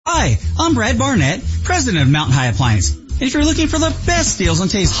Hi, I'm Brad Barnett, president of Mountain High Appliance. And if you're looking for the best deals on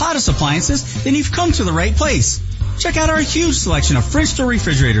today's hottest appliances, then you've come to the right place. Check out our huge selection of French door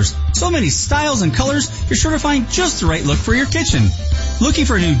refrigerators. So many styles and colors, you're sure to find just the right look for your kitchen. Looking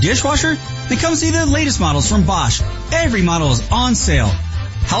for a new dishwasher? Then come see the latest models from Bosch. Every model is on sale.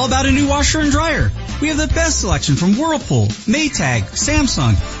 How about a new washer and dryer? We have the best selection from Whirlpool, Maytag,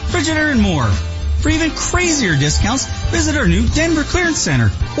 Samsung, Frigidaire, and more. For even crazier discounts, visit our new Denver Clearance Center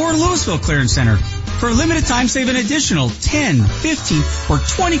or Louisville Clearance Center. For a limited time, save an additional 10, 15, or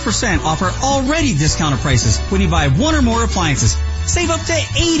 20% off our already discounted prices when you buy one or more appliances. Save up to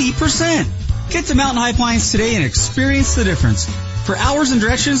 80%. Get to Mountain High Appliance today and experience the difference. For hours and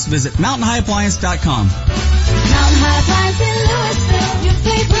directions, visit mountainhighappliance.com. Mountain High Appliance in Louisville, your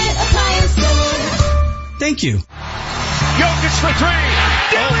favorite appliance store. Thank you. Jokic for three.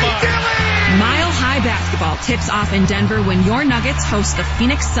 Dilly! Mile High Basketball tips off in Denver when your Nuggets host the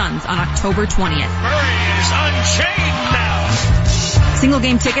Phoenix Suns on October 20th. Murray is unchained now. Single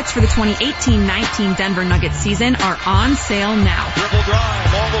game tickets for the 2018-19 Denver Nuggets season are on sale now. Dribble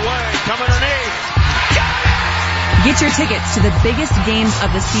drive all the way. Come underneath. Get your tickets to the biggest games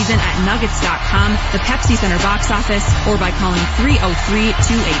of the season at nuggets.com, the Pepsi Center box office, or by calling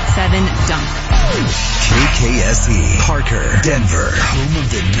 303-287-DUNK. KKSE, Parker, Denver, home of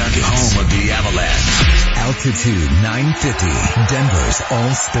the Nuggets, home of the Avalanche. Altitude 950, Denver's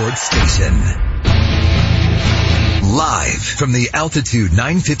all-sports station. Live from the Altitude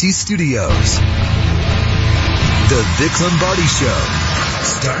 950 studios, the Vic Lombardi Show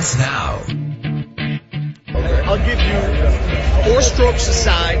starts now. I'll give you 4 strokes a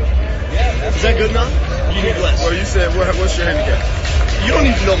side. Is that good enough? You need less. Well, you said, what's your handicap? You don't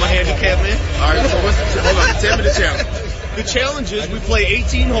even know my handicap, man. All right, so hold on, tell me the challenge. The challenge is we play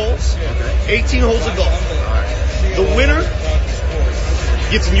 18 holes, 18 holes of golf. All right. The winner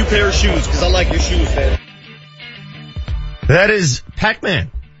gets a new pair of shoes, because I like your shoes, man. That is Pac-Man.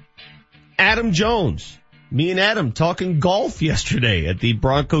 Adam Jones. Me and Adam talking golf yesterday at the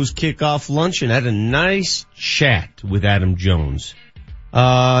Broncos kickoff luncheon. Had a nice chat with Adam Jones.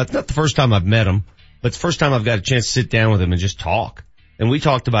 It's not the first time I've met him, but it's the first time I've got a chance to sit down with him and just talk. And we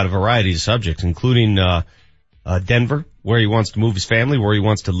talked about a variety of subjects, including Denver, where he wants to move his family, where he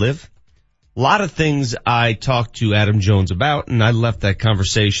wants to live. A lot of things I talked to Adam Jones about, and I left that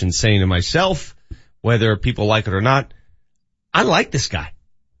conversation saying to myself, whether people like it or not, I like this guy.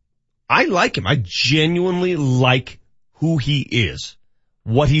 I like him. I genuinely like who he is,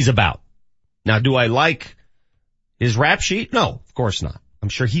 what he's about. Now, do I like his rap sheet? No, of course not. I'm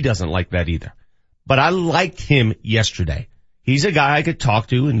sure he doesn't like that either. But I liked him yesterday. He's a guy I could talk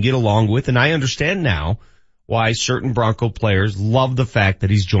to and get along with, and I understand now why certain Bronco players love the fact that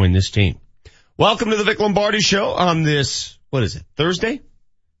he's joined this team. Welcome to the Vic Lombardi Show on this, what is it, Thursday?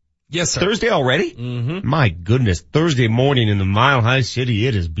 Yes, sir. Thursday already? Mm-hmm. My goodness, Thursday morning in the Mile High City.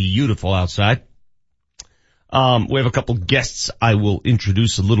 It is beautiful outside. We have a couple guests I will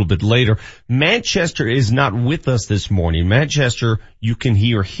introduce a little bit later. Manchester is not with us this morning. Manchester, you can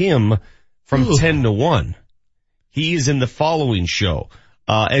hear him from 10 to 1. He is in the following show.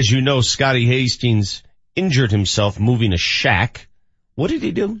 As you know, Scotty Hastings injured himself moving a shack. What did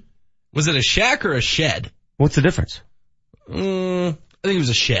he do? Was it a shack or a shed? What's the difference? I think it was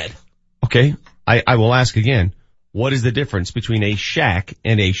a shed. Okay. I will ask again. What is the difference between a shack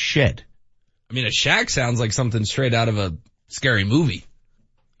and a shed? I mean, a shack sounds like something straight out of a scary movie.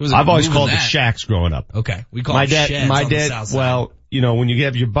 I've always called it shacks growing up. Okay. We call it sheds on the south side. Well, you know, when you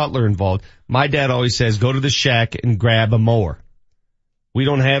have your butler involved, my dad always says, go to the shack and grab a mower. We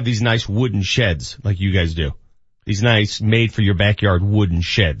don't have these nice wooden sheds like you guys do. These nice made for your backyard wooden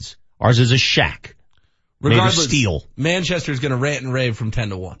sheds. Ours is a shack. Regardless, made of steel. Manchester's gonna rant and rave from 10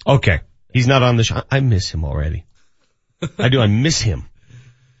 to 1. Okay. He's not on the show. I miss him already. I do. I miss him.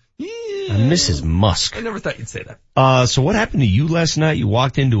 Yeah. I miss his musk. I never thought you'd say that. So what happened to you last night? You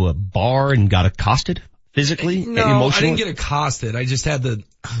walked into a bar and got accosted physically? No, emotionally? I didn't get accosted. I just had the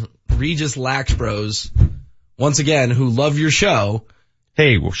Regis Lax Bros, once again, who love your show.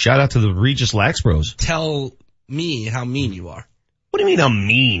 Hey, well, shout out to the Regis Lax Bros. Tell me how mean you are. What do you mean I'm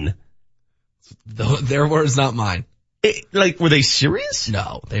mean? Their words, not mine. Were they serious?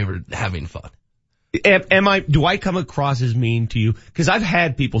 No, they were having fun. Do I come across as mean to you? Cause I've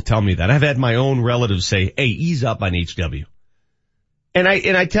had people tell me that. I've had my own relatives say, hey, ease up on HW. And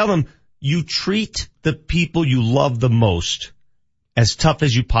I tell them, you treat the people you love the most as tough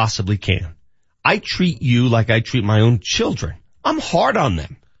as you possibly can. I treat you like I treat my own children. I'm hard on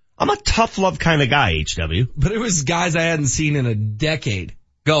them. I'm a tough love kind of guy, HW. But it was guys I hadn't seen in a decade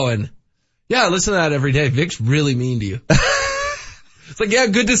going, yeah, I listen to that every day. Vic's really mean to you. It's like, yeah,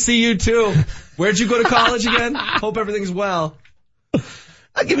 good to see you too. Where'd you go to college again? Hope everything's well.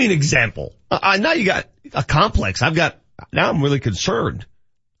 I'll give you an example. Now you got a complex. Now I'm really concerned.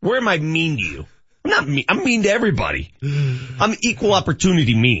 Where am I mean to you? I'm not mean. I'm mean to everybody. I'm equal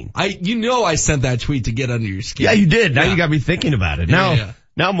opportunity mean. I sent that tweet to get under your skin. Yeah, you did. Now you got me thinking about it. Yeah.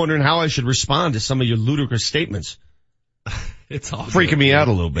 Now I'm wondering how I should respond to some of your ludicrous statements. It's all freaking good, me dude. out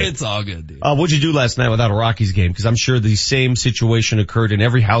a little bit. It's all good, dude. What'd you do last night without a Rockies game? Because I'm sure the same situation occurred in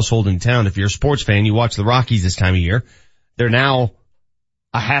every household in town. If you're a sports fan, you watch the Rockies this time of year. They're now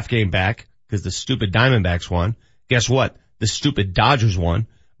a half game back because the stupid Diamondbacks won. Guess what? The stupid Dodgers won.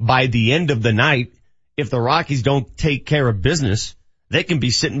 By the end of the night, if the Rockies don't take care of business, they can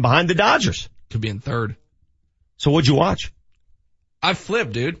be sitting behind the Dodgers. Could be in third. So what'd you watch? I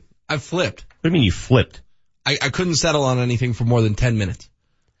flipped, dude. I flipped. What do you mean you flipped? I couldn't settle on anything for more than 10 minutes.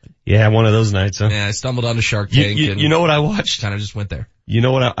 Yeah, one of those nights, huh? Yeah, I stumbled onto Shark Tank. You know what I watched? Kind of just went there. You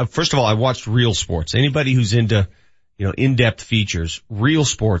know what? First of all, I watched Real Sports. Anybody who's into, in-depth features, Real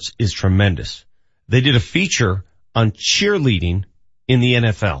Sports is tremendous. They did a feature on cheerleading in the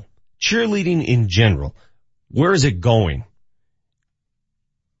NFL. Cheerleading in general. Where is it going?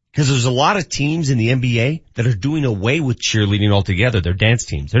 Because there's a lot of teams in the NBA that are doing away with cheerleading altogether. They're dance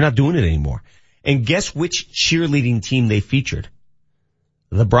teams. They're not doing it anymore. And guess which cheerleading team they featured?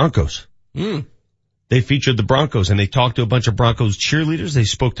 The Broncos. They featured the Broncos, and they talked to a bunch of Broncos cheerleaders. They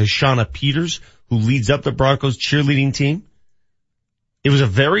spoke to Shauna Peters, who leads up the Broncos cheerleading team. It was a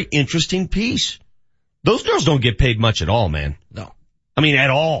very interesting piece. Those girls don't get paid much at all, man. No. I mean, at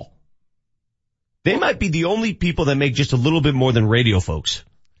all. They might be the only people that make just a little bit more than radio folks.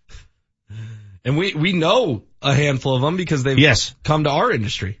 And we know a handful of them because they've come to our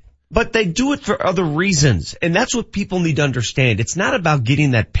industry. But they do it for other reasons. And that's what people need to understand. It's not about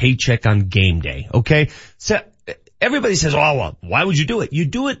getting that paycheck on game day, okay? So everybody says, oh, well, why would you do it? You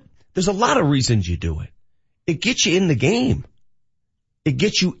do it. There's a lot of reasons you do it. It gets you in the game. It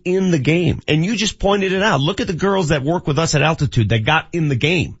gets you in the game. And you just pointed it out. Look at the girls that work with us at Altitude that got in the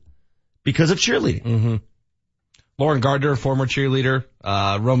game because of cheerleading. Mm-hmm. Lauren Gardner, former cheerleader.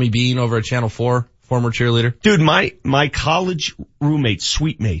 Romy Bean over at Channel 4, former cheerleader. Dude, my college roommate,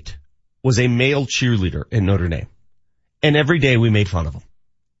 sweet mate, was a male cheerleader in Notre Dame. And every day we made fun of him.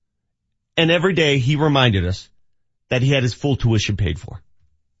 And every day he reminded us that he had his full tuition paid for.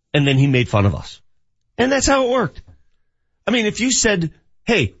 And then he made fun of us. And that's how it worked. I mean, if you said,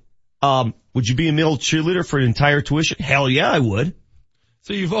 hey, would you be a male cheerleader for an entire tuition? Hell yeah, I would.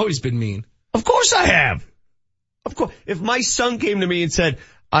 So you've always been mean. Of course I have. Of course. If my son came to me and said,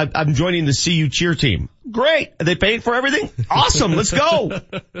 I'm joining the CU cheer team. Great. Are they paying for everything? Awesome. Let's go.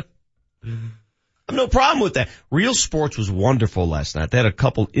 I have no problem with that. Real Sports was wonderful last night. They had a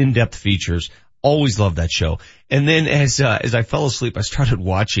couple in-depth features. Always loved that show. And then as I fell asleep, I started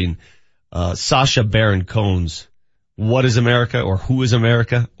watching, Sacha Baron Cohen's What is America or Who is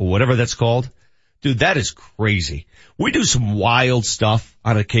America or whatever that's called. Dude, that is crazy. We do some wild stuff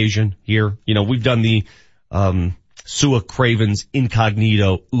on occasion here. We've done the, Sua Craven's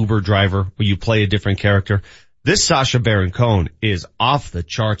Incognito Uber driver where you play a different character. This Sacha Baron Cohen is off the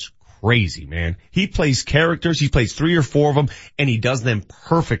charts crazy, man. He plays characters. He plays 3 or 4 of them and he does them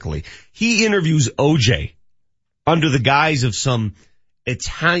perfectly. He interviews OJ under the guise of some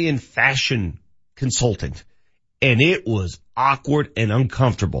Italian fashion consultant. And it was awkward and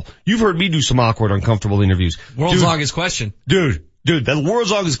uncomfortable. You've heard me do some awkward, uncomfortable interviews. World's longest question. Dude, the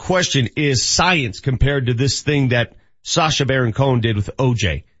world's longest question is science compared to this thing that Sacha Baron Cohen did with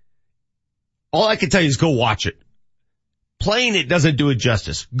OJ. All I can tell you is go watch it. Playing it doesn't do it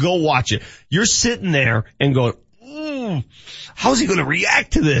justice. Go watch it. You're sitting there and going, how's he going to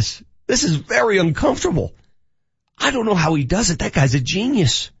react to this? This is very uncomfortable. I don't know how he does it. That guy's a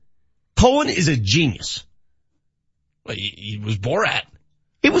genius. Cohen is a genius. Well, he was Borat.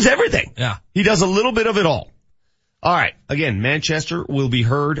 It was everything. Yeah. He does a little bit of it all. All right. Again, Manchester will be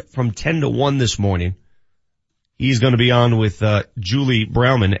heard from 10 to 1 this morning. He's going to be on with Julie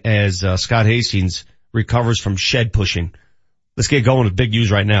Browman as Scott Hastings recovers from shed pushing. Let's get going with big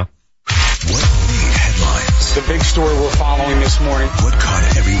news right now. What made headlines? The big story we're following this morning. What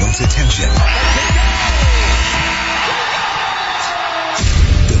caught everyone's attention?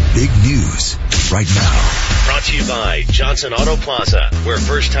 The big news right now. Brought to you by Johnson Auto Plaza, where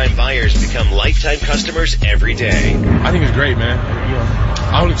first-time buyers become lifetime customers every day. I think it's great,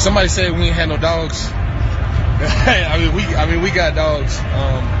 man. Somebody said we ain't had no dogs. we got dogs.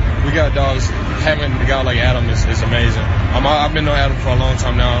 We got dogs. Having a guy like Adam is amazing. I've been knowing Adam for a long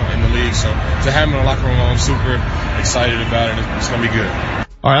time now in the league, so to have him in the locker room, I'm super excited about it. It's going to be good.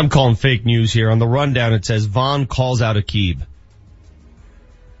 All right, I'm calling fake news here. On the rundown, it says Vaughn calls out Aqib.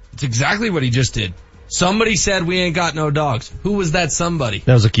 It's exactly what he just did. Somebody said we ain't got no dogs. Who was that somebody?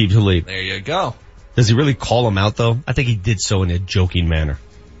 That was Aqib Talib. There you go. Does he really call him out though? I think he did so in a joking manner.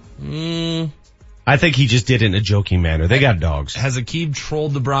 I think he just did it in a joking manner. They got dogs. Has Aqib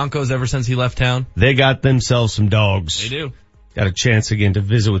trolled the Broncos ever since he left town? They got themselves some dogs. They do. Got a chance again to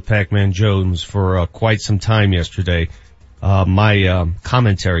visit with Pac-Man Jones for quite some time yesterday. My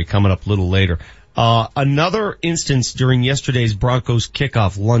commentary coming up a little later. Another instance during yesterday's Broncos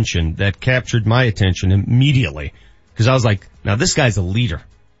kickoff luncheon that captured my attention immediately, because I was like, now this guy's a leader.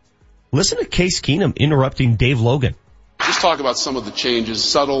 Listen to Case Keenum interrupting Dave Logan. Just talk about some of the changes,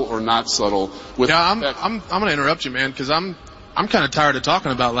 subtle or not subtle. I'm going to interrupt you, man, because I'm kind of tired of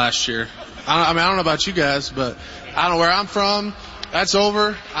talking about last year. I don't know about you guys, but I don't know where I'm from. That's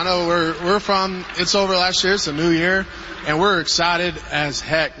over. I know where we're from. It's over last year. It's a new year. And we're excited as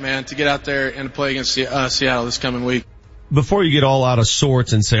heck, man, to get out there and play against Seattle this coming week. Before you get all out of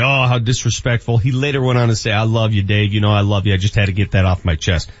sorts and say, oh, how disrespectful, he later went on to say, I love you, Dave. You know I love you. I just had to get that off my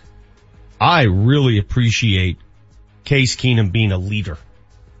chest. I really appreciate Case Keenum being a leader,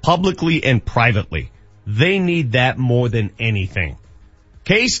 publicly and privately. They need that more than anything.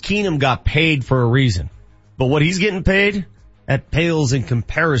 Case Keenum got paid for a reason, but what he's getting paid, that pales in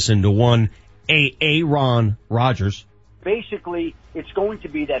comparison to one Aaron Rodgers. Basically, it's going to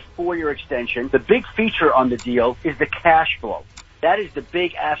be that 4-year extension. The big feature on the deal is the cash flow. That is the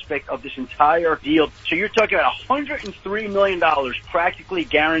big aspect of this entire deal. So you're talking about $103 million practically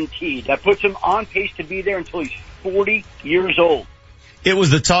guaranteed. That puts him on pace to be there until he's 40 years old. It was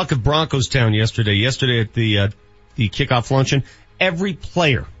the talk of Broncos Town yesterday. Yesterday at the kickoff luncheon, every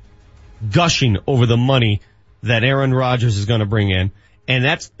player gushing over the money that Aaron Rodgers is going to bring in, and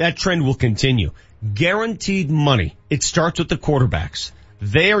that trend will continue. Guaranteed money. It starts with the quarterbacks.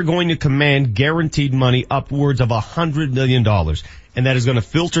 They are going to command guaranteed money upwards of $100 million, and that is going to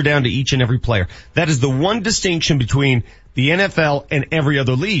filter down to each and every player. That is the one distinction between the NFL and every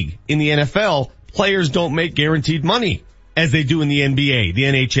other league. In the NFL, players don't make guaranteed money as they do in the NBA, the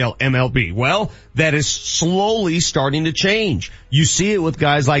NHL, MLB. Well, that is slowly starting to change. You see it with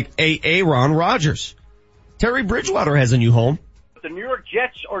guys like Aaron Rodgers. Terry Bridgewater has a new home. The New York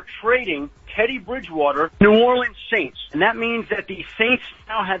Jets are trading Teddy Bridgewater, New Orleans Saints. And that means that the Saints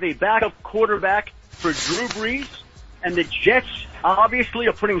now have a backup quarterback for Drew Brees. And the Jets obviously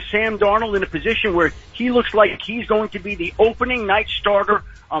are putting Sam Darnold in a position where he looks like he's going to be the opening night starter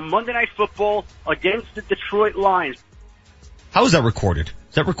on Monday Night Football against the Detroit Lions. How is that recorded?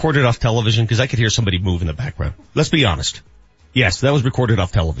 Is that recorded off television? Because I could hear somebody move in the background. Let's be honest. Yes, that was recorded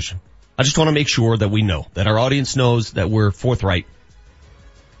off television. I just want to make sure that we know, that our audience knows that we're forthright.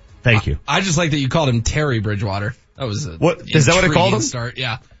 Thank you. I just like that you called him Terry Bridgewater. That was a what is that what I called him? Start.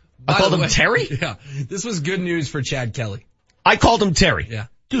 Yeah. I called him Terry? Yeah. This was good news for Chad Kelly. I called him Terry. Yeah.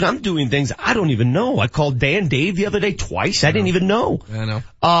 Dude, I'm doing things I don't even know. I called Dan Dave the other day twice. I didn't even know. I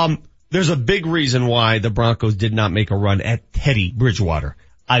know. There's a big reason why the Broncos did not make a run at Teddy Bridgewater.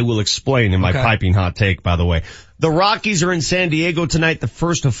 I will explain in my piping hot take, by the way. The Rockies are in San Diego tonight, the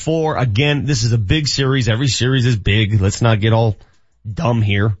first of 4. Again, this is a big series. Every series is big. Let's not get all dumb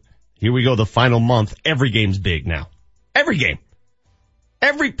here. Here we go, the final month. Every game's big now. Every game.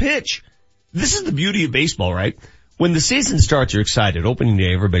 Every pitch. This is the beauty of baseball, right? When the season starts, you're excited. Opening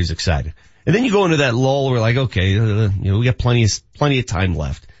day, everybody's excited. And then you go into that lull where like, okay, we got plenty of time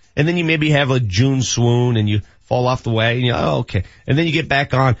left. And then you maybe have a June swoon and you fall off the way and okay. And then you get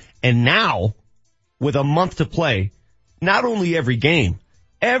back on. And now, with a month to play, not only every game,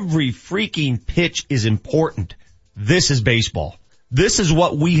 every freaking pitch is important. This is baseball. This is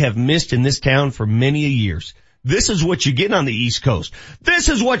what we have missed in this town for many years. This is what you get on the East Coast. This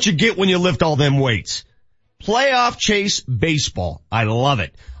is what you get when you lift all them weights. Playoff chase baseball. I love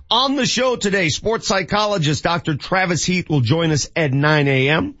it. On the show today, sports psychologist Dr. Travis Heath will join us at 9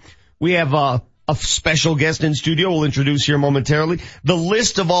 a.m. We have a special guest in studio we'll introduce here momentarily. The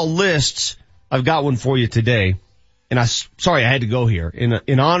list of all lists, I've got one for you today. And sorry I had to go here.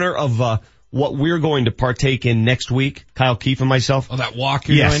 In honor of what we're going to partake in next week, Kyle Keefe and myself. Oh, that walk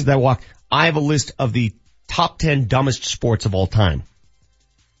you're doing? Yes, that walk. I have a list of the top 10 dumbest sports of all time.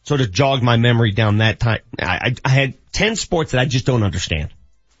 Sort of jogged my memory down that time. I had 10 sports that I just don't understand.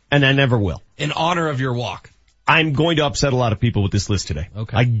 And I never will. In honor of your walk. I'm going to upset a lot of people with this list today.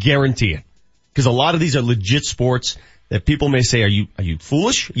 Okay. I guarantee it. Because a lot of these are legit sports that people may say, are you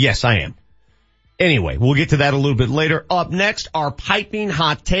foolish? Yes, I am. Anyway, we'll get to that a little bit later. Up next, our piping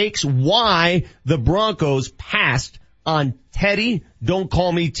hot takes. Why the Broncos passed on Teddy, don't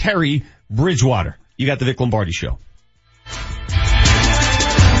call me Terry, Bridgewater. You got the Vic Lombardi Show.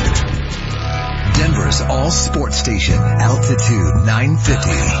 Denver's all sports station, Altitude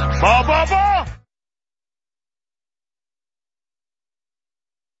 950. Ball, ball, ball!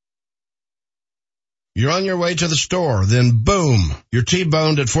 You're on your way to the store, then boom, you're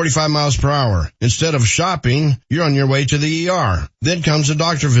T-boned at 45 miles per hour. Instead of shopping, you're on your way to the ER. Then comes the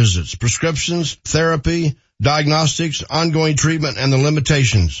doctor visits, prescriptions, therapy, diagnostics, ongoing treatment, and the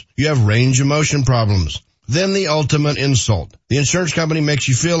limitations. You have range of motion problems. Then the ultimate insult. The insurance company makes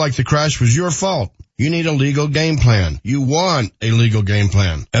you feel like the crash was your fault. You need a legal game plan. You want a legal game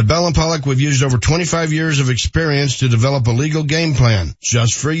plan. At Bell & Pollock, we've used over 25 years of experience to develop a legal game plan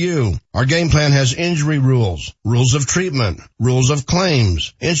just for you. Our game plan has injury rules, rules of treatment, rules of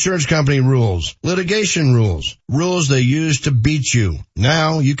claims, insurance company rules, litigation rules, rules they use to beat you.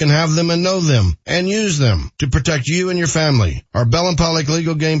 Now you can have them and know them and use them to protect you and your family. Our Bell & Pollock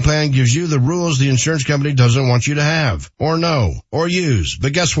legal game plan gives you the rules the insurance company doesn't want you to have or know or use.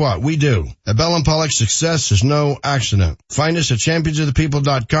 But guess what? We do. At Bell & Pollock, success is no accident. Find us at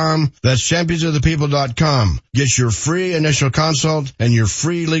championsofthepeople.com. That's championsofthepeople.com. Get your free initial consult and your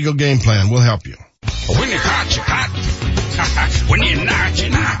free legal game plan. We'll help you. When you're hot, you're hot. When you're not,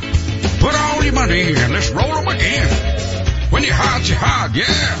 you're not. Put all your money in and let's roll them again. When you're hot,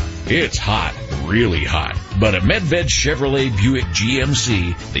 yeah. It's hot, really hot. But at Medved Chevrolet Buick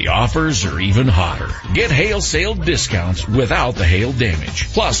GMC, the offers are even hotter. Get hail sale discounts without the hail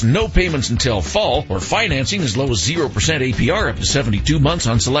damage. Plus, no payments until fall or financing as low as 0% APR up to 72 months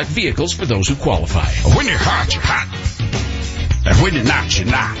on select vehicles for those who qualify. When you're hot. And when you're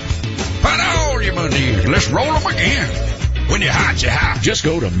not. Put all your money in and let's roll them again. When you're hot, you're hot. Just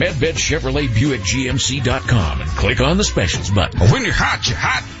go to Medved Chevrolet Buick GMC.com and click on the specials button. When you're hot.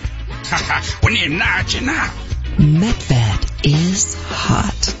 When you're not, you're not. Medved is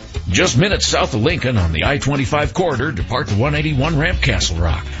hot. Just minutes south of Lincoln on the I-25 corridor, depart the 181 ramp Castle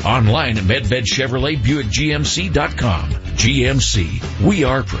Rock. Online at Medved Chevrolet Buick GMC.com. GMC, we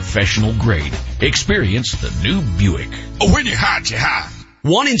are professional grade. Experience the new Buick. When you're hot, you're hot.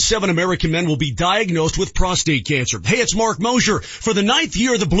 1 in 7 American men will be diagnosed with prostate cancer. Hey, it's Mark Mosier. For the 9th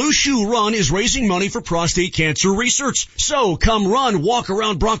year, the Blue Shoe Run is raising money for prostate cancer research. So come run, walk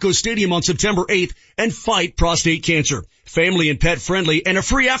around Broncos Stadium on September 8th and fight prostate cancer. Family and pet friendly and a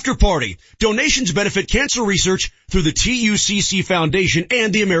free after party. Donations benefit cancer research through the TUCC Foundation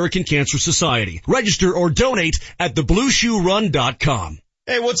and the American Cancer Society. Register or donate at theblueshoerun.com.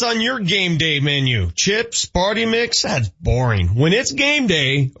 Hey, what's on your game day menu? Chips, party mix? That's boring. When it's game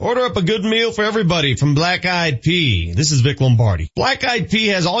day, order up a good meal for everybody from Black Eyed Pea. This is Vic Lombardi. Black Eyed Pea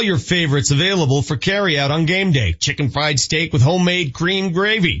has all your favorites available for carryout on game day. Chicken fried steak with homemade cream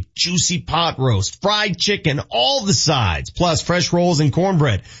gravy, juicy pot roast, fried chicken, all the sides, plus fresh rolls and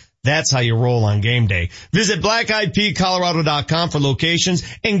cornbread. That's how you roll on game day. Visit blackeyedpeacolorado.com for locations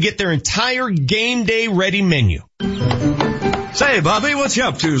and get their entire game day ready menu. Say, Bobby, what's you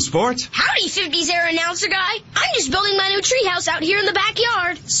up to, sports? Howdy, 50s Air announcer guy. I'm just building my new treehouse out here in the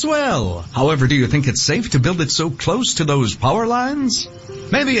backyard. Swell. However, do you think it's safe to build it so close to those power lines?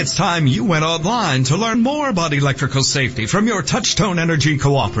 Maybe it's time you went online to learn more about electrical safety from your Touchstone Energy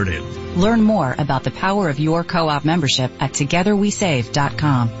Cooperative. Learn more about the power of your co-op membership at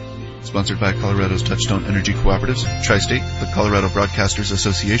togetherwesave.com. Sponsored by Colorado's Touchstone Energy Cooperatives, Tri-State, the Colorado Broadcasters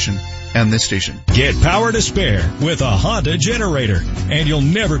Association, and this station. Get power to spare with a Honda generator, and you'll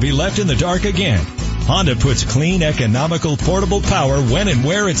never be left in the dark again. Honda puts clean, economical, portable power when and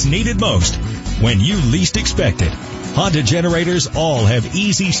where it's needed most, when you least expect it. Honda generators all have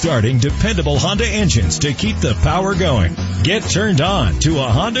easy starting, dependable Honda engines to keep the power going. Get turned on to a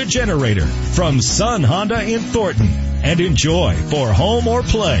Honda generator from Sun Honda in Thornton and enjoy for home or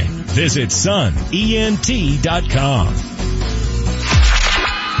play. Visit sunent.com.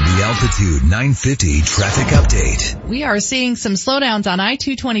 The Altitude 950 traffic update. We are seeing some slowdowns on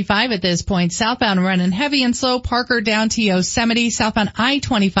I-225 at this point. Southbound running heavy and slow. Parker down to Yosemite. Southbound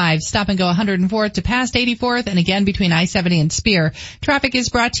I-25 stop and go 104th to past 84th and again between I-70 and Spear. Traffic is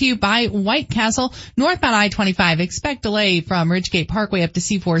brought to you by White Castle. Northbound I-25 expect delay from Ridgegate Parkway up to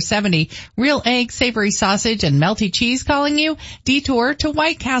C470. Real egg, savory sausage, and melty cheese calling you. Detour to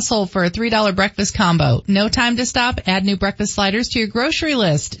White Castle for a $3 breakfast combo. No time to stop. Add new breakfast sliders to your grocery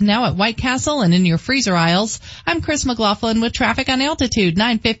list. Now at White Castle and in your freezer aisles. I'm Chris McLaughlin with traffic on Altitude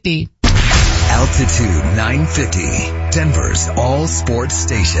 950. Altitude 950, Denver's all sports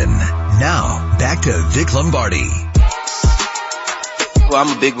station. Now, back to Vic Lombardi. Well,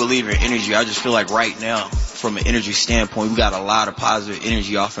 I'm a big believer in energy. I just feel like right now, from an energy standpoint, we got a lot of positive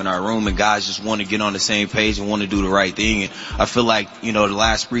energy off in our room, and guys just want to get on the same page and want to do the right thing. And I feel like, the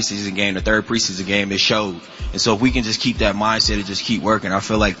last preseason game, the third preseason game, it showed. And so if we can just keep that mindset and just keep working, I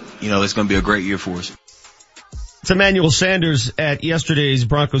feel like, it's going to be a great year for us. It's Emmanuel Sanders at yesterday's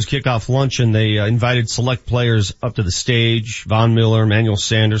Broncos kickoff luncheon. They invited select players up to the stage, Von Miller, Emmanuel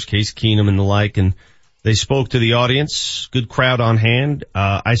Sanders, Case Keenum, and the like, and they spoke to the audience. Good crowd on hand.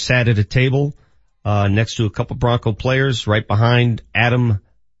 I sat at a table next to a couple Bronco players right behind Adam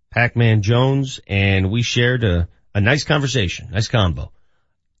Pac-Man Jones, and we shared a nice conversation, nice combo.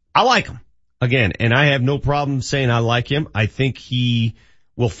 I like him, again, and I have no problem saying I like him. I think he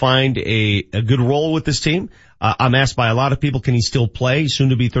will find a good role with this team. I'm asked by a lot of people, can he still play, soon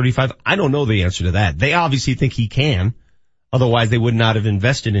to be 35? I don't know the answer to that. They obviously think he can. Otherwise, they would not have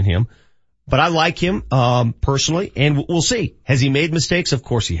invested in him. But I like him, personally, and we'll see. Has he made mistakes? Of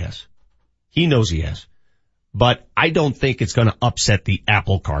course he has. He knows he has. But I don't think it's gonna upset the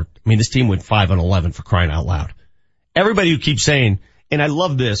apple cart. I mean, this team went 5-11 for crying out loud. Everybody who keeps saying, and I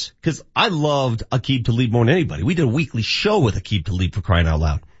love this, cause I loved Aqib Talib more than anybody. We did a weekly show with Aqib Talib for crying out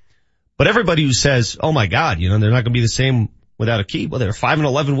loud. But everybody who says, oh my God, they're not gonna be the same without Aqib. Well, they're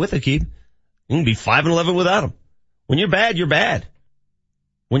 5-11 with Aqib. You can be 5-11 without him. When you're bad, you're bad.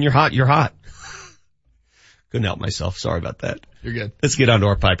 When you're hot, you're hot. Couldn't help myself. Sorry about that. You're good. Let's get on to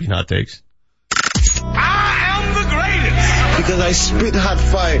our piping hot takes. I am the greatest because I spit hot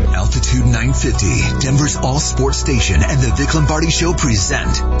fire. Altitude 950, Denver's all sports station, and the Vic Lombardi Show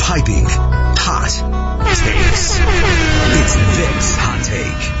present Piping Hot Takes. It's Vic's Hot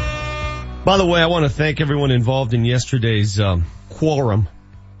Take. By the way, I want to thank everyone involved in yesterday's quorum.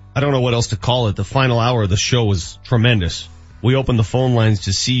 I don't know what else to call it. The final hour of the show was tremendous. We opened the phone lines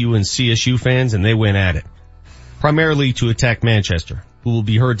to CU and CSU fans, and they went at it. Primarily to attack Manchester, who will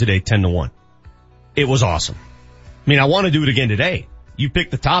be heard today 10-1. It was awesome. I mean, I want to do it again today. You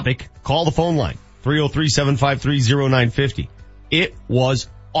pick the topic, call the phone line, 303-753-0950. It was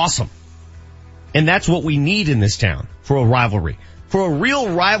awesome. And that's what we need in this town for a rivalry. For a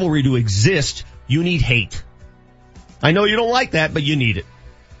real rivalry to exist, you need hate. I know you don't like that, but you need it.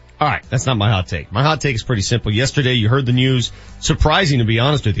 All right, that's not my hot take. My hot take is pretty simple. Yesterday, you heard the news. Surprising, to be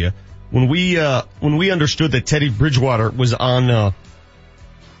honest with you. When we understood that Teddy Bridgewater was on the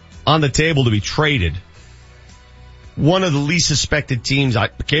table to be traded, one of the least suspected teams I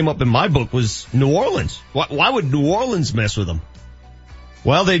came up in my book was New Orleans. Why would New Orleans mess with them?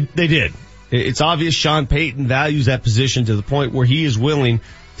 Well, they did. It's obvious Sean Payton values that position to the point where he is willing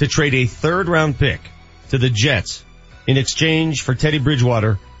to trade a 3rd round pick to the Jets in exchange for Teddy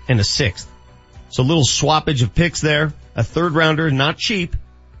Bridgewater and a 6th. So a little swappage of picks there. A 3rd rounder, not cheap.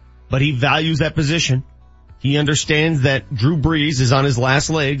 But he values that position. He understands that Drew Brees is on his last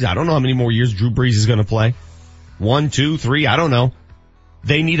legs. I don't know how many more years Drew Brees is going to play. 1, 2, 3, I don't know.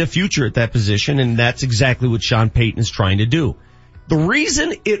 They need a future at that position, and that's exactly what Sean Payton is trying to do. The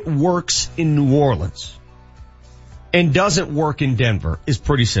reason it works in New Orleans and doesn't work in Denver is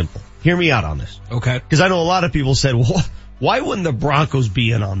pretty simple. Hear me out on this. Okay. Because I know a lot of people said, well, why wouldn't the Broncos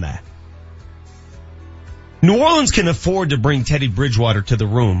be in on that? New Orleans can afford to bring Teddy Bridgewater to the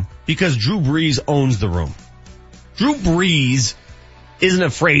room because Drew Brees owns the room. Drew Brees isn't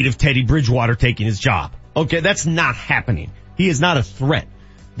afraid of Teddy Bridgewater taking his job. Okay, that's not happening. He is not a threat.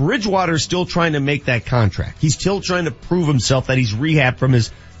 Bridgewater is still trying to make that contract. He's still trying to prove himself that he's rehabbed from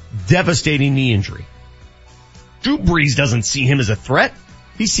his devastating knee injury. Drew Brees doesn't see him as a threat.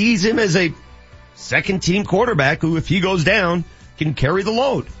 He sees him as a second-team quarterback who, if he goes down, can carry the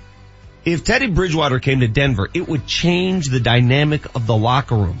load. If Teddy Bridgewater came to Denver, it would change the dynamic of the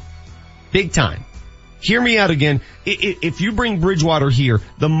locker room. Big time. Hear me out again. If you bring Bridgewater here,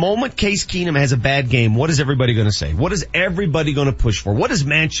 the moment Case Keenum has a bad game, what is everybody going to say? What is everybody going to push for? What is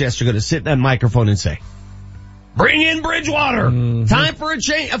Manchester going to sit in that microphone and say? Bring in Bridgewater. Mm-hmm. Time for a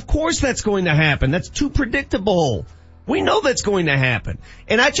change. Of course that's going to happen. That's too predictable. We know that's going to happen.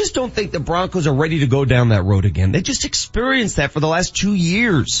 And I just don't think the Broncos are ready to go down that road again. They just experienced that for the last 2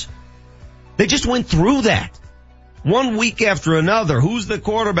 years. They just went through that. One week after another. Who's the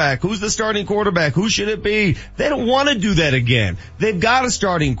quarterback? Who's the starting quarterback? Who should it be? They don't want to do that again. They've got a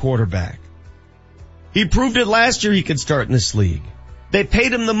starting quarterback. He proved it last year he could start in this league. They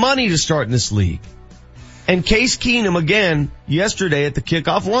paid him the money to start in this league. And Case Keenum again yesterday at the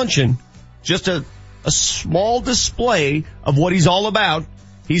kickoff luncheon, just a small display of what he's all about.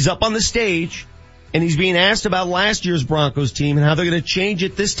 He's up on the stage and he's being asked about last year's Broncos team and how they're going to change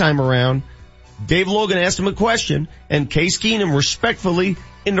it this time around. Dave Logan asked him a question, and Case Keenum respectfully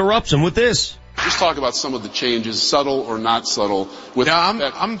interrupts him with this. Just talk about some of the changes, subtle or not subtle. I'm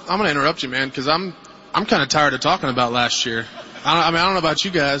going to interrupt you, man, because I'm kind of tired of talking about last year. I don't know about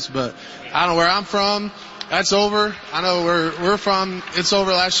you guys, but I don't know where I'm from. That's over. I know where we're from. It's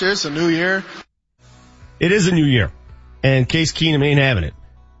over last year. It's a new year. It is a new year, and Case Keenum ain't having it.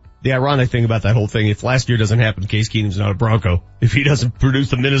 The ironic thing about that whole thing, if last year doesn't happen, Case Keenum's not a Bronco. If he doesn't produce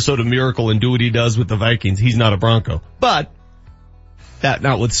the Minnesota Miracle and do what he does with the Vikings, he's not a Bronco. But, that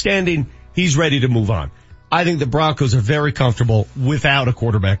notwithstanding, he's ready to move on. I think the Broncos are very comfortable without a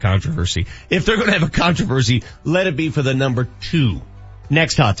quarterback controversy. If they're going to have a controversy, let it be for the number 2.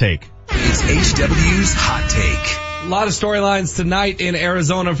 Next hot take. It's HW's Hot Take. A lot of storylines tonight in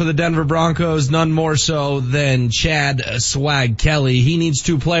Arizona for the Denver Broncos, none more so than Chad Swag Kelly. He needs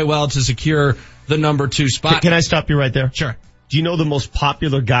to play well to secure the number 2 spot. Can I stop you right there? Sure. Do you know the most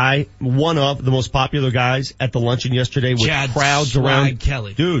popular guy, one of the most popular guys at the luncheon yesterday with Chad crowds Swag around?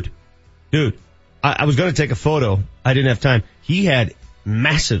 Kelly. Dude, I was going to take a photo. I didn't have time. He had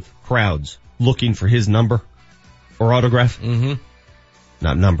massive crowds looking for his number or autograph. Mm-hmm.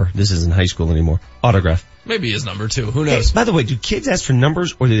 Not number. This isn't high school anymore. Autograph. Maybe his number 2. Who knows? Hey, by the way, do kids ask for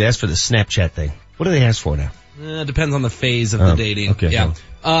numbers or do they ask for the Snapchat thing? What do they ask for now? Depends on the phase of the dating. Okay.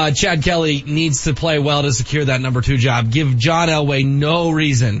 Yeah. Chad Kelly needs to play well to secure that number 2 job. Give John Elway no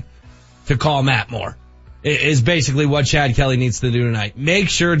reason to call Matt Moore. Is basically what Chad Kelly needs to do tonight. Make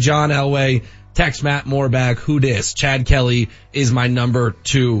sure John Elway texts Matt Moore back, who dis? Chad Kelly is my number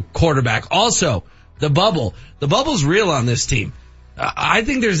 2 quarterback. Also, the bubble. The bubble's real on this team. I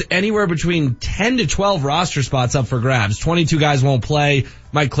think there's anywhere between 10 to 12 roster spots up for grabs. 22 guys won't play.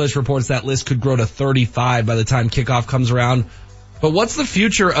 Mike Klisch reports that list could grow to 35 by the time kickoff comes around. But what's the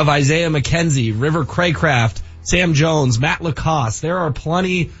future of Isaiah McKenzie, River Craycraft, Sam Jones, Matt Lacoste? There are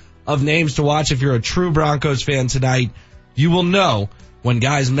plenty of names to watch. If you're a true Broncos fan tonight, you will know when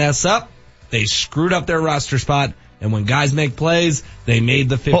guys mess up, they screwed up their roster spot. And when guys make plays, they made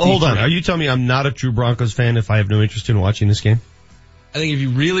the 53. Hold on. Are you telling me I'm not a true Broncos fan if I have no interest in watching this game? I think if you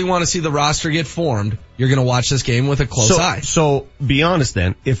really want to see the roster get formed, you're going to watch this game with a close eye. So be honest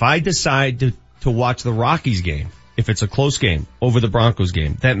then, if I decide to watch the Rockies game, if it's a close game over the Broncos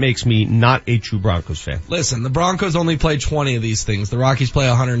game, that makes me not a true Broncos fan. Listen, the Broncos only play 20 of these things. The Rockies play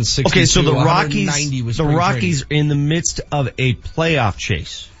 160. Okay, so the Rockies are in the midst of a playoff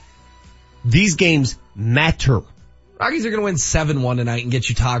chase. These games matter. Rockies are going to win 7-1 tonight and get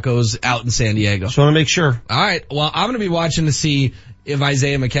you tacos out in San Diego. Just want to make sure. All right. Well, I'm going to be watching to see if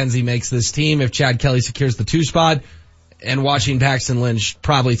Isaiah McKenzie makes this team, if Chad Kelly secures the 2 spot, and watching Paxton Lynch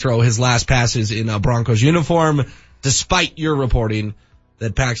probably throw his last passes in a Broncos uniform, despite your reporting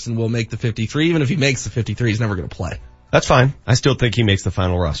that Paxton will make the 53. Even if he makes the 53, he's never going to play. That's fine. I still think he makes the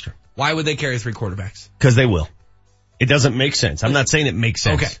final roster. Why would they carry 3 quarterbacks? Because they will. It doesn't make sense. I'm not saying it makes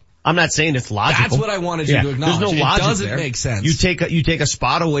sense. Okay. I'm not saying it's logical. That's what I wanted you to acknowledge. There's no logic it doesn't there. make sense. You take a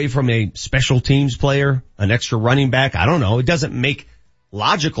spot away from a special teams player, an extra running back. I don't know. It doesn't make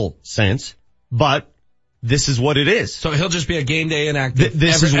logical sense, but this is what it is. So he'll just be a game day inactive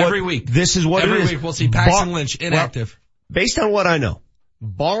every week. This is what it is. Every week we'll see Paxton Lynch inactive. Well, based on what I know,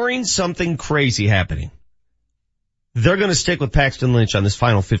 barring something crazy happening, they're going to stick with Paxton Lynch on this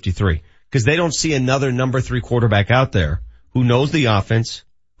final 53 because they don't see another number 3 quarterback out there who knows the offense,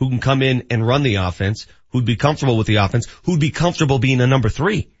 who can come in and run the offense, who'd be comfortable with the offense, who'd be comfortable being a number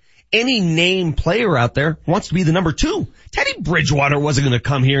 3. Any name player out there wants to be the number 2. Teddy Bridgewater wasn't going to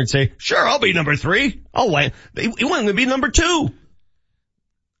come here and say, sure, I'll be number 3. Oh, wait. He wasn't going to be number 2.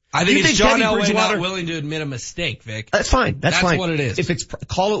 I think it's John Elway not willing to admit a mistake, Vic. That's fine. That's fine. What it is. If it's,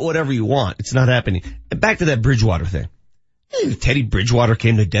 call it whatever you want. It's not happening. And back to that Bridgewater thing. If Teddy Bridgewater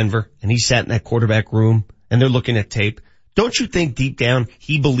came to Denver and he sat in that quarterback room and they're looking at tape, don't you think deep down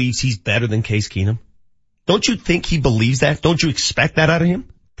he believes he's better than Case Keenum? Don't you think he believes that? Don't you expect that out of him?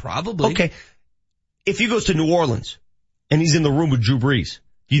 Probably. Okay. If he goes to New Orleans and he's in the room with Drew Brees,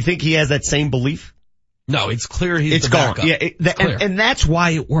 do you think he has that same belief? No, it's clear he's the backup. Yeah, and that's why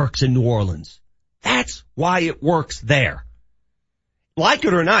it works in New Orleans. That's why it works there. Like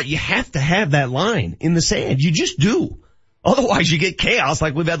it or not, you have to have that line in the sand. You just do. Otherwise you get chaos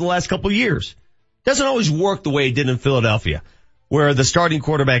like we've had the last couple of years. Doesn't always work the way it did in Philadelphia, where the starting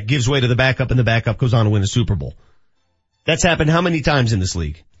quarterback gives way to the backup and the backup goes on to win a Super Bowl. That's happened how many times in this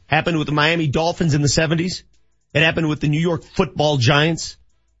league? Happened with the Miami Dolphins in the 70s. It happened with the New York Football Giants.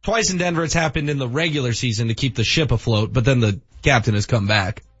 Twice in Denver it's happened in the regular season to keep the ship afloat, but then the captain has come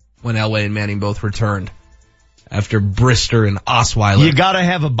back when Elway and Manning both returned after Brister and Osweiler. You gotta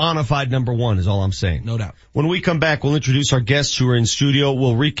have a bona fide number 1 is all I'm saying. No doubt. When we come back, we'll introduce our guests who are in studio.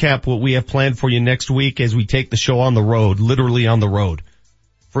 We'll recap what we have planned for you next week as we take the show on the road, literally on the road.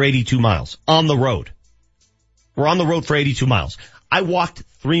 for 82 miles on the road. We're on the road for 82 miles. I walked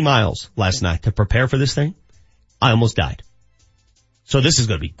 3 miles last night to prepare for this thing. I almost died. So this is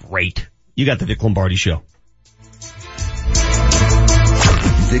going to be great. You got the Vic Lombardi Show.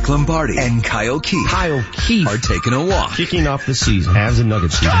 Vic Lombardi and Kyle Keith are taking a walk. Kicking off the season, Avs and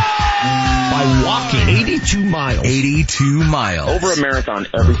Nuggets season, by walking 82 miles. 82 miles. Over a marathon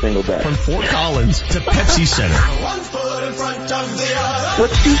every single day. From Fort Collins to Pepsi Center.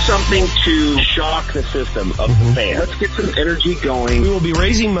 Let's do something to shock the system of the fans. Let's get some energy going. We will be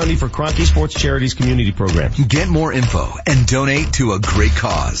raising money for Kroenke Sports Charities community program. Get more info and donate to a great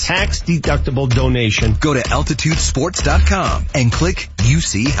cause. Tax deductible donation. Go to altitudesports.com and click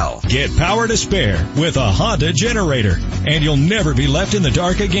UC Health. Get power to spare with a Honda generator, and you'll never be left in the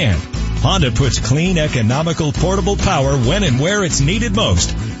dark again. Honda puts clean, economical, portable power when and where it's needed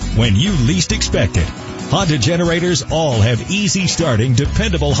most, when you least expect it. Honda generators all have easy starting,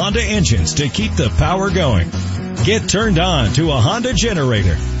 dependable Honda engines to keep the power going. Get turned on to a Honda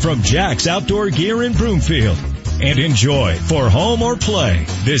generator from Jack's Outdoor Gear in Broomfield and enjoy for home or play.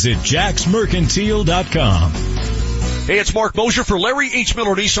 Visit jacksmercantile.com. Hey, it's Mark Mosier for Larry H.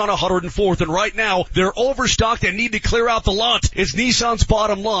 Miller Nissan 104th, and right now, they're overstocked and need to clear out the lot. It's Nissan's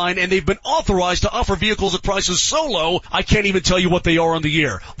bottom line, and they've been authorized to offer vehicles at prices so low, I can't even tell you what they are on the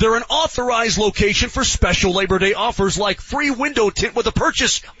year. They're an authorized location for special Labor Day offers like free window tint with a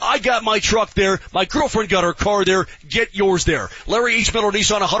purchase. I got my truck there. My girlfriend got her car there. Get yours there. Larry H. Miller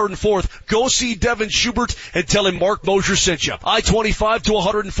Nissan 104th. Go see Devin Schubert and tell him Mark Mosier sent you. I-25 to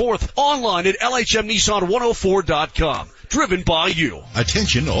 104th. Online at LHMNissan104.com. Driven by you.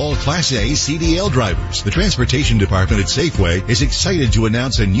 Attention all Class A CDL drivers. The Transportation Department at Safeway is excited to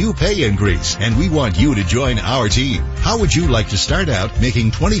announce a new pay increase, and we want you to join our team. How would you like to start out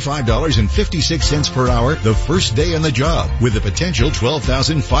making $25.56 per hour the first day on the job with a potential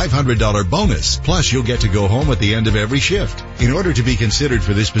 $12,500 bonus? Plus, you'll get to go home at the end of every shift. In order to be considered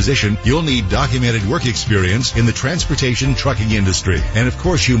for this position, you'll need documented work experience in the transportation trucking industry. And of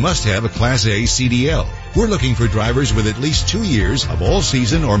course, you must have a Class A CDL. We're looking for drivers with at least 2 years of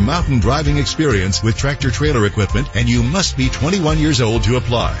all-season or mountain driving experience with tractor-trailer equipment, and you must be 21 years old to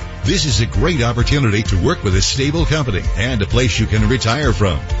apply. This is a great opportunity to work with a stable company and a place you can retire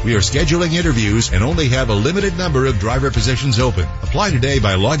from. We are scheduling interviews and only have a limited number of driver positions open. Apply today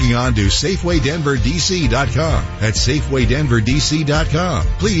by logging on to SafewayDenverDC.com. That's SafewayDenverDC.com.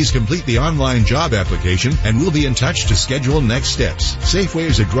 Please complete the online job application and we'll be in touch to schedule next steps. Safeway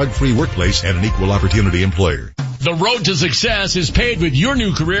is a drug-free workplace and an equal opportunity employer. The road to success is paved with your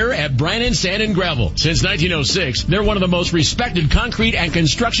new career at Brannan Sand and Gravel. Since 1906, they're one of the most respected concrete and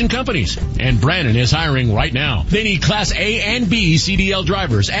construction companies. And Brannan is hiring right now. They need Class A and B CDL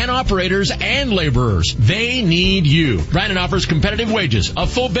drivers and operators and laborers. They need you. Brannan offers competitive wages, a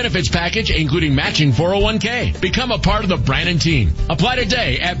full benefits package, including matching 401k. Become a part of the Brannan team. Apply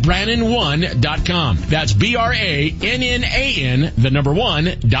today at Brannan1.com. That's BRANNAN, the number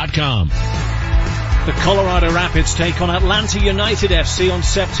 1.com. The Colorado Rapids take on Atlanta United FC on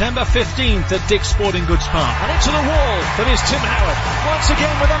September 15th at Dick's Sporting Goods Park. And into the wall, that is Tim Howard, once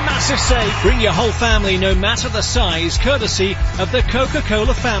again with a massive save. Bring your whole family, no matter the size, courtesy of the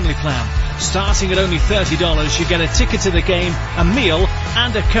Coca-Cola Family Plan. Starting at only $30, you get a ticket to the game, a meal,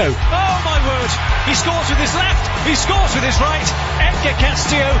 and a Coke. Oh my word! He scores with his left, he scores with his right. Edgar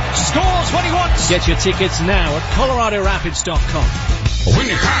Castillo scores what he wants. Get your tickets now at ColoradoRapids.com. When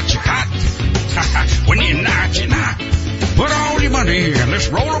you're hot, you're hot. When you're not, you're not. Put all your money in, let's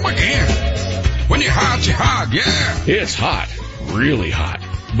roll them again. When you're hot, yeah. It's hot, really hot.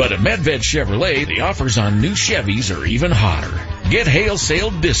 But at Medved Chevrolet, the offers on new Chevys are even hotter. Get hail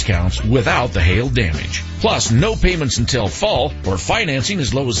sale discounts without the hail damage. Plus, no payments until fall, or financing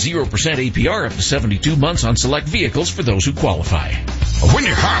as low as 0% APR up to 72 months on select vehicles for those who qualify. When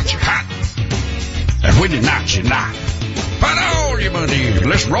you're hot, you're hot. And when you're not, you're not. Put all your money in,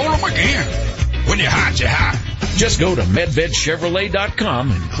 let's roll them again. When you're hot, you're hot. Just go to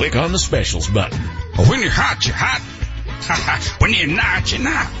MedvedChevrolet.com and click on the specials button. When you're hot, you're hot. When you're not, you're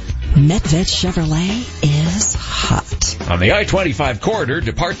not. Medved Chevrolet is hot. On the I-25 corridor,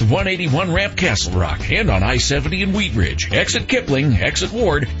 depart the 181 ramp Castle Rock, and on I-70 in Wheat Ridge. Exit Kipling, exit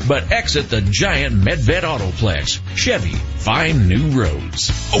Ward, but exit the giant Medved Autoplex. Chevy, find new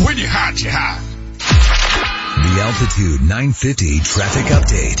roads. When you're hot, you're hot. The Altitude 950 traffic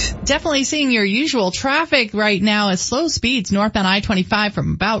update. Definitely seeing your usual traffic right now at slow speeds northbound I-25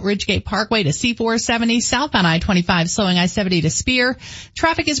 from about Ridgegate Parkway to C470, southbound I-25 slowing I-70 to Spear.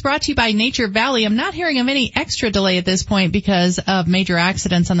 Traffic is brought to you by Nature Valley. I'm not hearing of any extra delay at this point because of major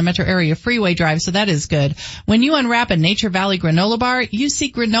accidents on the Metro Area Freeway Drive, so that is good. When you unwrap a Nature Valley granola bar, you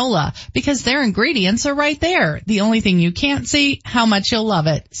see granola because their ingredients are right there. The only thing you can't see, how much you'll love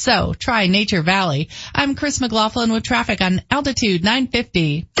it. So try Nature Valley. I'm Chris McLaughlin with traffic on Altitude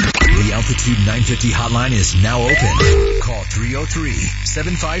 950. The Altitude 950 hotline is now open. Call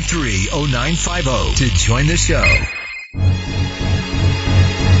 303-753-0950 to join the show.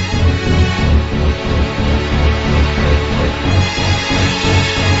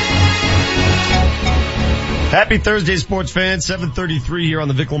 Happy Thursday, sports fans. 7:33 here on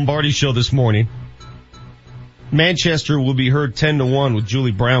the Vic Lombardi Show this morning. Manchester will be heard 10-1 with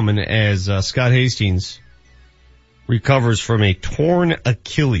Julie Brownman as Scott Hastings recovers from a torn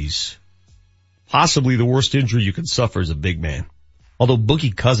Achilles. Possibly the worst injury you could suffer as a big man. Although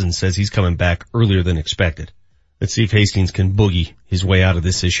Boogie Cousins says he's coming back earlier than expected. Let's see if Hastings can boogie his way out of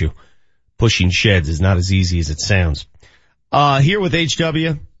this issue. Pushing sheds is not as easy as it sounds. Here with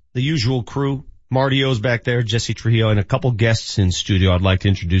HW, the usual crew. Marty O's back there, Jesse Trujillo, and a couple guests in studio. I'd like to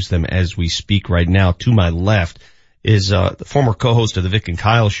introduce them as we speak right now. To my left is the former co-host of the Vic and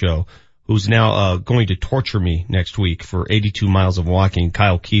Kyle Show, who's now going to torture me next week for 82 miles of walking.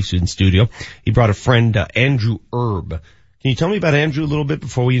 Kyle Keefe's in studio. He brought a friend, Andrew Erb. Can you tell me about Andrew a little bit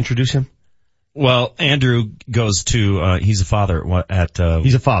before we introduce him? Well, Andrew goes to, he's a father at,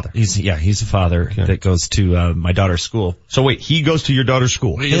 he's a father. He's a father that goes to, my daughter's school. So wait, he goes to your daughter's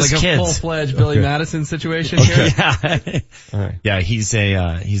school? His like kids. A full-fledged Billy Madison situation here? Yeah. All right. Yeah, he's a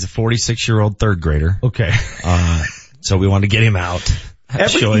 46-year-old third grader. Okay. So we want to get him out.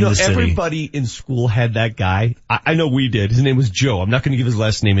 Everybody in school had that guy. I know we did. His name was Joe. I'm not going to give his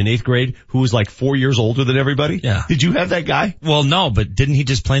last name. In 8th grade, who was like 4 years older than everybody. Yeah. Did you have that guy? Well, no, but didn't he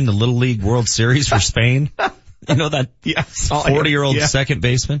just play in the Little League World Series for Spain? You know that 40-year-old second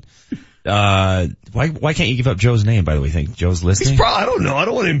baseman? Why can't you give up Joe's name, by the way? Think Joe's listening? I don't know. I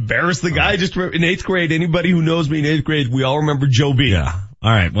don't want to embarrass the guy. Just in 8th grade, anybody who knows me in 8th grade, we all remember Joe B. Yeah.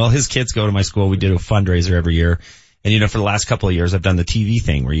 All right. Well, his kids go to my school. We did a fundraiser every year. And for the last couple of years, I've done the TV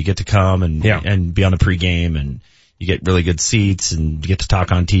thing where you get to come and be on the pregame and you get really good seats and you get to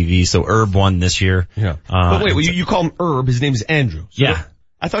talk on TV. So Herb won this year. Yeah. But wait, you call him Herb. His name is Andrew. So yeah.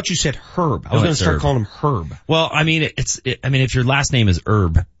 I thought you said Herb. I was going to start calling him Herb. Well, I mean, if your last name is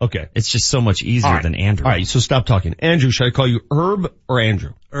Herb. Okay. It's just so much easier than Andrew. All right. So stop talking. Andrew, should I call you Herb or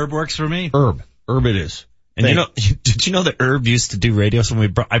Andrew? Herb works for me. Herb it is. And did you know that Herb used to do radio? So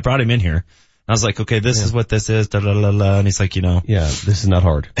when I brought him in here. I was like, okay, this is what this is, and he's like, yeah, this is not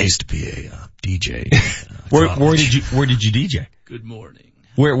hard. I used to be a DJ. Where did you DJ? Good morning.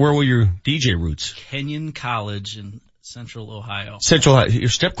 Where were your DJ roots? Kenyon College in Central Ohio. You're a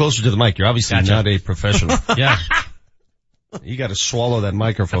step closer to the mic. You're obviously not a professional. Yeah. You got to swallow that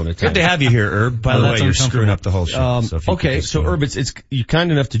microphone at times. Good to have you here, Herb. By the way, you're screwing up the whole show. So Herb, you're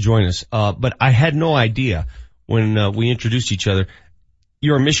kind enough to join us. But I had no idea when we introduced each other.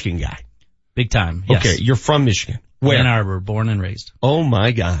 You're a Michigan guy. Big time. Yes. Okay, you're from Michigan. Where? Ann Arbor, born and raised. Oh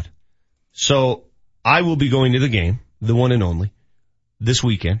my God. So I will be going to the game, the one and only, this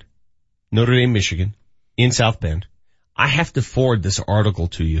weekend, Notre Dame, Michigan, in South Bend. I have to forward this article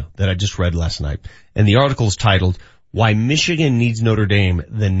to you that I just read last night. And the article is titled, Why Michigan Needs Notre Dame,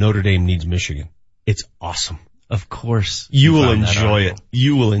 Then Notre Dame Needs Michigan. It's awesome. Of course. You will enjoy it.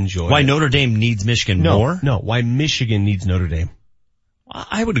 You will enjoy it. Why Notre Dame needs Michigan more? No, why Michigan needs Notre Dame.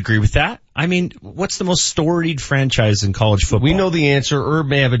 I would agree with that. I mean, what's the most storied franchise in college football? We know the answer. Herb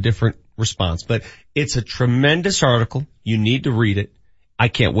may have a different response, but it's a tremendous article. You need to read it. I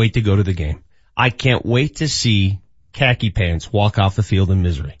can't wait to go to the game. I can't wait to see khaki pants walk off the field in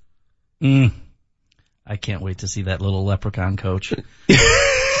misery. I can't wait to see that little leprechaun coach.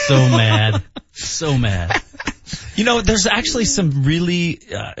 So mad. So mad. There's actually some really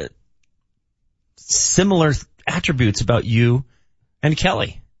similar attributes about you and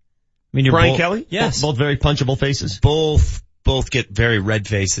Kelly. I mean, you're Brian Kelly? Yes. Both very punchable faces? Both get very red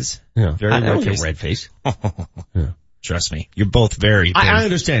faces. Yeah. Very red faces. Red face. Yeah. Trust me. You're both very I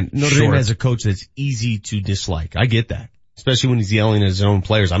understand. Notre Dame has a coach that's easy to dislike. I get that. Especially when he's yelling at his own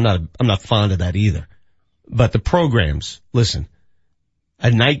players. I'm not fond of that either. But the programs, listen, a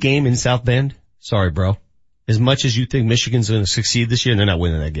night game in South Bend, sorry bro. As much as you think Michigan's going to succeed this year, they're not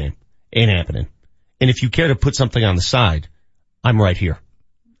winning that game. Ain't happening. And if you care to put something on the side, I'm right here.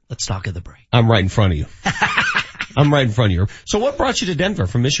 Let's talk at the break. I'm right in front of you. I'm right in front of you. So what brought you to Denver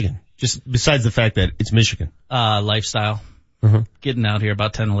from Michigan? Just besides the fact that it's Michigan. Lifestyle. Getting out here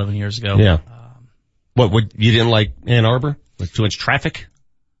about 10, 11 years ago. Yeah. What, you didn't like Ann Arbor? Like too much traffic?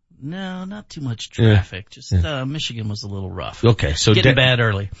 No, not too much traffic. Just, Michigan was a little rough. Okay, so getting bad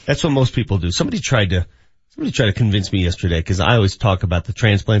early. That's what most people do. Somebody tried to convince me yesterday, because I always talk about the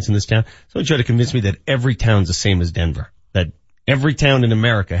transplants in this town. Somebody tried to convince me that every town's the same as Denver. That every town in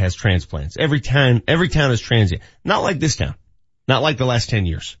America has transplants. Every town is transient. Not like this town. Not like the last 10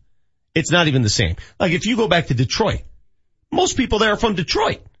 years. It's not even the same. Like if you go back to Detroit, most people there are from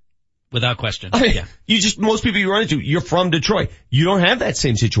Detroit. Without question. I mean, most people you run into, you're from Detroit. You don't have that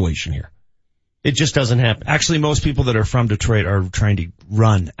same situation here. It just doesn't happen. Actually, most people that are from Detroit are trying to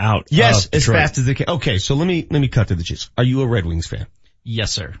run out. Yes, of as Detroit. fast as they can. Okay, so let me cut to the chase. Are you a Red Wings fan?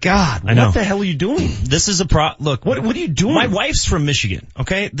 Yes, sir. God, I know. What the hell are you doing? This is look, what are you doing? My wife's from Michigan,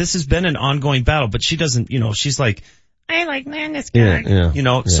 okay? This has been an ongoing battle, but she doesn't, she's like, I like this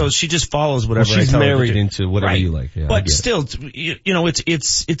guy. So she just follows whatever I tell her. She's married into whatever you like. Yeah, but still,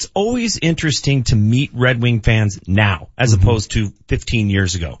 it's always interesting to meet Red Wing fans now as opposed to 15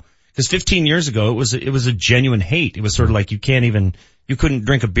 years ago. Because 15 years ago, it was a genuine hate. It was sort of like you couldn't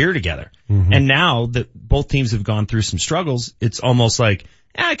drink a beer together. And now that both teams have gone through some struggles, it's almost like,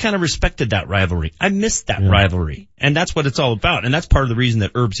 I kind of respected that rivalry. I missed that rivalry. And that's what it's all about. And that's part of the reason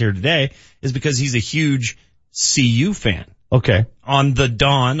that Herb's here today is because he's a huge CU fan. Okay. On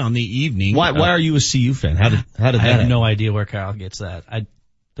the evening. Why are you a CU fan? How did that I have no idea where Kyle gets that. I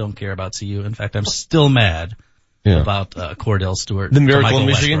don't care about CU. In fact, I'm still mad about Cordell Stewart. The Miracle in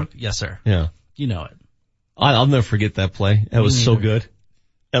Michigan? Westbrook. Yes, sir. Yeah. You know it. I'll never forget that play. That was so good.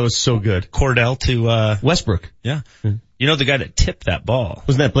 That was so good. Cordell to Westbrook. Yeah. You know the guy that tipped that ball?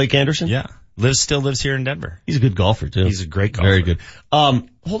 Wasn't that Blake Anderson? Yeah. Still lives here in Denver. He's a good golfer too. He's a great golfer. Very good.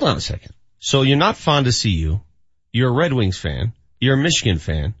 Hold on a second. So you're not fond of CU. You're a Red Wings fan. You're a Michigan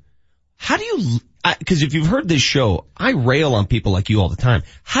fan. How do you, cause if you've heard this show, I rail on people like you all the time.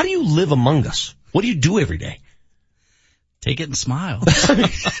 How do you live among us? What do you do every day? Take it and smile.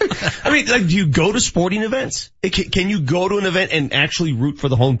 I mean, like, do you go to sporting events? Can you go to an event and actually root for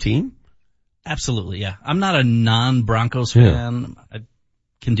the home team? Absolutely, yeah. I'm not a non-Broncos fan. I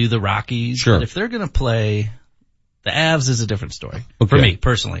can do the Rockies. Sure. But if they're gonna play, the Avs is a different story. For me,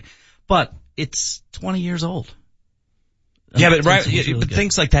 personally. But it's 20 years old. Yeah, but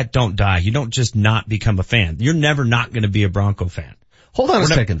things like that don't die. You don't just not become a fan. You're never not going to be a Bronco fan. Hold on a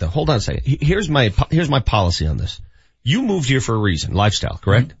second though. Hold on a second. Here's my policy on this. You moved here for a reason, lifestyle,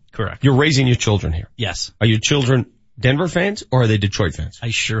 correct? Mm-hmm. Correct. You're raising your children here. Yes. Are your children Denver fans or are they Detroit fans? I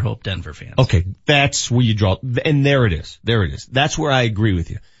sure hope Denver fans. Okay, that's where you draw, and there it is. There it is. That's where I agree with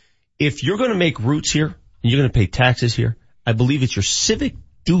you. If you're going to make roots here and you're going to pay taxes here, I believe it's your civic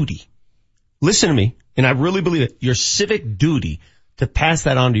duty. Listen to me, and I really believe it. Your civic duty to pass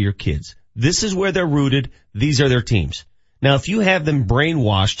that on to your kids. This is where they're rooted. These are their teams. Now, if you have them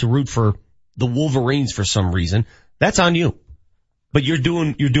brainwashed to root for the Wolverines for some reason, that's on you. But you're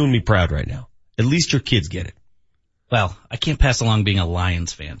doing me proud right now. At least your kids get it. Well, I can't pass along being a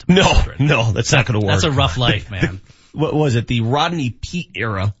Lions fan to my children. No, that's not going to work. That's a rough life, man. What was it? The Rodney Peete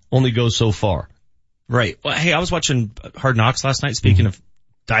era only goes so far. Right. Well, hey, I was watching Hard Knocks last night, speaking of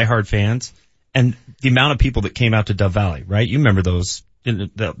diehard fans, and the amount of people that came out to Dove Valley, right? You remember those,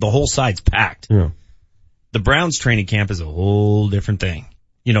 the whole side's packed. Yeah. The Browns training camp is a whole different thing.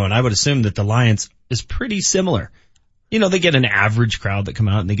 And I would assume that the Lions is pretty similar. They get an average crowd that come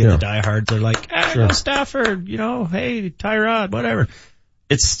out and they get the diehards. They're like, go Stafford, hey, Tyrod, whatever.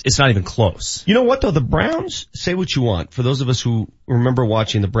 It's not even close. You know what though? The Browns, say what you want. For those of us who remember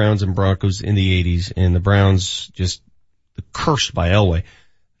watching the Browns and Broncos in the 80s and the Browns just cursed by Elway,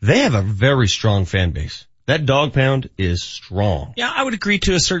 they have a very strong fan base. That dog pound is strong. Yeah, I would agree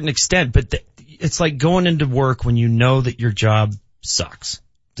to a certain extent, but it's like going into work when you know that your job sucks.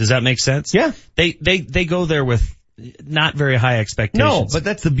 Does that make sense? Yeah. They go there with not very high expectations. No, but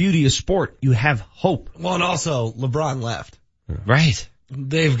that's the beauty of sport. You have hope. Well, and also LeBron left. Right.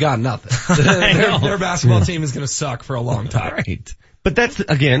 They've got nothing. Their basketball team is going to suck for a long time. Right. But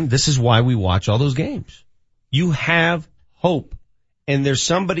this is why we watch all those games. You have hope. And there's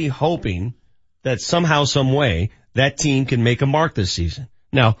somebody hoping that somehow, some way, that team can make a mark this season.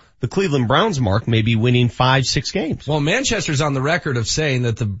 Now, the Cleveland Browns mark may be winning 5-6 games. Well, Manchester's on the record of saying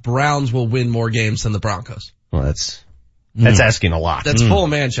that the Browns will win more games than the Broncos. Well, that's asking a lot. That's full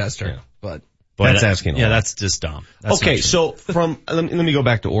Manchester, but that's asking a lot. Yeah, that's just dumb. That's okay, so let me go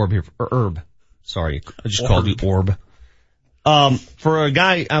back to Orb here, or Herb. Sorry, I just called you Orb. For a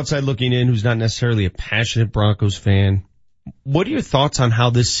guy outside looking in who's not necessarily a passionate Broncos fan, what are your thoughts on how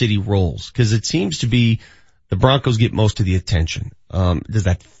this city rolls? Because it seems to be The Broncos get most of the attention. Does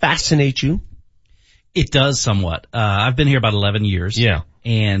that fascinate you? It does somewhat. I've been here about 11 years. Yeah.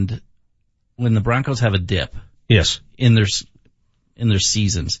 And when the Broncos have a dip. Yes. In their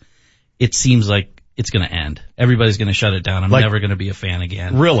seasons, it seems like it's going to end. Everybody's going to shut it down. I'm never going to be a fan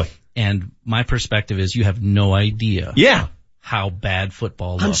again. Really? And my perspective is you have no idea. Yeah. How bad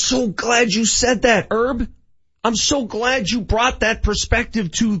football looks. I'm so glad you said that, Herb. I'm so glad you brought that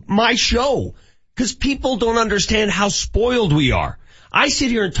perspective to my show. Because people don't understand how spoiled we are. I sit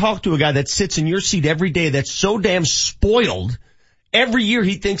here and talk to a guy that sits in your seat every day that's so damn spoiled. Every year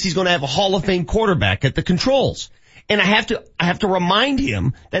he thinks he's going to have a Hall of Fame quarterback at the controls. And I have to remind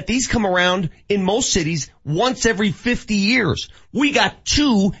him that these come around in most cities once every 50 years. We got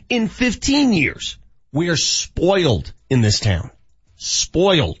 2 in 15 years. We are spoiled in this town.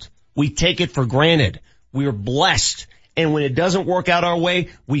 Spoiled. We take it for granted. We are blessed. And when it doesn't work out our way,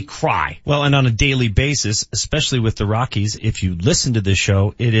 we cry. Well, and on a daily basis, especially with the Rockies, if you listen to this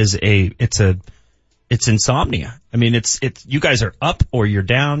show, it's insomnia. I mean, it's you guys are up or you're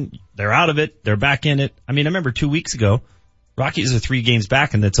down. They're out of it. They're back in it. I mean, I remember 2 weeks ago, Rockies are 3 games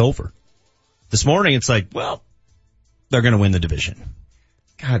back and it's over. This morning, it's like, well, they're going to win the division.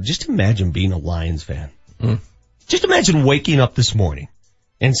 God, just imagine being a Lions fan. Just imagine waking up this morning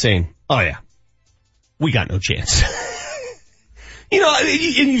and saying, oh yeah, we got no chance. You know, and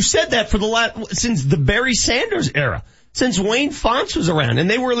you said that for since the Barry Sanders era, since Wayne Fonts was around, and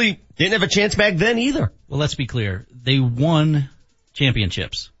they really didn't have a chance back then either. Well, let's be clear. They won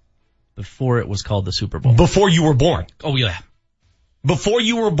championships before it was called the Super Bowl. Before you were born. Oh, yeah. Before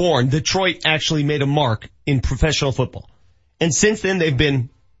you were born, Detroit actually made a mark in professional football. And since then, they've been,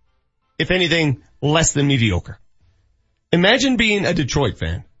 if anything, less than mediocre. Imagine being a Detroit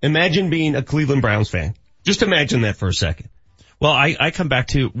fan. Imagine being a Cleveland Browns fan. Just imagine that for a second. Well, I come back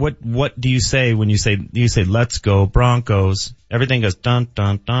to what do you say when you say let's go Broncos? Everything goes dun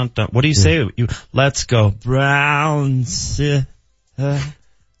dun dun dun. What do you say? Let's go Browns. What are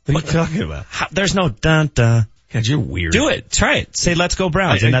you talking about? There's no dun dun. God, you're weird. Do it. Try it. Say let's go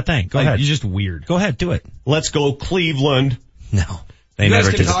Browns in that thing. Go ahead. You're just weird. Go ahead. Do it. Let's go Cleveland. No. You guys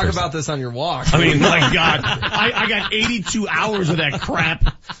can talk about this on your walk. I mean, my God. I got 82 hours of that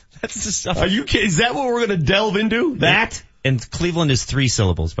crap. That's the stuff. Are you kidding? Is that what we're going to delve into? That? And Cleveland is 3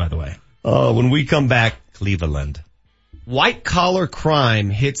 syllables, by the way. When we come back, Cleveland. White collar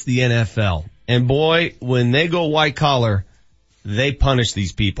crime hits the NFL. And boy, when they go white collar, they punish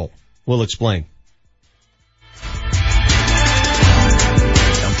these people. We'll explain.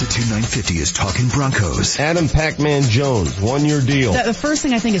 Altitude 950 is talking Broncos. Adam Pac-Man Jones, 1-year deal. The first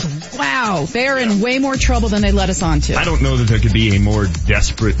thing I think is, wow, they're in way more trouble than they let us on to. I don't know that there could be a more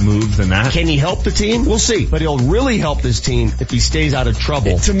desperate move than that. Can he help the team? We'll see. But he'll really help this team if he stays out of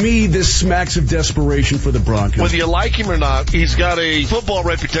trouble. To me, this smacks of desperation for the Broncos. Whether you like him or not, he's got a football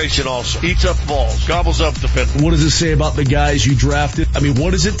reputation also. Eats up balls, gobbles up the defenders. What does it say about the guys you drafted? I mean,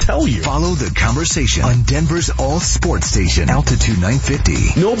 what does it tell you? Follow the conversation on Denver's all sports station, Altitude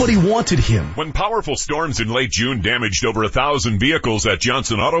 950. Nobody wanted him. When powerful storms in late June damaged over 1,000 vehicles at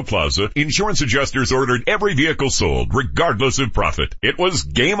Johnson Auto Plaza, insurance adjusters ordered every vehicle sold, regardless of profit. It was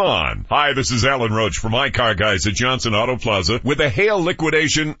game on. Hi, this is Alan Roach from My Car Guys at Johnson Auto Plaza with a hail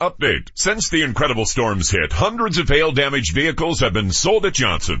liquidation update. Since the incredible storms hit, hundreds of hail-damaged vehicles have been sold at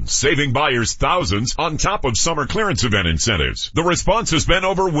Johnson, saving buyers thousands on top of summer clearance event incentives. The response has been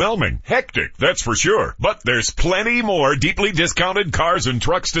overwhelming. Hectic, that's for sure. But there's plenty more deeply discounted cars and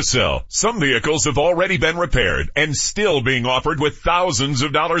trucks to sell. Some vehicles have already been repaired and still being offered with thousands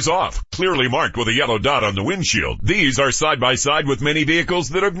of dollars off, clearly marked with a yellow dot on the windshield. These are side by side with many vehicles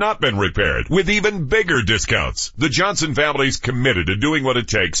that have not been repaired, with even bigger discounts. The Johnson family's committed to doing what it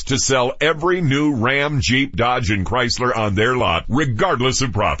takes to sell every new Ram, Jeep, Dodge, and Chrysler on their lot, regardless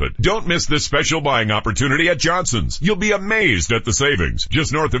of profit. Don't miss this special buying opportunity at Johnson's. You'll be amazed at the savings.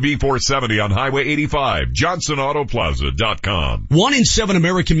 Just north of E470 on Highway 85, JohnsonAutoPlaza.com. 1 in 7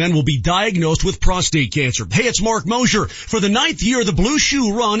 American men will be diagnosed with prostate cancer. Hey, it's Mark Mosier. For the 9th year, the Blue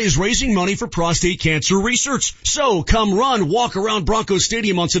Shoe Run is raising money for prostate cancer research. So come run, walk around Broncos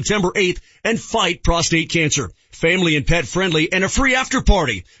Stadium on September 8th and fight prostate cancer. Family and pet friendly and a free after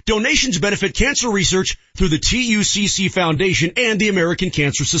party. Donations benefit cancer research through the TUCC Foundation and the American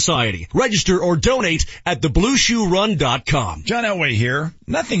Cancer Society. Register or donate at theblueshoerun.com. John Elway here.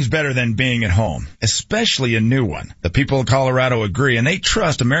 Nothing's better than being at home, especially a new one. The people of Colorado agree and they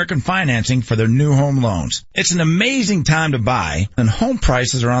trust American Financing for their new home loans. It's an amazing time to buy and home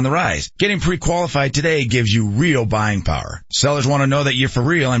prices are on the rise. Getting pre-qualified today gives you real buying power. Sellers want to know that you're for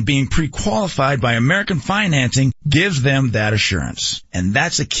real, and being pre-qualified by American Financing gives them that assurance. And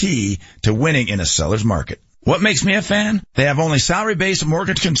that's a key to winning in a seller's market. What makes me a fan? They have only salary-based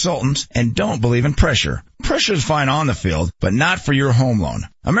mortgage consultants and don't believe in pressure. Pressure is fine on the field, but not for your home loan.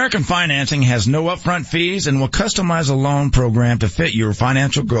 American Financing has no upfront fees and will customize a loan program to fit your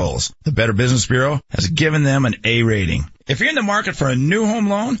financial goals. The Better Business Bureau has given them an A rating. If you're in the market for a new home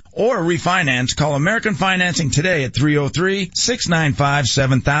loan or a refinance, call American Financing today at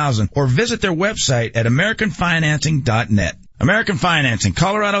 303-695-7000 or visit their website at americanfinancing.net. American Financing,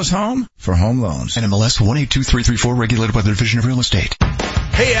 Colorado's home for home loans. NMLS 182334, regulated by the Division of Real Estate.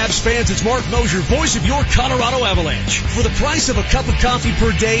 Hey, Avs fans, it's Mark Mosier, voice of your Colorado Avalanche. For the price of a cup of coffee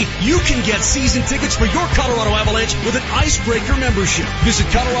per day, you can get season tickets for your Colorado Avalanche with an Icebreaker membership. Visit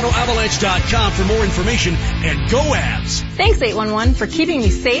ColoradoAvalanche.com for more information, and go Avs! Thanks, 811, for keeping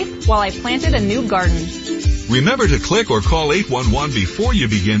me safe while I planted a new garden. Remember to click or call 811 before you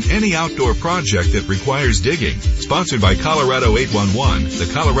begin any outdoor project that requires digging. Sponsored by Colorado 811, the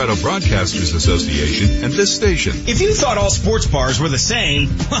Colorado Broadcasters Association, and this station. If you thought all sports bars were the same,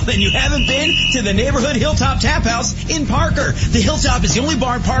 well, then you haven't been to the neighborhood Hilltop Tap House in Parker. The Hilltop is the only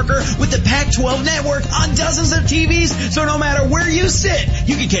bar in Parker with the Pac-12 network on dozens of TVs, so no matter where you sit,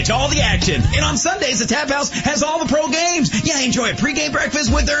 you can catch all the action. And on Sundays, the Tap House has all the pro games. Yeah, enjoy a pregame breakfast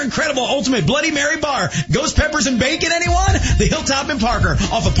with their incredible Ultimate Bloody Mary bar. Ghost peppers and bacon, anyone? The Hilltop in Parker,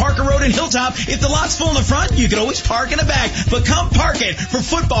 off of Parker Road in Hilltop. If the lot's full in the front, you can always park in the back. But come park it for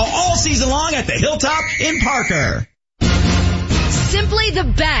football all season long at the Hilltop in Parker. Simply the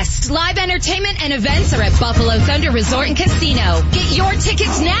best. Live entertainment and events are at Buffalo Thunder Resort and Casino. Get your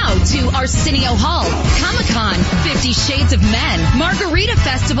tickets now to Arsenio Hall, Comic-Con, 50 Shades of Men, Margarita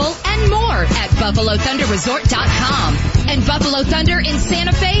Festival, and more at BuffaloThunderResort.com. And Buffalo Thunder in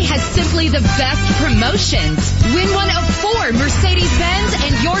Santa Fe has simply the best promotions. Win one of 4 Mercedes-Benz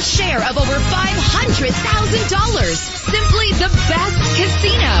and your share of over $500,000. Simply the best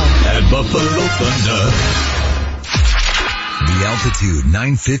casino. At Buffalo Thunder. The Altitude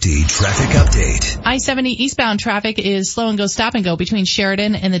 950 traffic update. I-70 eastbound traffic is slow and go stop and go between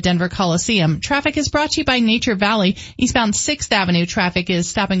Sheridan and the Denver Coliseum. Traffic is brought to you by Nature Valley. Eastbound 6th Avenue traffic is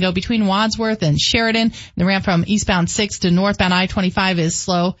stop and go between Wadsworth and Sheridan. The ramp from eastbound 6th to northbound I-25 is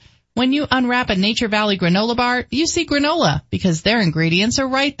slow. When you unwrap a Nature Valley granola bar, you see granola because their ingredients are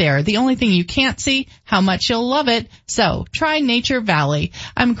right there. The only thing you can't see, how much you'll love it. So try Nature Valley.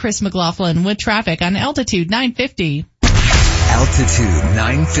 I'm Chris McLaughlin with traffic on Altitude 950. Altitude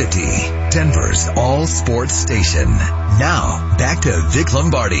 950, Denver's all sports station. Now, back to Vic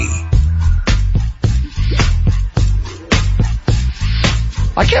Lombardi.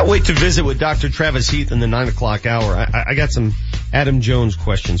 I can't wait to visit with Dr. Travis Heath in the 9 o'clock hour. I got some Adam Jones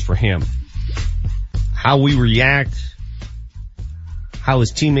questions for him. How we react, how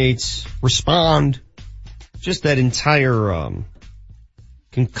his teammates respond, just that entire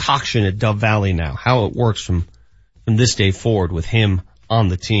concoction at Dove Valley now, how it works from this day forward with him on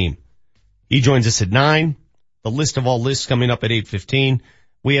the team. He joins us at 9. The list of all lists coming up at 8:15.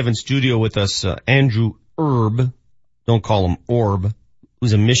 We have in studio with us Andrew Erb, don't call him Orb,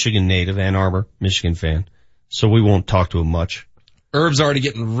 who's a Michigan native, Ann Arbor, Michigan fan. So we won't talk to him much. Erb's already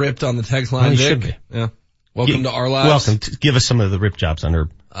getting ripped on the text line, He Vic. should be. Yeah. Welcome to our lives. Welcome. Give us some of the rip jobs on Herb.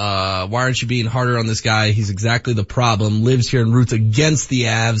 Why aren't you being harder on this guy? He's exactly the problem. Lives here and roots against the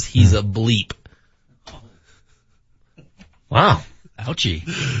Avs. He's a bleep. Wow. Ouchie.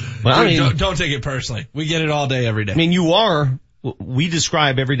 Well, I Dude, mean, don't take it personally. We get it all day, every day. I mean, we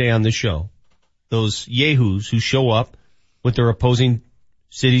describe every day on this show those yahoos who show up with their opposing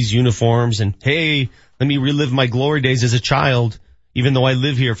cities' uniforms and, hey, let me relive my glory days as a child, even though I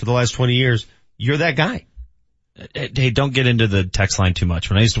live here for the last 20 years. You're that guy. Hey, don't get into the text line too much.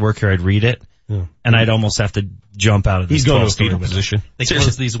 When I used to work here, I'd read it, and I'd almost have to jump out of this. He's going to a fetal window. position. They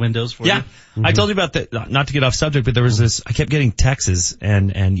close these windows for you? Yeah. I told you about that, not to get off subject, but there was this, I kept getting texts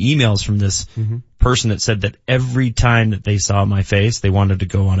and emails from this person that said that every time that they saw my face, they wanted to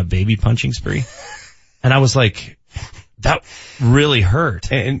go on a baby punching spree. And I was like, that really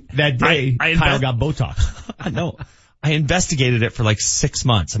hurt. And that day, Kyle got Botox. I know. I investigated it for like 6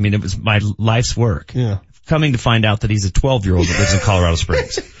 months. I mean, it was my life's work. Yeah. Coming to find out that he's a 12-year-old that lives in Colorado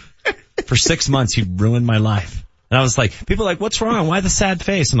Springs. For 6 months, he ruined my life. And I was like, people are like, what's wrong? Why the sad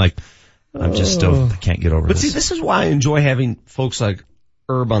face? I'm like, I'm just still, I can't get over But this. see, this is why I enjoy having folks like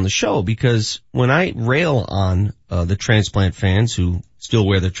Herb on the show, because when I rail on the transplant fans who still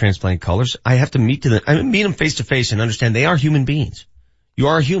wear their transplant colors, I have to meet them face to face and understand they are human beings. You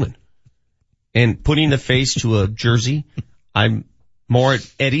are a human. And putting the face to a jersey, I'm more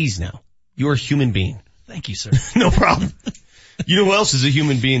at ease now. You're a human being. Thank you, sir. No problem. You know who else is a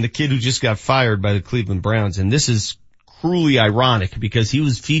human being? The kid who just got fired by the Cleveland Browns. And this is cruelly ironic because he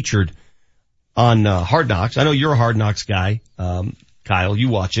was featured on Hard Knocks. I know you're a Hard Knocks guy. Kyle, you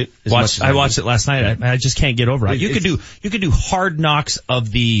watch it. I watched it last night. I just can't get over it. You could do Hard Knocks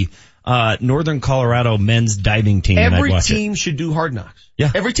of the Northern Colorado men's diving team. Every team should do Hard Knocks.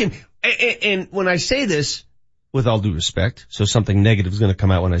 Yeah. Every team. And when I say this, with all due respect, so something negative is going to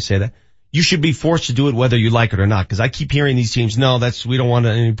come out when I say that, you should be forced to do it whether you like it or not. Because I keep hearing these teams, no, we don't want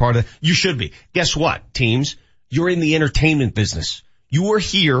any part of it. You should be. Guess what, teams? You're in the entertainment business. You are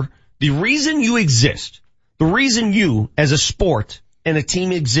here. The reason you exist, the reason you as a sport and a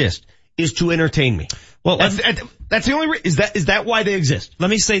team exist is to entertain me. Well, that's the only reason. Is that why they exist? Let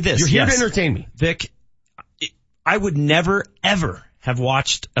me say this. You're here to entertain me. Vic, I would never, ever have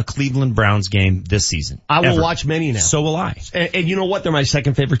watched a Cleveland Browns game this season. I will watch many now. So will I. And you know what? They're my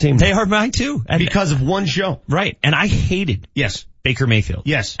second favorite team. They are mine too. And because of one show. Right. And I hated. Yes. Baker Mayfield.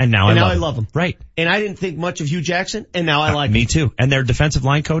 Yes. And now I love him. Right. And I didn't think much of Hugh Jackson, and now I like him. Me too. And their defensive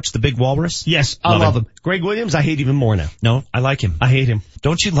line coach, the big walrus. Yes, I love him. Greg Williams, I hate even more now. No, I like him. I hate him.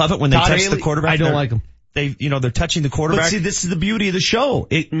 Don't you love it when they touch the quarterback? I don't like him. They're touching the quarterback. But see, this is the beauty of the show.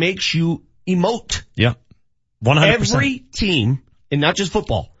 It makes you emote. Yeah. 100%. Every team, and not just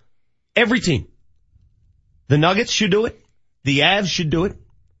football, every team. The Nuggets should do it. The Avs should do it.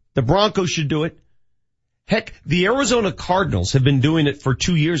 The Broncos should do it. Heck, the Arizona Cardinals have been doing it for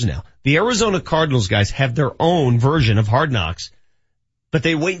 2 years now. The Arizona Cardinals guys have their own version of Hard Knocks, but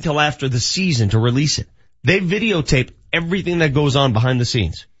they wait until after the season to release it. They videotape everything that goes on behind the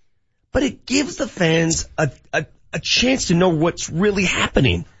scenes. But it gives the fans a chance to know what's really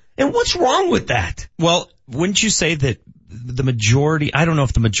happening. And what's wrong with that? Well, wouldn't you say that the majority, I don't know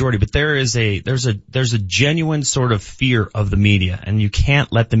if the majority, but there's a genuine sort of fear of the media, and you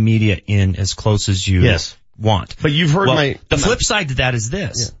can't let the media in as close as you want. But you've heard the flip side to that is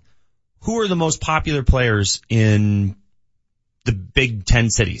this. Yeah. Who are the most popular players in the Big 10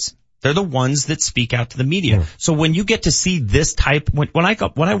 cities? They're the ones that speak out to the media. Yeah. So when you get to see this type, when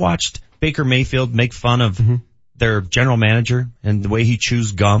I watched Baker Mayfield make fun of their general manager and the way he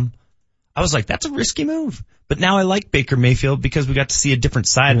chews gum, I was like, that's a risky move. But now I like Baker Mayfield because we got to see a different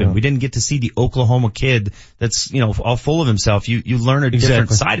side of him. We didn't get to see the Oklahoma kid that's, all full of himself. You learn a different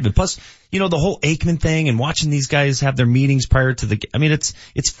side of it. Plus, the whole Aikman thing and watching these guys have their meetings prior to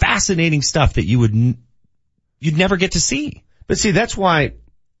it's fascinating stuff that you'd never get to see. But see, that's why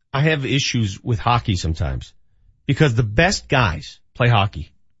I have issues with hockey sometimes, because the best guys play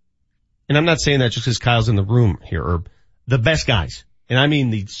hockey. And I'm not saying that just because Kyle's in the room here, Herb. The best guys, and I mean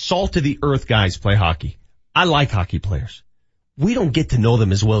the salt of the earth guys, play hockey. I like hockey players. We don't get to know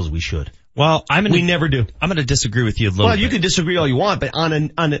them as well as we should. Well, we never do. I'm going to disagree with you a little bit. Well, you can disagree all you want, but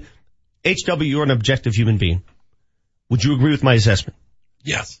on a HW, you're an objective human being. Would you agree with my assessment?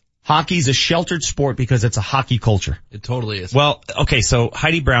 Yes. Hockey is a sheltered sport because it's a hockey culture. It totally is. Well, okay, so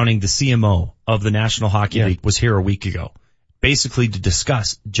Heidi Browning, the CMO of the National Hockey League, was here a week ago, basically to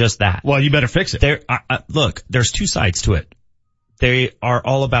discuss just that. Well, you better fix it. Look, there's two sides to it. They are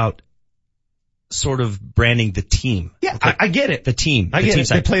all about sort of branding the team. Yeah, I get it. The team. I get it.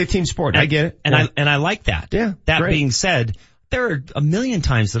 They play a team sport. I get it. And I like that. Yeah. That being said, there are a million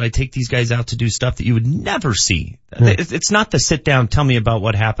times that I take these guys out to do stuff that you would never see. Yeah. It's not the sit down, tell me about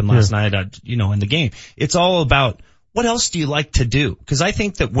what happened last night, in the game. It's all about what else do you like to do? Because I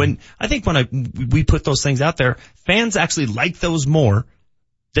think that when we put those things out there, fans actually like those more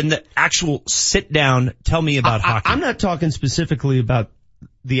than the actual sit down, tell me about hockey. I'm not talking specifically about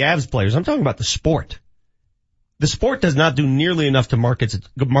the Avs players. I'm talking about the sport. The sport does not do nearly enough to market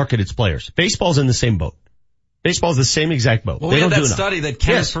its players. Baseball's in the same boat. Baseball's the same exact boat. Well, we had that study that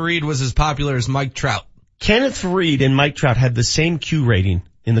Kenneth Faried was as popular as Mike Trout. Kenneth Faried and Mike Trout had the same Q rating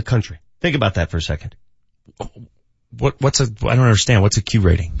in the country. Think about that for a second. I don't understand. What's a Q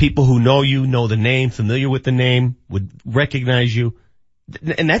rating? People who know you, know the name, familiar with the name, would recognize you.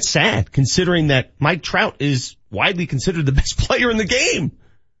 And that's sad, considering that Mike Trout is widely considered the best player in the game.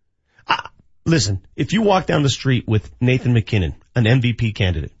 Listen, if you walk down the street with Nathan McKinnon, an MVP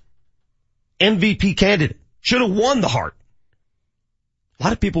candidate, should have won the Hart. A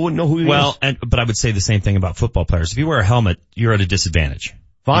lot of people wouldn't know who he was. But I would say the same thing about football players. If you wear a helmet, you're at a disadvantage.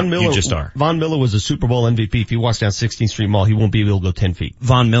 You just are. Von Miller was a Super Bowl MVP. If he walks down 16th Street Mall, he won't be able to go 10 feet.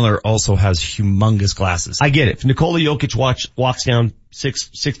 Von Miller also has humongous glasses. I get it. If Nikola Jokic walks down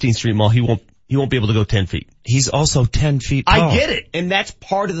 16th Street Mall, he won't be able to go 10 feet. He's also 10 feet tall. I get it. And that's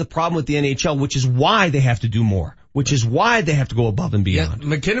part of the problem with the NHL, which is why they have to do more. which is why they have to go above and beyond. Yeah,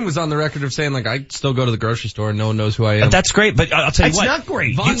 McKinnon was on the record of saying, like, I still go to the grocery store and no one knows who I am. But that's great, but I'll tell you it's what. It's not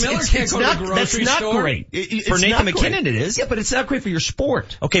great. Von Miller can't go to the grocery store. That's not great. For Nathan McKinnon it is. Yeah, but it's not great for your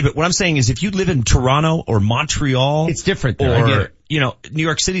sport. Okay, but what I'm saying is if you live in Toronto or Montreal. It's different there. Or, New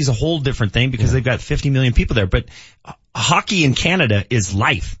York City is a whole different thing because they've got 50 million people there. But hockey in Canada is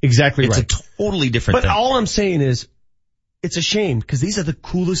life. Exactly right. It's a totally different thing. But all I'm saying is, it's a shame because these are the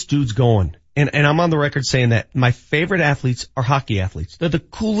coolest dudes going. And I'm on the record saying that my favorite athletes are hockey athletes. They're the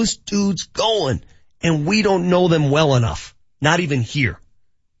coolest dudes going. And we don't know them well enough. Not even here.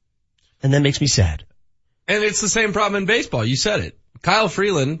 And that makes me sad. And it's the same problem in baseball. You said it. Kyle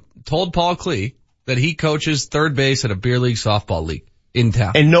Freeland told Paul Klee that he coaches third base at a beer league softball league in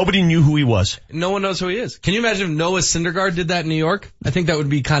town. And nobody knew who he was. No one knows who he is. Can you imagine if Noah Syndergaard did that in New York? I think that would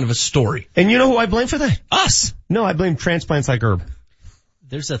be kind of a story. And you know who I blame for that? Us. No, I blame transplants like Herb.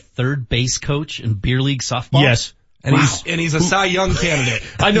 There's a third base coach in beer league softball? Yes. And he's a Cy Young candidate.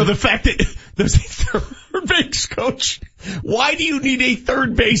 I know the fact that there's a third base coach. Why do you need a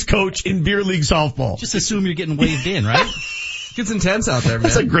third base coach in beer league softball? Just assume you're getting waved in, right? It gets intense out there, man.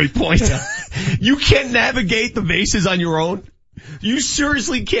 That's a great point. You can't navigate the bases on your own. You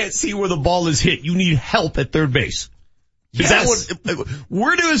seriously can't see where the ball is hit. You need help at third base. Yes.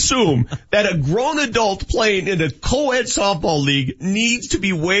 We're to assume that a grown adult playing in a co-ed softball league needs to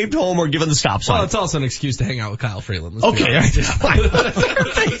be waved home or given the stop sign. Well, it's also an excuse to hang out with Kyle Freeland. Okay, all right. Fine.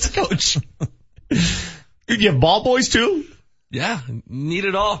 Third base coach. You have ball boys too? Yeah, need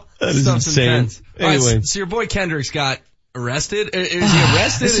it all. That is insane. Intense. Anyway. Right, so your boy Kendricks got arrested? Is he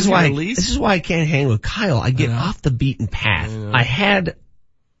arrested? This is why I can't hang with Kyle. I get off the beaten path.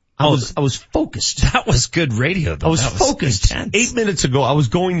 I was focused. That was good radio, though. I was focused. Intense. 8 minutes ago, I was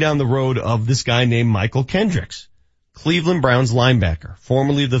going down the road of this guy named Michael Kendricks, Cleveland Browns linebacker,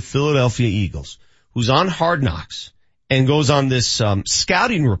 formerly of the Philadelphia Eagles, who's on Hard Knocks and goes on this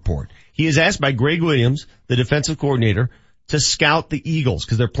scouting report. He is asked by Greg Williams, the defensive coordinator, to scout the Eagles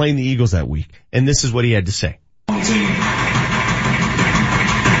because they're playing the Eagles that week. And this is what he had to say. The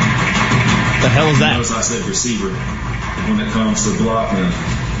hell is that? Notice I said receiver. When it comes to blocking,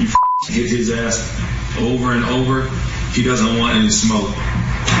 you hit his ass over and over. He doesn't want any smoke.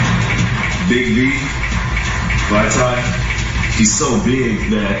 Big V, Vitae, he's so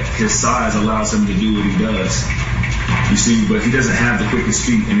big that his size allows him to do what he does. You see, but he doesn't have the quickest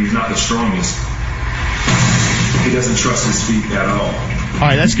feet and he's not the strongest. He doesn't trust his feet at all. All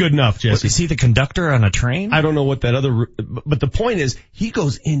right, that's good enough, Jesse. Is he the conductor on a train? I don't know what that but the point is, he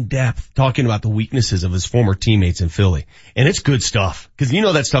goes in depth talking about the weaknesses of his former teammates in Philly. And it's good stuff. Cause you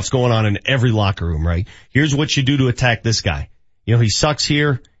know that stuff's going on in every locker room, right? Here's what you do to attack this guy. You know, he sucks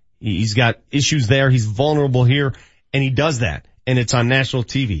here. He's got issues there. He's vulnerable here. And he does that. And it's on national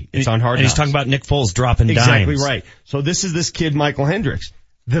TV. It's on Hard Knocks. And he's talking about Nick Foles dropping dimes. Exactly right. So this is this kid, Michael Hendricks.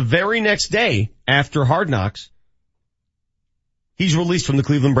 The very next day after Hard Knocks, he's released from the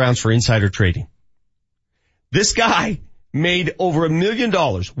Cleveland Browns for insider trading. This guy made over $1 million,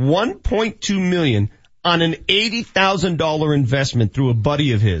 $1.2 million on an $80,000 investment through a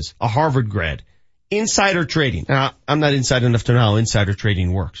buddy of his, a Harvard grad. Insider trading. Now, I'm not inside enough to know how insider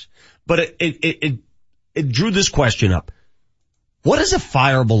trading works, but it drew this question up. What is a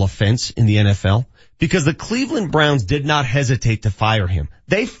fireable offense in the NFL? Because the Cleveland Browns did not hesitate to fire him.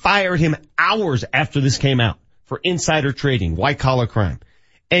 They fired him hours after this came out for insider trading, white collar crime.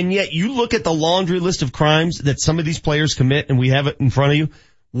 And yet you look at the laundry list of crimes that some of these players commit, and we have it in front of you.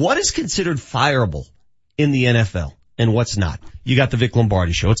 What is considered fireable in the NFL and what's not? You got the Vic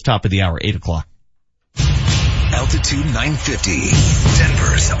Lombardi Show. It's top of the hour, 8 o'clock. Altitude 950,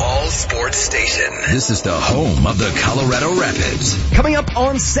 Denver's all sports station. This is the home of the Colorado Rapids. Coming up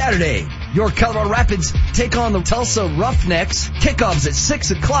on Saturday, your Colorado Rapids take on the Tulsa Roughnecks. Kickoffs at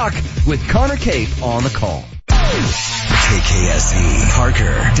 6 o'clock with Connor Cape on the call. KKSE, Parker,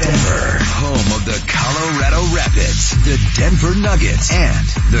 Denver, home of the Colorado Rapids, the Denver Nuggets, and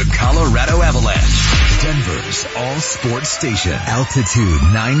the Colorado Avalanche. Denver's all sports station, Altitude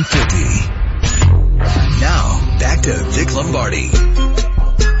 950. Now, back to Vic Lombardi.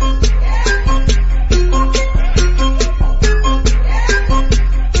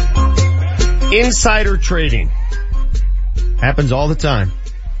 Insider trading happens all the time.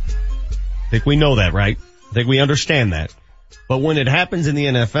 I think we know that, right? I think we understand that. But when it happens in the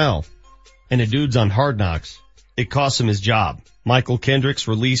NFL and a dude's on Hard Knocks, it costs him his job. Michael Kendricks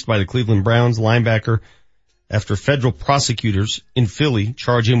released by the Cleveland Browns linebacker after federal prosecutors in Philly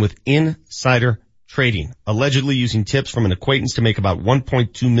charge him with insider trading, allegedly using tips from an acquaintance to make about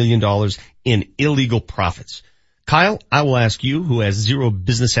 $1.2 million in illegal profits. Kyle, I will ask you, who has zero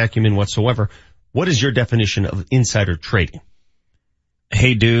business acumen whatsoever, What is your definition of insider trading?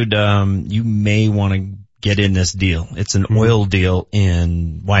 Hey dude, you may want to get in this deal. It's an oil deal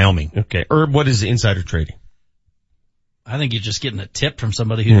in Wyoming. Okay. Herb, what is insider trading? I think you're just getting a tip from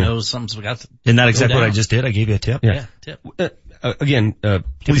somebody who knows something's got to Isn't that exactly what I just did? I gave you a tip? Yeah, tip. Again,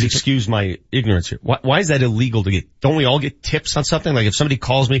 please excuse my ignorance here. Why is that illegal to get? Don't we all get tips on something? Like if somebody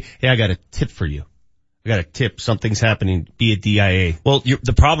calls me, hey, I got a tip for you. I got a tip. Something's happening. Be a DIA. Well,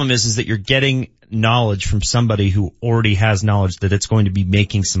 the problem is that you're getting knowledge from somebody who already has knowledge that it's going to be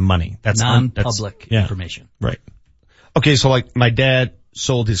making some money. That's non-public information. Right. Okay, so like my dad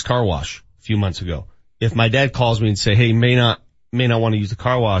sold his car wash a few months ago. If my dad calls me and say, hey, may not want to use the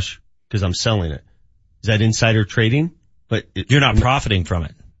car wash because I'm selling it. Is that insider trading? But you're not profiting from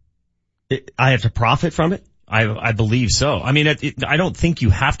it. I have to profit from it? I believe so. I mean, I don't think you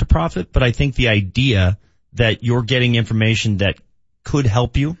have to profit, but I think the idea that you're getting information that could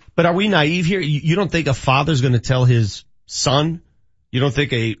help you. But are we naive here? You don't think a father's going to tell his son? You don't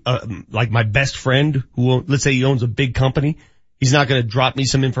think like my best friend who, let's say he owns a big company, he's not going to drop me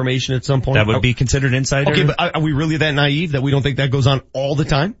some information at some point? That would be considered insider? Okay, but are we really that naive that we don't think that goes on all the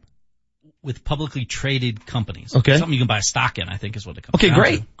time? With publicly traded companies. Okay. Something you can buy stock in, I think is what it comes down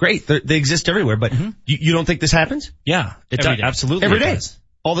to. Great. They exist everywhere, but you don't think this happens? Yeah, it does. Absolutely. Every day.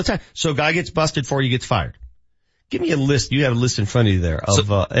 All the time. So a guy gets busted for, he gets fired. Give me a list. You have a list in front of you there of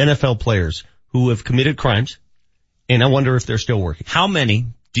NFL players who have committed crimes, and I wonder if they're still working. How many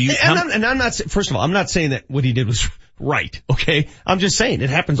do you... And I'm not, first of all, I'm not saying that what he did was right, okay? I'm just saying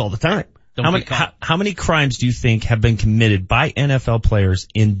it happens all the time. How many crimes do you think have been committed by NFL players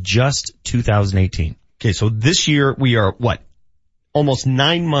in just 2018? Okay, so this year we are what? Almost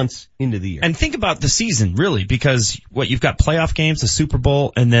 9 months into the year. And think about the season, really, because you've got playoff games, the Super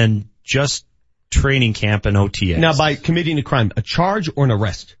Bowl, and then just training camp and OTAs. Now, by committing a crime, a charge or an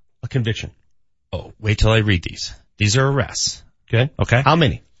arrest? A conviction? Oh, wait till I read these. These are arrests. Okay. How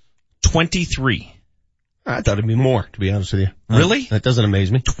many? 23. I thought it'd be more, to be honest with you. Really? That doesn't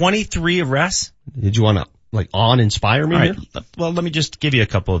amaze me. 23 arrests? Did you want to, inspire me here? Well, let me just give you a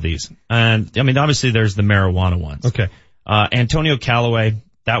couple of these. And, I mean, obviously there's the marijuana ones. Okay. Antonio Callaway,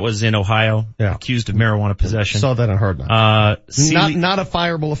 that was in Ohio, accused of marijuana possession. Saw that and heard that. Not a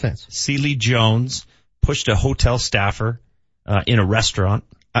fireable offense. Sealy Jones pushed a hotel staffer, in a restaurant.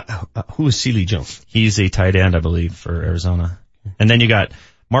 Who is Sealy Jones? He's a tight end, I believe, for Arizona. And then you got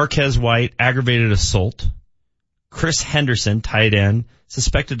Marquez White, aggravated assault. Chris Henderson, tight end,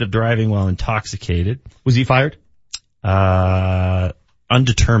 suspected of driving while intoxicated. Was he fired?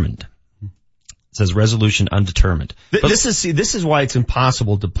 Undetermined. It says resolution undetermined. This is why it's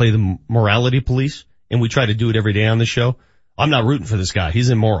impossible to play the morality police, and we try to do it every day on the show. I'm not rooting for this guy. He's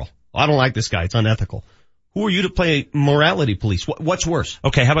immoral. I don't like this guy. It's unethical. Who are you to play morality police? What's worse?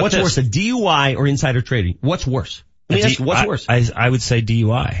 Okay, how about what's worse, a DUI or insider trading? What's worse? Let me ask you, what's worse? I would say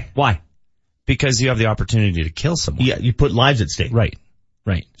DUI. Why? Because you have the opportunity to kill someone. Yeah, you put lives at stake. Right.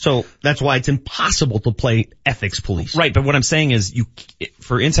 So that's why it's impossible to play ethics police. Right, but what I'm saying is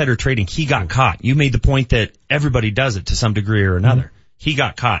for insider trading, he got caught. You made the point that everybody does it to some degree or another. Mm-hmm. He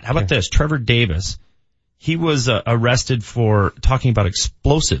got caught. How about this? Trevor Davis, he was arrested for talking about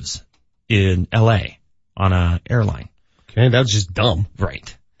explosives in LA on an airline. Okay, that was just dumb.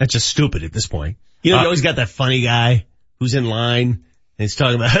 Right. That's just stupid at this point. You know, you always got that funny guy who's in line and he's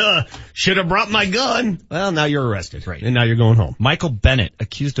talking about, should have brought my gun. Well, now you're arrested. Right. And now you're going home. Michael Bennett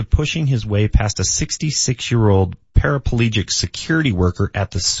accused of pushing his way past a 66-year-old paraplegic security worker at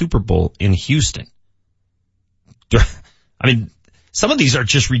the Super Bowl in Houston. I mean, some of these are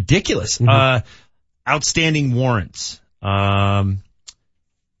just ridiculous. Mm-hmm. Outstanding warrants.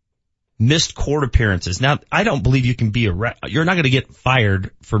 Missed court appearances. Now, I don't believe you can be you're not going to get fired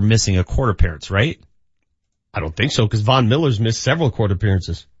for missing a court appearance, right? I don't think so, because Von Miller's missed several court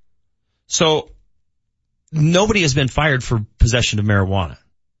appearances. So, nobody has been fired for possession of marijuana.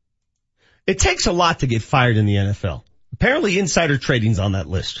 It takes a lot to get fired in the NFL. Apparently, insider trading's on that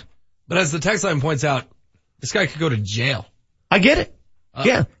list. But as the text line points out, this guy could go to jail. I get it.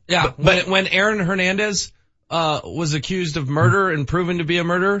 Yeah. But when Aaron Hernandez was accused of murder and proven to be a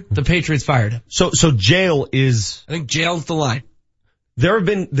murderer, the Patriots fired him. So jail is... I think jail's the line. There have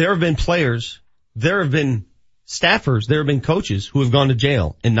been players, there have been staffers, there have been coaches who have gone to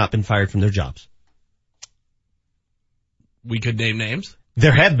jail and not been fired from their jobs. We could name names.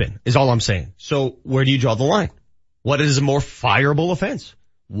 There have been, is all I'm saying. So where do you draw the line? What is a more fireable offense?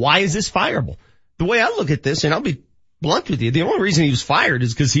 Why is this fireable? The way I look at this, and I'll be blunt with you, the only reason he was fired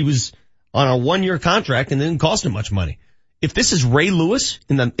is because he was on a 1-year contract and it didn't cost him much money. If this is Ray Lewis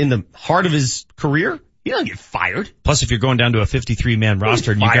in the heart of his career, He doesn't get fired. Plus, if you're going down to a 53-man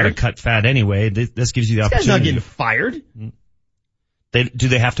roster and you got to cut fat anyway, this gives you the opportunity. He's not getting fired. Do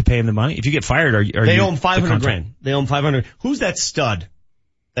they have to pay him the money? If you get fired, they owe him $500,000. They owe him $500,000. Who's that stud?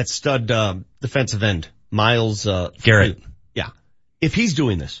 That stud defensive end, Myles Garrett. Yeah. If he's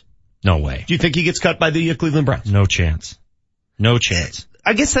doing this, no way. Do you think he gets cut by the Cleveland Browns? No chance. No chance.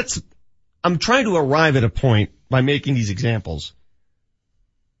 I guess I'm trying to arrive at a point by making these examples.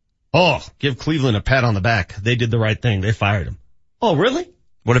 Oh, give Cleveland a pat on the back. They did the right thing. They fired him. Oh, really?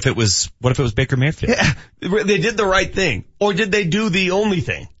 What if it was Baker Mayfield? Yeah, they did the right thing. Or did they do the only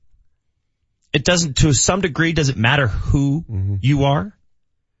thing? It doesn't, to some degree, does it matter who you are?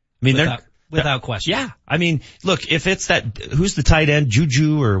 I mean, without question. Yeah. I mean, look, if it's who's the tight end,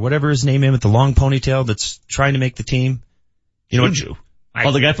 Juju or whatever his name is with the long ponytail that's trying to make the team? Juju.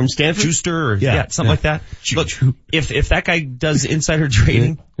 The guy from Stanford? Schuster or something like that. Juju. Look, if that guy does insider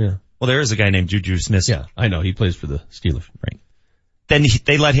trading, well, there is a guy named Juju Smith. Yeah, I know. He plays for the Steelers. Right. Then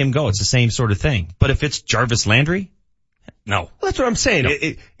they let him go. It's the same sort of thing. But if it's Jarvis Landry, no. Well, that's what I'm saying. No.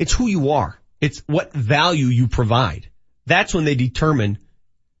 It's who you are. It's what value you provide. That's when they determine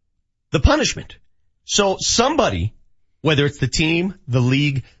the punishment. So somebody, whether it's the team, the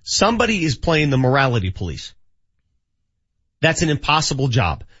league, somebody is playing the morality police. That's an impossible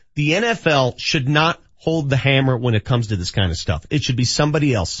job. The NFL should not hold the hammer when it comes to this kind of stuff. It should be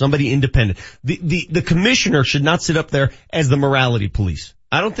somebody else, somebody independent. The commissioner should not sit up there as the morality police.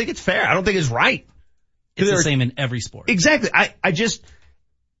 I don't think it's fair. I don't think it's right. It's the same in every sport. Exactly.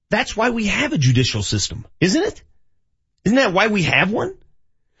 That's why we have a judicial system, isn't it? Isn't that why we have one?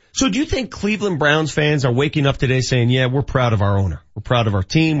 So do you think Cleveland Browns fans are waking up today saying, yeah, we're proud of our owner. We're proud of our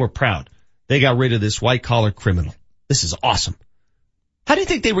team. We're proud. They got rid of this white collar criminal. This is awesome. How do you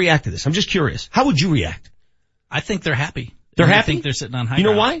think they react to this? I'm just curious. How would you react? I think they're happy. They're happy? I think they're sitting on high ground.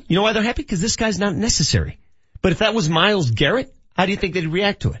 You know why? You know why they're happy? Because this guy's not necessary. But if that was Myles Garrett, how do you think they'd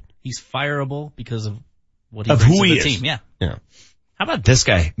react to it? He's fireable because of what he brings to the team. Yeah. How about this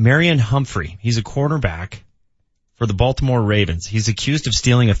guy, Marion Humphrey? He's a quarterback for the Baltimore Ravens. He's accused of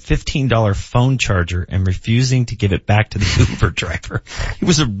stealing a $15 phone charger and refusing to give it back to the Uber driver. He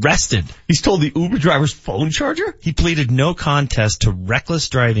was arrested. He stole the Uber driver's phone charger? He pleaded no contest to reckless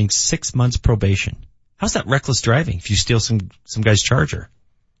driving, 6 months probation. How's that reckless driving if you steal some guy's charger?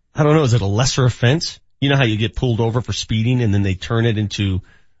 I don't know. Is it a lesser offense? You know how you get pulled over for speeding and then they turn it into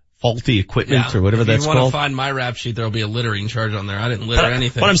faulty equipment or whatever that's called? If you want to find my rap sheet, there'll be a littering charge on there. I didn't litter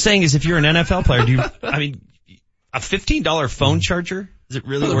anything. What I'm saying is if you're an NFL player, a $15 phone charger? Is it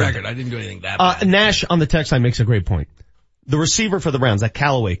really? For the record, I didn't do anything that bad. Nash on the text line makes a great point. The receiver for the Browns, that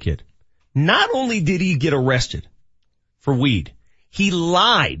Callaway kid, not only did he get arrested for weed, he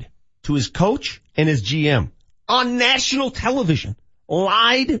lied to his coach and his GM on national television,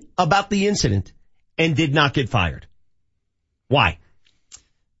 lied about the incident, and did not get fired. Why?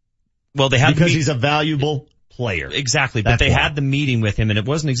 Well, because he's a valuable player. Exactly. But they had the meeting with him and it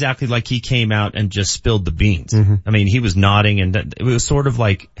wasn't exactly like he came out and just spilled the beans. I mean, he was nodding and it was sort of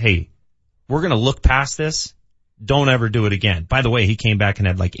like, hey, we're going to look past this. Don't ever do it again. By the way, he came back and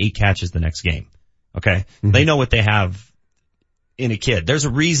had like 8 catches the next game. Okay. They know what they have in a kid. There's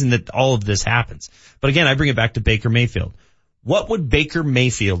a reason that all of this happens. But again, I bring it back to Baker Mayfield. What would Baker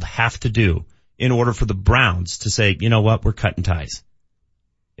Mayfield have to do in order for the Browns to say, you know what, we're cutting ties?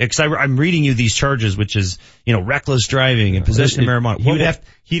 Because I'm reading you these charges, which is, reckless driving and possession of marijuana.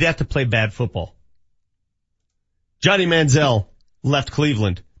 He'd have to play bad football. Johnny Manziel left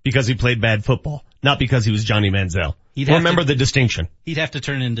Cleveland because he played bad football, not because he was Johnny Manziel. Remember the distinction. He'd have to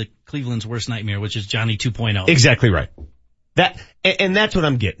turn into Cleveland's worst nightmare, which is Johnny 2.0. Exactly right. And that's what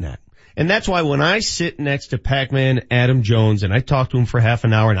I'm getting at. And that's why when I sit next to Pac-Man Adam Jones and I talk to him for half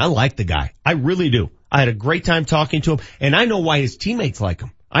an hour, and I like the guy. I really do. I had a great time talking to him, and I know why his teammates like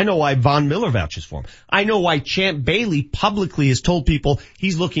him. I know why Von Miller vouches for him. I know why Champ Bailey publicly has told people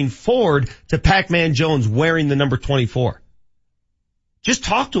he's looking forward to Pac-Man Jones wearing the number 24. Just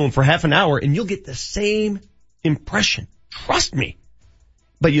talk to him for half an hour and you'll get the same impression. Trust me.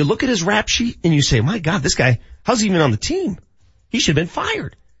 But you look at his rap sheet and you say, my God, this guy, how's he even on the team? He should have been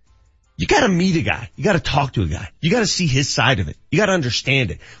fired. You gotta meet a guy. You gotta talk to a guy. You gotta see his side of it. You gotta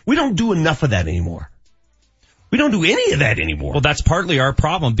understand it. We don't do enough of that anymore. We don't do any of that anymore. Well, that's partly our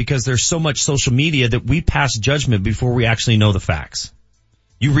problem because there's so much social media that we pass judgment before we actually know the facts.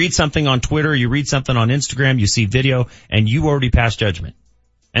 You read something on Twitter, you read something on Instagram, you see video, and you already pass judgment.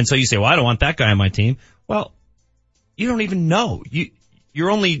 And so you say, well, I don't want that guy on my team. Well, you don't even know. You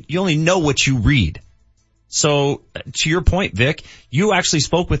only know what you read. So to your point, Vic, you actually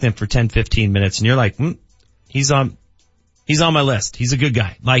spoke with him for 10, 15 minutes and you're like, he's on my list. He's a good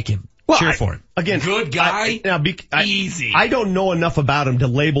guy. Like him. Cheer for him. Again, good guy. Easy. I don't know enough about him to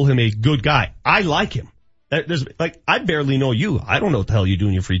label him a good guy. I like him. I barely know you. I don't know what the hell you do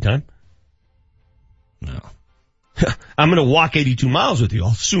in your free time. No. I'm going to walk 82 miles with you.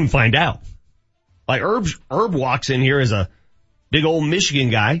 I'll soon find out. Like Herb walks in here as a big old Michigan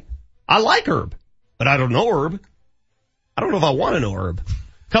guy. I like Herb, but I don't know Herb. I don't know if I want to know Herb.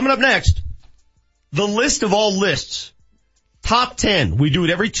 Coming up next, the list of all lists. Top 10. We do it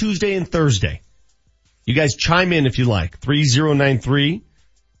every Tuesday and Thursday. You guys chime in if you like. 3093.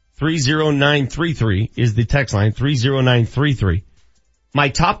 30933 is the text line. 30933. My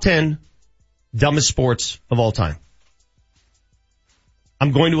top 10 dumbest sports of all time.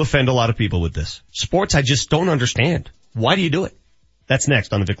 I'm going to offend a lot of people with this. Sports I just don't understand. Why do you do it? That's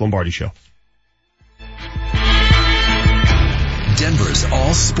next on the Vic Lombardi Show. Denver's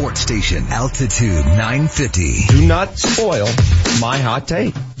all sports station, Altitude 950. Do not spoil my hot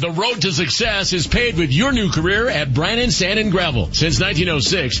take. The road to success is paved with your new career at Brannan Sand and Gravel. Since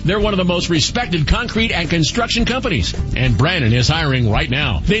 1906, they're one of the most respected concrete and construction companies. And Brannan is hiring right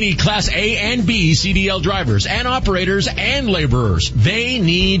now. They need Class A and B CDL drivers and operators and laborers. They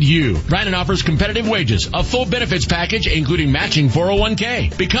need you. Brannan offers competitive wages, a full benefits package, including matching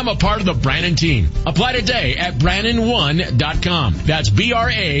 401k. Become a part of the Brannan team. Apply today at Brannan1.com. That's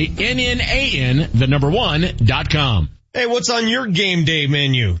BRANNAN, the number 1.com. Hey, what's on your game day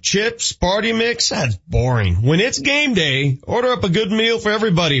menu? Chips, party mix? That's boring. When it's game day, order up a good meal for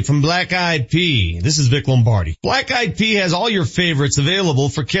everybody from Black Eyed Pea. This is Vic Lombardi. Black Eyed Pea has all your favorites available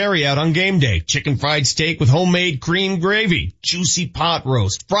for carryout on game day. Chicken fried steak with homemade cream gravy, juicy pot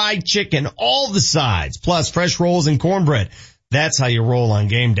roast, fried chicken, all the sides, plus fresh rolls and cornbread. That's how you roll on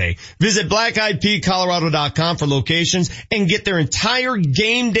game day. Visit blackeyedpeacolorado.com for locations and get their entire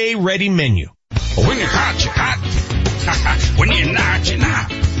game day ready menu. When you're hot, you're hot. When you're not, you're not.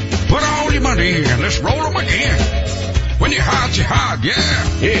 Put all your money in. Let's roll them again. When you're hot, yeah.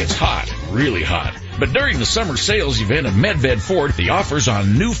 Yeah, it's hot. Really hot. But during the summer sales event at Medved Ford, the offers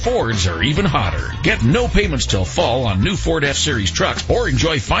on new Fords are even hotter. Get no payments till fall on new Ford F-Series trucks or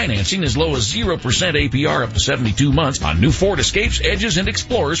enjoy financing as low as 0% APR up to 72 months on new Ford Escapes, Edges, and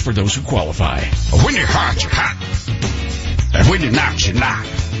Explorers for those who qualify. When you're hot, you're hot. And when you're not, you're not.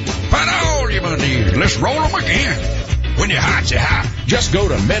 Put all your money in. Let's roll them again. When you're hot, you're hot. Just go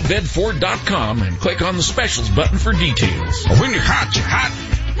to MedvedFord.com and click on the specials button for details. When you're hot, you're hot.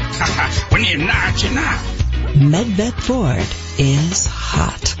 When you're not, you're not. Medved Ford is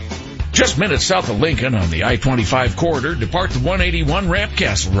hot. Just minutes south of Lincoln on the I-25 corridor, depart the 181 ramp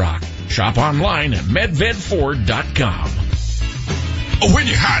Castle Rock. Shop online at MedvedFord.com. When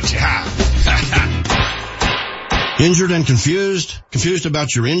you're hot, you're hot. Injured and confused? Confused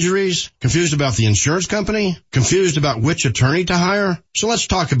about your injuries? Confused about the insurance company? Confused about which attorney to hire? So let's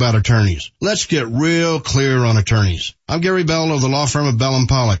talk about attorneys. Let's get real clear on attorneys. I'm Gary Bell of the law firm of Bell &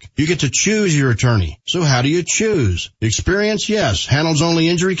 Pollock. You get to choose your attorney. So how do you choose? Experience? Yes. Handles only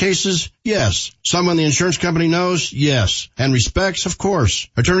injury cases? Yes. Someone the insurance company knows? Yes. And respects? Of course.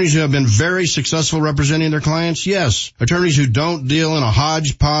 Attorneys who have been very successful representing their clients? Yes. Attorneys who don't deal in a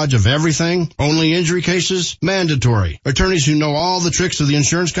hodgepodge of everything? Only injury cases? Mandatory. Attorneys who know all the tricks of the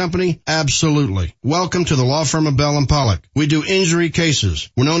insurance company? Absolutely. Welcome to the law firm of Bell & Pollock. We do injury cases.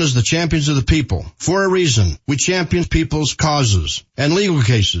 We're known as the champions of the people. For a reason. We champion people's causes. And legal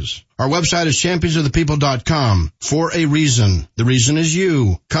cases. Our website is championsofthepeople.com. For a reason. The reason is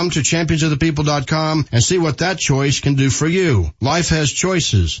you. Come to championsofthepeople.com and see what that choice can do for you. Life has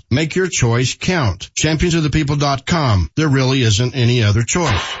choices. Make your choice count. championsofthepeople.com. There really isn't any other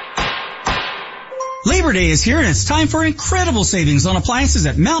choice. Labor Day is here and it's time for incredible savings on appliances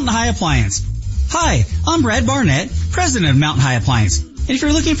at Mountain High Appliance. Hi, I'm Brad Barnett, president of Mountain High Appliance. And if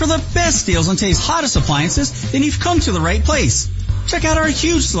you're looking for the best deals on today's hottest appliances, then you've come to the right place. Check out our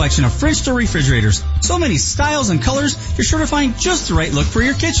huge selection of French door refrigerators. So many styles and colors, you're sure to find just the right look for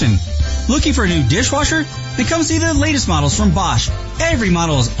your kitchen. Looking for a new dishwasher? Then come see the latest models from Bosch. Every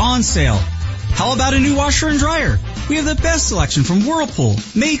model is on sale. How about a new washer and dryer? We have the best selection from Whirlpool,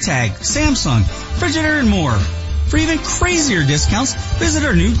 Maytag, Samsung, Frigidaire, and more. For even crazier discounts, visit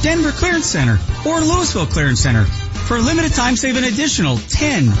our new Denver Clearance Center or Louisville Clearance Center. For a limited time, save an additional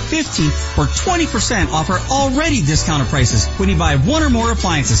 10, 15, or 20% off our already discounted prices when you buy one or more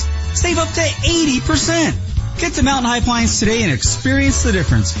appliances. Save up to 80%. Get to Mountain High Appliance today and experience the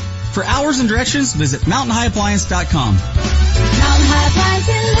difference. For hours and directions, visit mountainhighappliance.com. Mountain High Appliance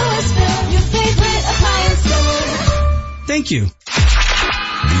in Louisville, your favorite appliance store. Thank you.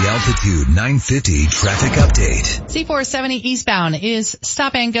 The Altitude 950 traffic update. C470 eastbound is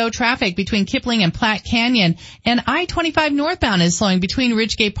stop and go traffic between Kipling and Platte Canyon, and I-25 northbound is slowing between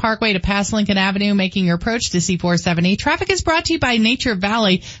Ridgegate Parkway to past Lincoln Avenue, making your approach to C470. Traffic is brought to you by Nature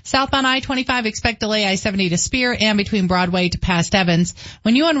Valley. Southbound I-25 expect delay I-70 to Spear and between Broadway to past Evans.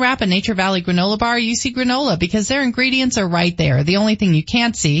 When you unwrap a Nature Valley granola bar, you see granola because their ingredients are right there. The only thing you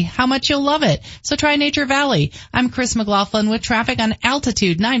can't see, how much you'll love it. So try Nature Valley. I'm Chris McLaughlin with traffic on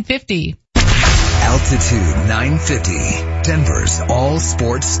Altitude 950. Altitude 950, Denver's all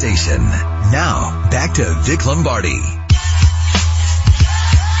sports station. Now, back to Vic Lombardi.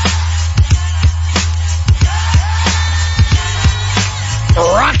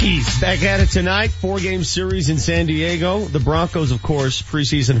 Rockies back at it tonight. 4-game series in San Diego. The Broncos, of course,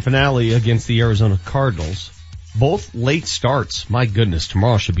 preseason finale against the Arizona Cardinals. Both late starts. My goodness,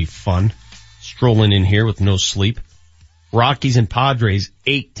 tomorrow should be fun. Strolling in here with no sleep. Rockies and Padres,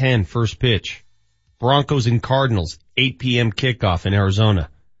 8:10 first pitch. Broncos and Cardinals, 8 p.m. kickoff in Arizona.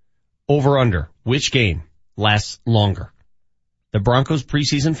 Over under. Which game lasts longer? The Broncos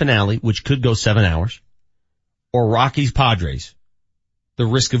preseason finale, which could go 7 hours, or Rockies Padres, the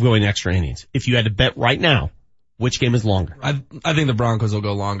risk of going extra innings. If you had to bet right now, which game is longer? I think the Broncos will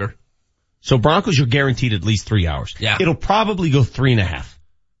go longer. So Broncos, you're guaranteed at least 3 hours. Yeah. It'll probably go 3.5.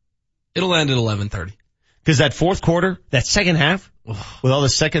 It'll end at 11:30. Because that fourth quarter, that second half, with all the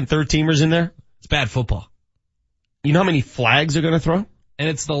second, third teamers in there, it's bad football. You know how many flags they're going to throw? And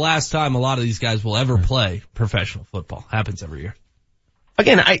it's the last time a lot of these guys will ever play professional football. Happens every year.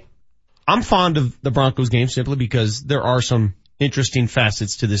 Again, I'm fond of the Broncos game simply because there are some interesting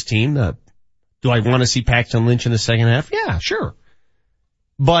facets to this team. Do I want to see Paxton Lynch in the second half? Yeah, sure.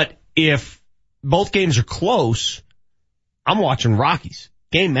 But if both games are close, I'm watching Rockies.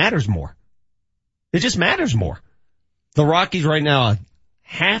 Game matters more. It just matters more. The Rockies right now, a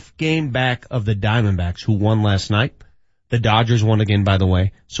half game back of the Diamondbacks, who won last night. The Dodgers won again, by the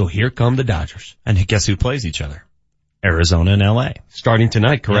way. So here come the Dodgers. And guess who plays each other? Arizona and LA. Starting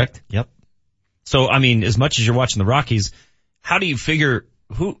tonight, correct? Yep. So, I mean, as much as you're watching the Rockies, how do you figure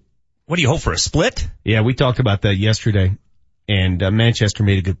what do you hope for, a split? Yeah, we talked about that yesterday, and Manchester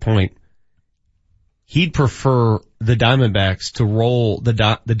made a good point. He'd prefer the Diamondbacks to roll the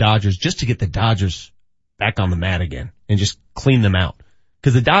Dodgers just to get the Dodgers back on the mat again and just clean them out.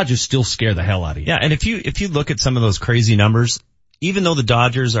 Because the Dodgers still scare the hell out of you. Yeah, and if you look at some of those crazy numbers, even though the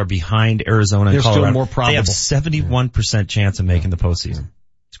Dodgers are behind Arizona and Colorado, still more probable. They have 71% chance of making the postseason.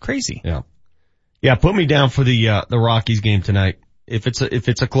 It's crazy. Yeah. Yeah, put me down for the Rockies game tonight. If it's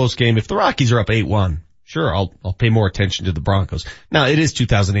a close game, if the Rockies are up 8-1, sure, I'll pay more attention to the Broncos. Now, it is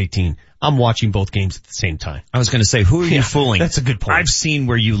 2018. I'm watching both games at the same time. I was going to say, who are you fooling? That's a good point. I've seen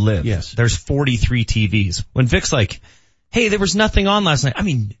where you live. Yes. There's 43 TVs. When Vic's like, hey, there was nothing on last night. I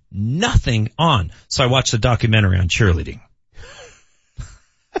mean, nothing on. So I watched a documentary on cheerleading.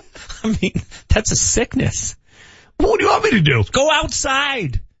 I mean, that's a sickness. What do you want me to do? Go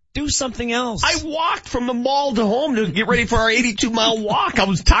outside. Do something else. I walked from the mall to home to get ready for our 82-mile walk. I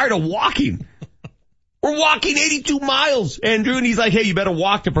was tired of walking. We're walking 82 miles, Andrew, and he's like, hey, you better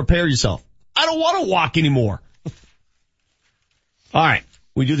walk to prepare yourself. I don't want to walk anymore. All right.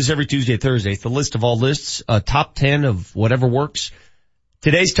 We do this every Tuesday, Thursday. It's the list of all lists, top 10 of whatever works.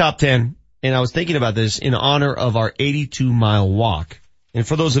 Today's top 10, and I was thinking about this in honor of our 82-mile walk. And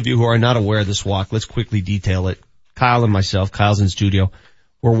for those of you who are not aware of this walk, let's quickly detail it. Kyle and myself, Kyle's in studio,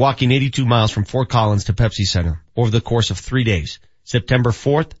 we're walking 82 miles from Fort Collins to Pepsi Center over the course of 3 days. September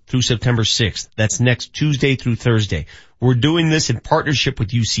 4th through September 6th. That's next Tuesday through Thursday. We're doing this in partnership with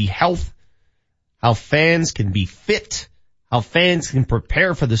UC Health, how fans can be fit, how fans can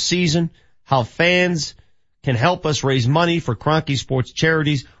prepare for the season, how fans can help us raise money for Kroenke Sports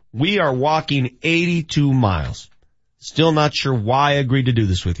charities. We are walking 82 miles. Still not sure why I agreed to do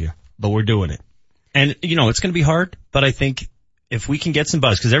this with you, but we're doing it. And, you know, it's going to be hard, but I think if we can get some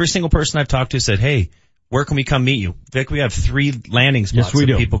buzz, because every single person I've talked to said, hey, where can we come meet you? Vic, we have 3 landing spots. Yes, we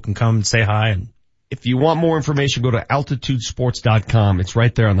do. People can come and say hi. And if you want more information, go to altitudesports.com. It's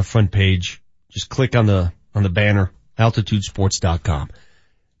right there on the front page. Just click on the banner, altitudesports.com.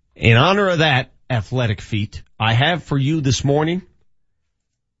 In honor of that athletic feat, I have for you this morning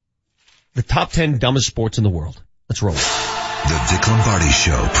the top 10 dumbest sports in the world. Let's roll. The Vic Lombardi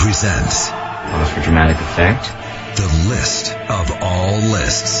Show presents, pause for dramatic effect, the list of all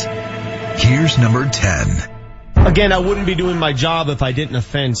lists. Here's number 10. Again, I wouldn't be doing my job if I didn't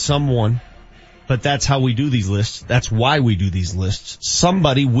offend someone, but that's how we do these lists. That's why we do these lists.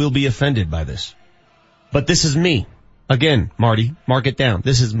 Somebody will be offended by this. But this is me. Again, Marty, mark it down.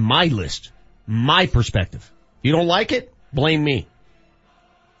 This is my list, my perspective. If you don't like it, blame me.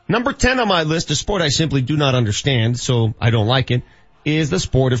 Number 10 on my list, a sport I simply do not understand, so I don't like it, is the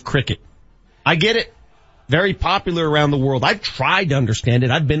sport of cricket. I get it. Very popular around the world. I've tried to understand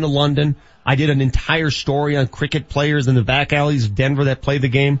it. I've been to London. I did an entire story on cricket players in the back alleys of Denver that play the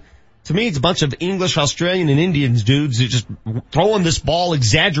game. To me, it's a bunch of English, Australian, and Indians dudes who just throwing this ball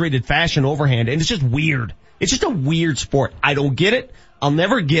exaggerated fashion overhand, and it's just weird. It's just a weird sport. I don't get it. I'll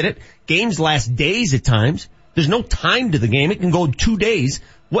never get it. Games last days at times. There's no time to the game. It can go 2 days.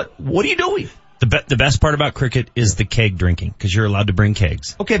 What are you doing? The best part about cricket is the keg drinking, because you're allowed to bring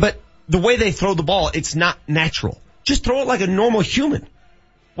kegs. Okay, but the way they throw the ball, it's not natural. Just throw it like a normal human.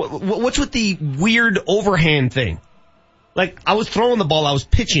 What's with the weird overhand thing? Like, I was throwing the ball, I was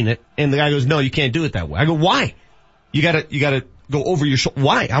pitching it, and the guy goes, no, you can't do it that way. I go, why? You gotta go over your shoulder.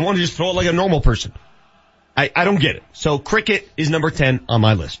 Why? I want to just throw it like a normal person. I don't get it. So cricket is number 10 on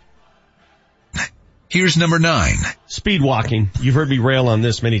my list. Here's number 9. Speed walking. You've heard me rail on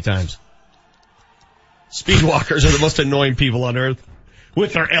this many times. Speed walkers are the most annoying people on earth.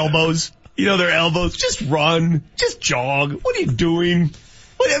 With their elbows. You know, their elbows. Just run. Just jog. What are you doing?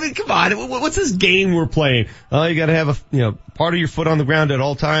 I mean, come on. What's this game we're playing? Oh, you gotta have part of your foot on the ground at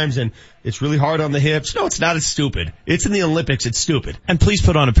all times, and it's really hard on the hips. No, it's not. It's stupid. It's in the Olympics. It's stupid. And please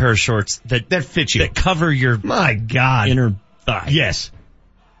put on a pair of shorts that fit you. That cover your, my God, inner thigh. Yes.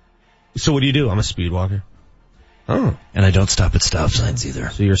 So what do? I'm a speed walker. Oh. And I don't stop at stop signs either.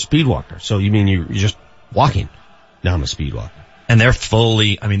 So you're a speed walker. So you mean you're just walking? No, I'm a speed walker. And they're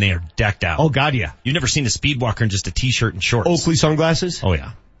they are decked out. Oh God, yeah. You've never seen a speed walker in just a t-shirt and shorts. Oakley sunglasses? Oh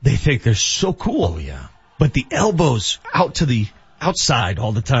yeah. They think they're so cool. Oh yeah. But the elbows out to the outside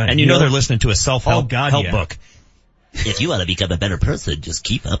all the time. And you know they're listening to a self-help book. If you want to become a better person, just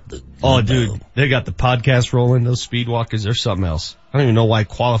keep up the... Oh dude, they got the podcast rolling, those speed walkers, they're something else. I don't even know why I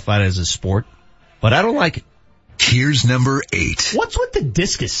qualified as a sport, but I don't like it. Here's number 8. What's with the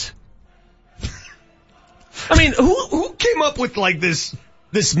discus? I mean, who came up with like this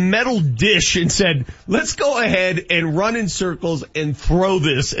metal dish and said, let's go ahead and run in circles and throw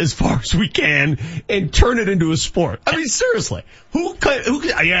this as far as we can and turn it into a sport? I mean, seriously,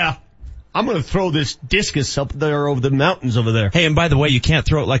 yeah, I'm going to throw this discus up there over the mountains over there. Hey, and by the way, you can't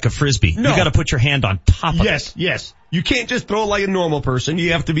throw it like a frisbee. No. You got to put your hand on top of it. Yes. You can't just throw it like a normal person.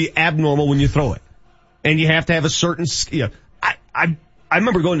 You have to be abnormal when you throw it. And you have to have a certain, I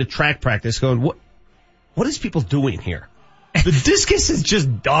remember going to track practice going, what is people doing here? The discus is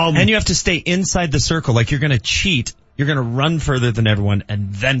just dumb. And you have to stay inside the circle. Like you're going to cheat. You're going to run further than everyone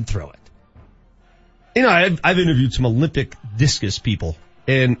and then throw it. You know, I've interviewed some Olympic discus people.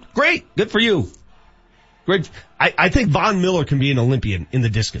 And great. Good for you. Great. I think Von Miller can be an Olympian in the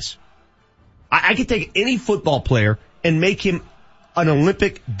discus. I could take any football player and make him an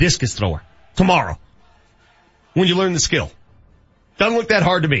Olympic discus thrower tomorrow when you learn the skill. Doesn't look that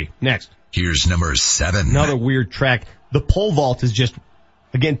hard to me. Next. Here's number 7. Another weird track. The pole vault is just,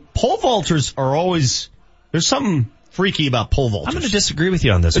 again, pole vaulters are always, there's something freaky about pole vaulters. I'm going to disagree with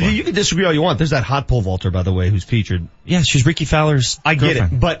you on this one. You can disagree all you want. There's that hot pole vaulter, by the way, who's featured. Yeah, she's Ricky Fowler's I get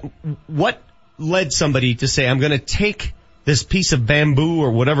girlfriend. it. But what led somebody to say, I'm going to take this piece of bamboo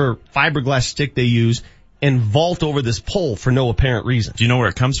or whatever fiberglass stick they use and vault over this pole for no apparent reason? Do you know where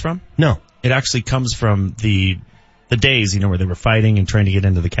it comes from? No. It actually comes from the days, where they were fighting and trying to get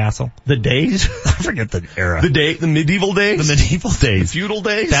into the castle. The days? I forget the era. The medieval days? The medieval days. The feudal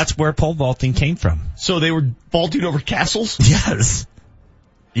days? That's where pole vaulting came from. So they were vaulting over castles?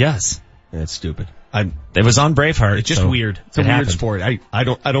 Yes. That's stupid. It was on Braveheart. It's just weird. It's a weird sport. I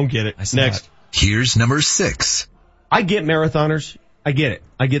don't get it. Next. Here's number 6. I get marathoners. I get it.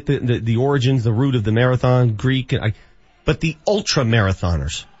 I get the origins, the root of the marathon, Greek, but the ultra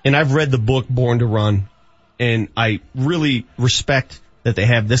marathoners. And I've read the book Born to Run. And I really respect that they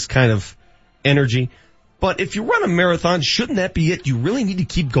have this kind of energy. But if you run a marathon, shouldn't that be it? Do you really need to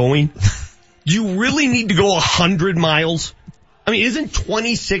keep going? Do you really need to go 100 miles? I mean, isn't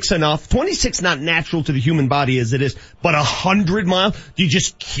 26 enough? 26 not natural to the human body as it is, but 100 miles? Do you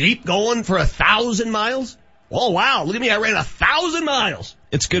just keep going for 1,000 miles? Oh wow, look at me, I ran 1,000 miles.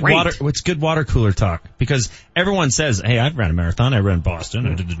 It's good water cooler talk because everyone says, hey, I've ran a marathon. I ran Boston.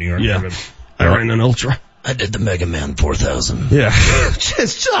 I did the New York. Yeah. I ran an ultra. I did the Mega Man 4000. Yeah.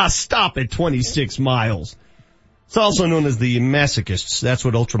 just stop at 26 miles. It's also known as the masochists. That's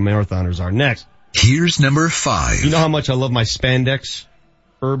what ultramarathoners are. Next. Here's number 5. You know how much I love my spandex?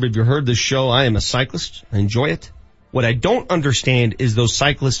 Herb, if you heard this show, I am a cyclist. I enjoy it. What I don't understand is those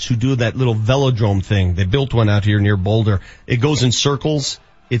cyclists who do that little velodrome thing. They built one out here near Boulder. It goes in circles.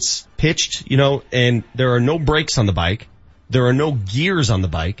 It's pitched, and there are no brakes on the bike. There are no gears on the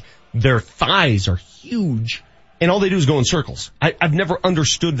bike. Their thighs are huge, and all they do is go in circles. I've never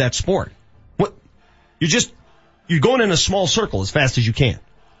understood that sport. What? You're going in a small circle as fast as you can.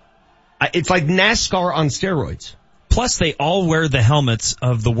 It's like NASCAR on steroids. Plus, they all wear the helmets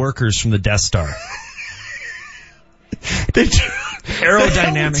of the workers from the Death Star. They do. Aerodynamics. The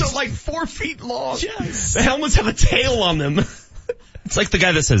helmets are like 4 feet long. Yes. The helmets have a tail on them. It's like the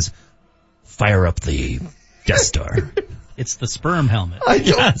guy that says, "Fire up the Death Star." It's the sperm helmet. I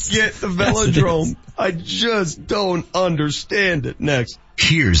don't get the velodrome. I just don't understand it. Next.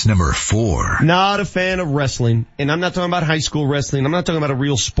 Here's number 4. Not a fan of wrestling. And I'm not talking about high school wrestling. I'm not talking about a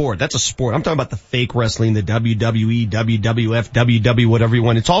real sport. That's a sport. I'm talking about the fake wrestling, the WWE, WWF, WW, whatever you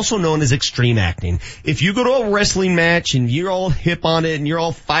want. It's also known as extreme acting. If you go to a wrestling match and you're all hip on it and you're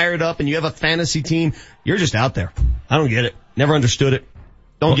all fired up and you have a fantasy team, you're just out there. I don't get it. Never understood it.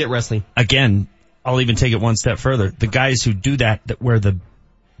 Don't get wrestling. Again, I'll even take it one step further. The guys who do that wear the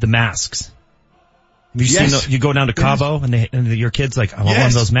masks. Have you seen you go down to Cabo and your kid's like, I want one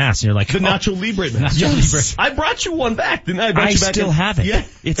of those masks. And you're like, the Nacho Libre mask. Yes. I brought you one back, didn't I? I still have it. Yeah.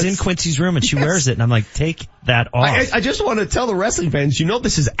 It's in Quincy's room and she wears it and I'm like, take that off. I just want to tell the wrestling fans,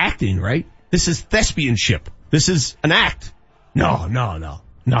 this is acting, right? This is thespianship. This is an act. No.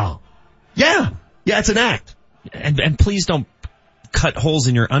 Yeah, it's an act. And please don't cut holes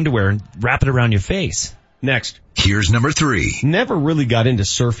in your underwear and wrap it around your face. Next. Here's number 3. Never really got into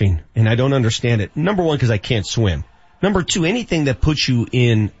surfing, and I don't understand it. Number 1, because I can't swim. Number 2, anything that puts you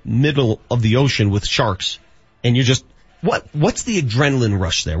in middle of the ocean with sharks, and you're just, what's the adrenaline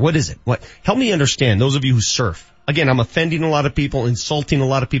rush there? What is it? Help me understand, those of you who surf. Again, I'm offending a lot of people, insulting a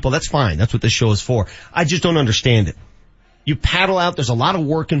lot of people. That's fine. That's what this show is for. I just don't understand it. You paddle out, there's a lot of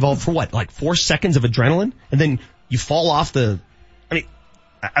work involved for what? Like 4 seconds of adrenaline? And then you fall off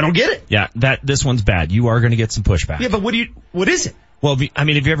I don't get it. Yeah, this one's bad. You are going to get some pushback. Yeah, but what is it? Well, have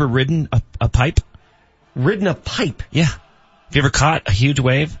you ever ridden a pipe? Ridden a pipe? Yeah. Have you ever caught a huge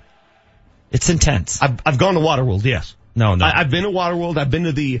wave? It's intense. I've gone to Waterworld, yes. No. I've been to Waterworld. I've been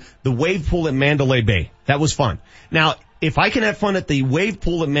to the wave pool at Mandalay Bay. That was fun. Now, if I can have fun at the wave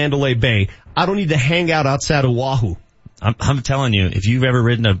pool at Mandalay Bay, I don't need to hang out outside of Oahu. I'm telling you, if you've ever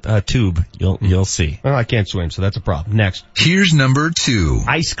ridden a tube, you'll see. Oh, I can't swim, so that's a problem. Next. Here's number 2.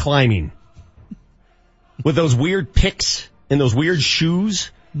 Ice climbing. With those weird picks and those weird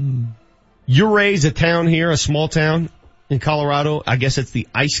shoes. Uray's a town here, a small town in Colorado. I guess it's the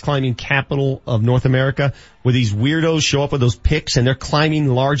ice climbing capital of North America, where these weirdos show up with those picks and they're climbing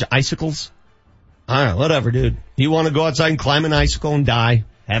large icicles. I don't know, whatever, dude. You want to go outside and climb an icicle and die?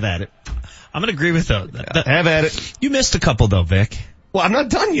 Have at it. I'm going to agree with that. Have at it. You missed a couple though, Vic. Well, I'm not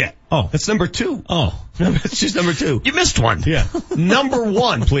done yet. Oh. That's number 2. Oh. It's just number 2. You missed one. Yeah. Number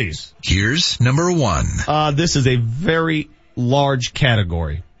 1, please. Here's number 1. This is a very large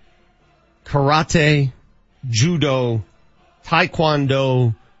category. Karate, judo,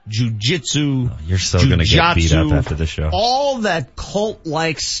 taekwondo, jujitsu. Oh, you're so going to get beat up after the show. All that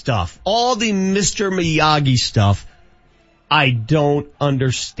cult-like stuff. All the Mr. Miyagi stuff. I don't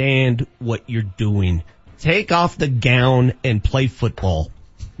understand what you're doing. Take off the gown and play football.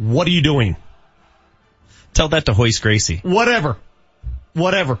 What are you doing? Tell that to Hoist Gracie. Whatever.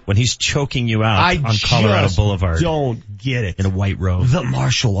 When he's choking you out on Colorado Boulevard. Don't get it. In a white robe. The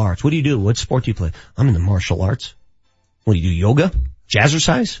martial arts. What do you do? What sport do you play? I'm in the martial arts. What do you do? Yoga?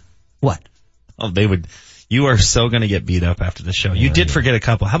 Jazzercise? What? Oh, you are so going to get beat up after the show. You did forget a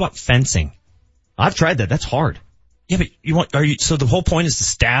couple. How about fencing? I've tried that. That's hard. Yeah, but so the whole point is to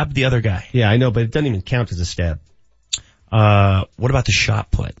stab the other guy. Yeah, I know, but it doesn't even count as a stab. What about the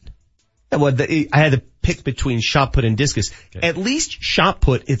shot put? Yeah, well, I had to pick between shot put and discus. Okay. At least shot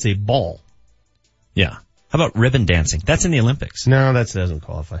put, it's a ball. Yeah. How about ribbon dancing? That's in the Olympics. No, that doesn't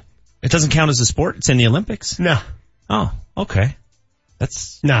qualify. It doesn't count as a sport? It's in the Olympics? No. Oh, okay.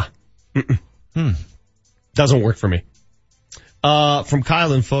 Nah. Doesn't work for me. From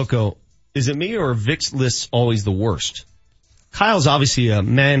Kyle and Foco. Is it me or Vic's list's always the worst? Kyle's obviously a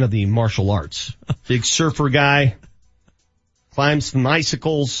man of the martial arts. Big surfer guy. Climbs some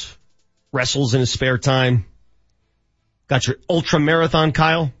icicles. Wrestles in his spare time. Got your ultra marathon,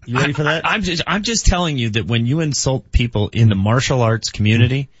 Kyle? You ready for that? I'm just telling you that when you insult people in the martial arts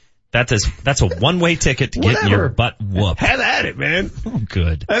community, that's a one-way ticket to get your butt whooped. Have at it, man. Oh,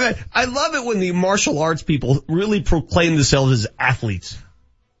 good. I love it when the martial arts people really proclaim themselves as athletes.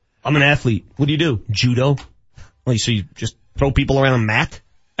 I'm an athlete. What do? Judo? Well, so you just throw people around a mat?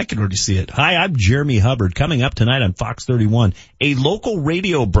 I can already see it. Hi, I'm Jeremy Hubbard. Coming up tonight on Fox 31, a local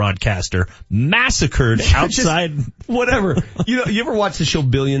radio broadcaster massacred outside. Whatever. You ever watch the show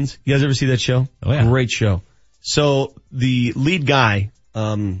Billions? You guys ever see that show? Oh, yeah. Great show. So the lead guy,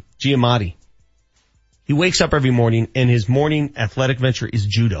 Giamatti, He wakes up every morning and his morning athletic venture is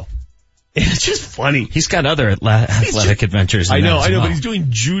judo. And it's just funny. He's got other athletic adventures. I know, but he's doing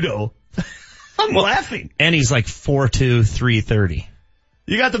judo. I'm laughing. And he's like 4'2", 330.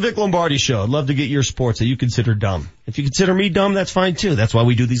 You got the Vic Lombardi Show. I'd love to get your sports that you consider dumb. If you consider me dumb, that's fine too. That's why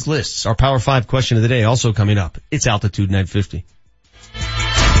we do these lists. Our Power 5 question of the day also coming up. It's Altitude 950.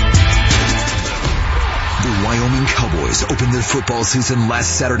 The Wyoming Cowboys opened their football season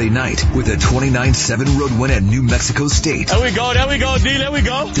last Saturday night with a 29-7 road win at New Mexico State. There we go, D, there we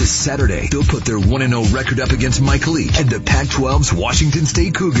go. This Saturday, they'll put their 1-0 record up against Mike Leake and the Pac-12's Washington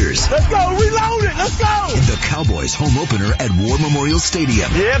State Cougars. Let's go, reload it, let's go! In the Cowboys' home opener at War Memorial Stadium.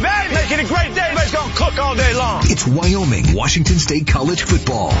 Yeah, baby, making a great day. Let's go cook all day long. It's Wyoming, Washington State College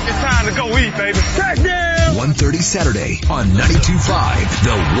football. It's time to go eat, baby. Touchdown! 1:30 Saturday on 92.5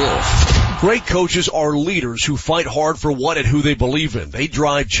 The Wolf. Great coaches are leaders who fight hard for what and who they believe in. They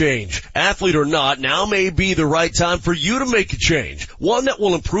drive change. Athlete or not, now may be the right time for you to make a change. One that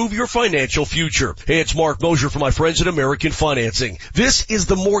will improve your financial future. Hey, it's Mark Mosier from my friends at American Financing. This is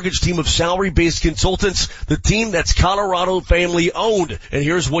the mortgage team of salary-based consultants, the team that's Colorado family owned. And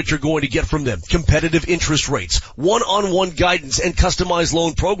here's what you're going to get from them. Competitive interest rates, one-on-one guidance, and customized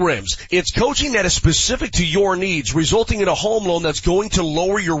loan programs. It's coaching that is specific to your needs, resulting in a home loan that's going to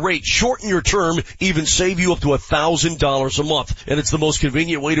lower your rate, shorten your term, even save you up to $1,000 a month. And it's the most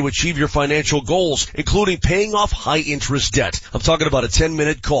convenient way to achieve your financial goals, including paying off high interest debt. I'm talking about a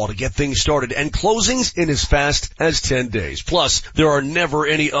 10-minute call to get things started and closings in as fast as 10 days. Plus, there are never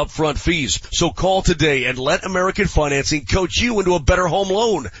any upfront fees. So call today and let American Financing coach you into a better home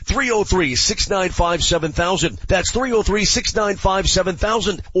loan. 303-695-7000. That's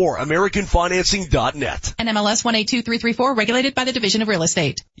 303-695-7000 or AmericanFinancing.net. NMLS 182334, regulated by the Division of Real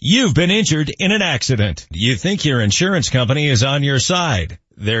Estate. You've been injured in an accident. You think your insurance company is on your side.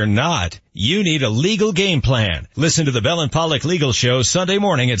 They're not. You need a legal game plan. Listen to the Bell and Pollock Legal Show Sunday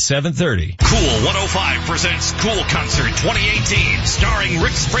morning at 7:30. Cool 105 presents Cool Concert 2018, starring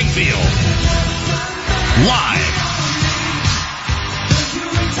Rick Springfield. Live.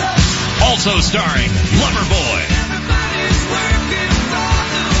 Also starring Loverboy.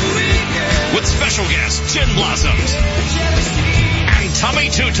 With special guest Gin Blossoms and Tommy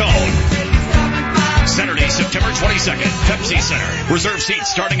Two-Tone. Saturday, September 22nd, Pepsi Center. Reserve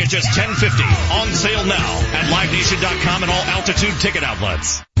seats starting at just $10.50. On sale now at LiveNation.com and all Altitude ticket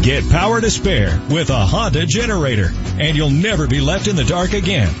outlets. Get power to spare with a Honda generator, and you'll never be left in the dark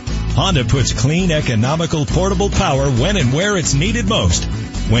again. Honda puts clean, economical, portable power when and where it's needed most,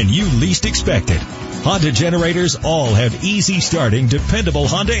 when you least expect it. Honda generators all have easy starting, dependable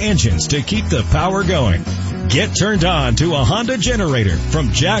Honda engines to keep the power going. Get turned on to a Honda generator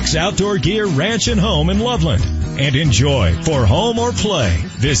from Jack's Outdoor Gear Ranch and Home in Loveland and enjoy for home or play.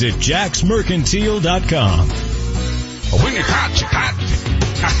 Visit jacksmercantile.com. When you're hot, you're hot.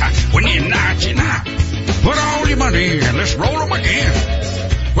 When you're not, you're not. Put all your money in and let's roll them again.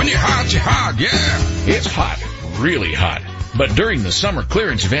 When you're hot, yeah. It's hot, really hot. But during the summer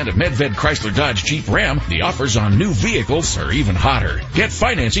clearance event at Medved Chrysler Dodge Jeep Ram, the offers on new vehicles are even hotter. Get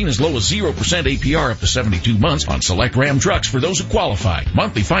financing as low as 0% APR up to 72 months on select Ram trucks for those who qualify.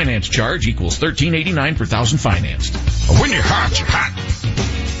 Monthly finance charge equals $13.89 per thousand financed. When you're hot, you're hot.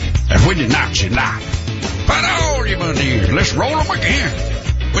 And when you're not, you're not. Put all your money in. Let's roll them again.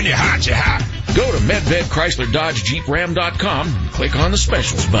 When you're hot, you're hot. Go to Medved Chrysler Dodge Jeep Ram.com and click on the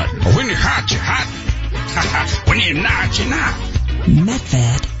specials button. When you're hot, you're hot. When you're not, you're not.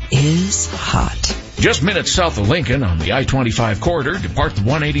 Medved is hot. Just minutes south of Lincoln on the I-25 corridor, depart the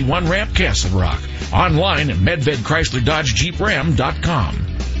 181 ramp, Castle Rock. Online at MedvedChrysler-Dodge-Jeep-Ram.com.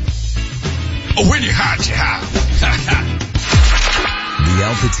 When you're hot, you're hot. The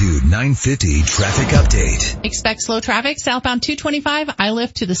Altitude 950 traffic update. Expect slow traffic southbound 225. I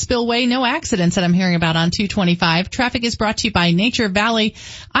lift to the spillway. No accidents that I'm hearing about on 225. Traffic is brought to you by Nature Valley.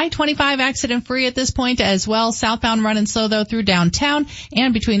 I-25 accident free at this point as well. Southbound running slow though through downtown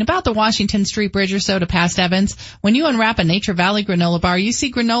and between about the Washington Street Bridge or so to past Evans. When you unwrap a Nature Valley granola bar, you see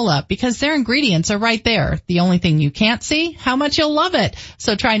granola because their ingredients are right there. The only thing you can't see, how much you'll love it.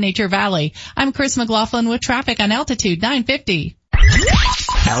 So try Nature Valley. I'm Chris McLaughlin with traffic on Altitude 950.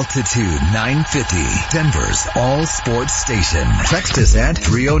 Altitude 950, Denver's all sports station. Text us at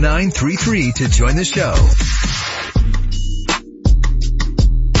 30933 to join the show.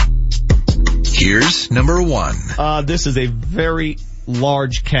 Here's number one. This is a very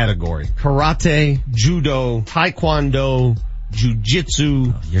large category. Karate, judo, taekwondo,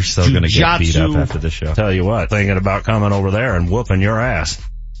 jiu-jitsu. You're so going to get beat up after the show. Tell you what, thinking about coming over there and whooping your ass.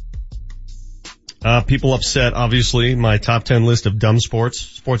 People upset, obviously, my top 10 list of dumb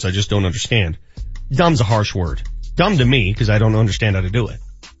sports I just don't understand. dumb's a harsh word. Dumb to me, because I don't understand how to do it.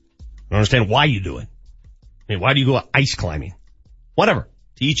 I don't understand why you do it. I mean, why do you go ice climbing? Whatever.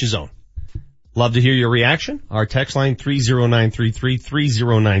 To each his own. Love to hear your reaction. Our text line 30933,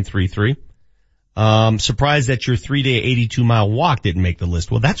 30933. Surprised that your 3-day 82-mile walk didn't make the list.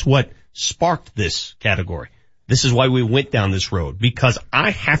 Well, that's what sparked this category. This is why we went down this road, because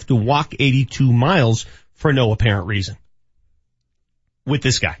I have to walk 82 miles for no apparent reason. With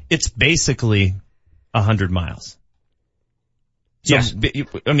this guy. It's basically 100 miles. So, yes.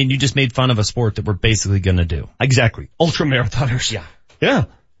 I mean, you just made fun of a sport that we're basically gonna do. Exactly. Ultra marathoners. Yeah. Yeah.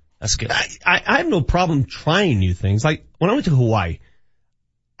 That's good. I have no problem trying new things. Like, when I went to Hawaii,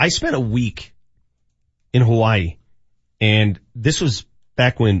 I spent a week in Hawaii, and this was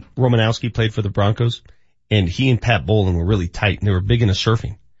back when Romanowski played for the Broncos, and he and Pat Bowlen were really tight, and they were big into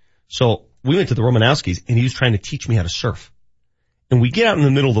surfing. So we went to the Romanowskis, and he was trying to teach me how to surf. And we get out in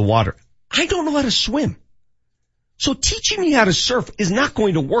the middle of the water. I don't know how to swim. So teaching me how to surf is not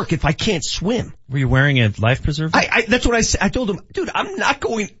going to work if I can't swim. Were you wearing a life preserver? That's what I said. I told him, dude, I'm not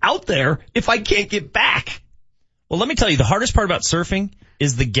going out there if I can't get back. Well, let me tell you, the hardest part about surfing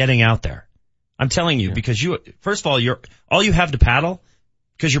is the getting out there. I'm telling you, because first of all, all you have to paddle,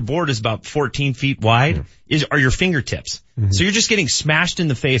 because your board is about 14 feet wide, are your fingertips. Mm-hmm. So you're just getting smashed in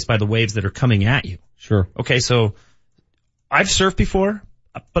the face by the waves that are coming at you. Sure. Okay, so I've surfed before,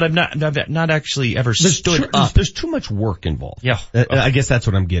 but I've not actually ever stood up. There's too much work involved. Yeah. I guess that's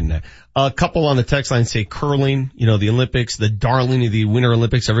what I'm getting at. A couple on the text line say curling, the Olympics, the darling of the Winter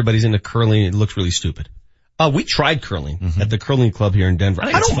Olympics, everybody's into curling. It looks really stupid. We tried curling at the curling club here in Denver.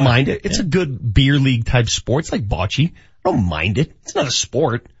 I don't mind it. It's a good beer league type sport. It's like bocce. I don't mind it. It's not a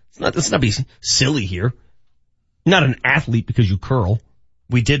sport. Let's not be silly here. You're not an athlete because you curl.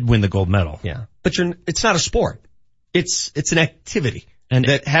 We did win the gold medal. Yeah. But it's not a sport. It's an activity. And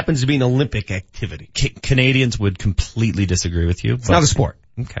that happens to be an Olympic activity. Canadians would completely disagree with you. It's not a sport.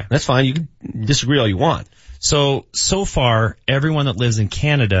 Okay. That's fine. You can disagree all you want. So far, everyone that lives in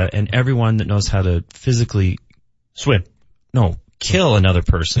Canada and everyone that knows how to physically kill another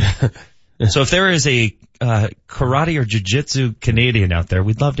person. So if there is a karate or jiu-jitsu Canadian out there,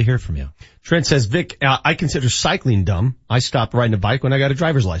 we'd love to hear from you. Trent says, Vic, I consider cycling dumb. I stopped riding a bike when I got a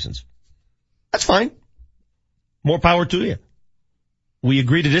driver's license. That's fine. More power to you. We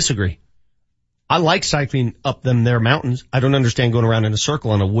agree to disagree. I like cycling up them there mountains. I don't understand going around in a circle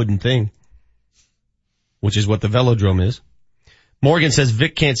on a wooden thing, which is what the velodrome is. Morgan says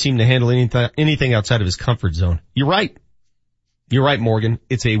Vic can't seem to handle anything outside of his comfort zone. You're right. You're right, Morgan.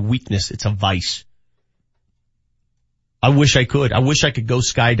 It's a weakness. It's a vice. I wish I could. I wish I could go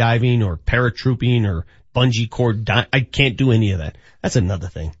skydiving or paratrooping or bungee cord. I can't do any of that. That's another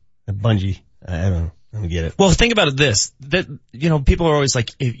thing. A bungee. I don't know. I don't get it. Well, think about it people are always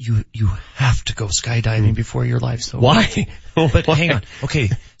like, you have to go skydiving before your life's over. Why? But hang on. Okay.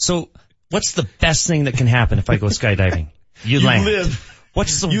 So what's the best thing that can happen if I go skydiving? You land. Live.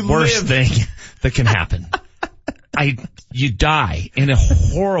 What's the worst thing that can happen? You die in a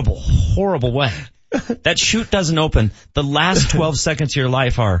horrible, horrible way. That chute doesn't open. The last 12 seconds of your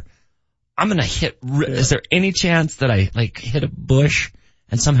life I'm gonna hit, is there any chance that I hit a bush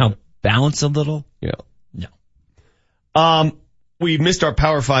and somehow bounce a little? Yeah. No. We missed our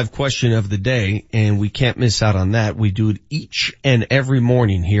Power 5 question of the day, and we can't miss out on that. We do it each and every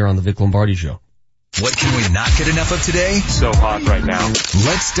morning here on the Vic Lombardi Show. What can we not get enough of today? So hot right now.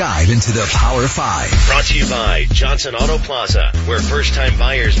 Let's dive into the Power 5. Brought to you by Johnson Auto Plaza, where first-time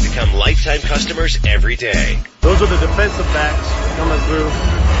buyers become lifetime customers every day. Those are the defensive backs coming through,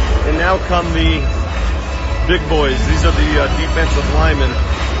 and now come the big boys. These are the defensive linemen.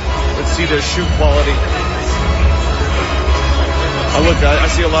 Let's see their shoe quality. I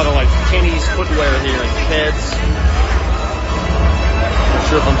see a lot of Kenny's footwear here, like Keds. Not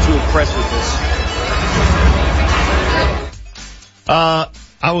sure if I'm too impressed with this.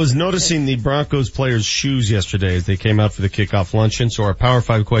 I was noticing the Broncos players' shoes yesterday as they came out for the kickoff luncheon. So our Power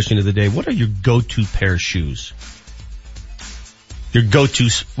 5 question of the day, what are your go-to pair of shoes? Your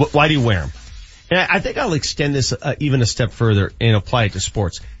go-tos, why do you wear them? And I think I'll extend this even a step further and apply it to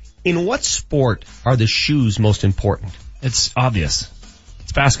sports. In what sport are the shoes most important? It's obvious.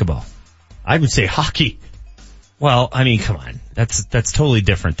 It's basketball. I would say hockey. Well, I mean, come on. That's totally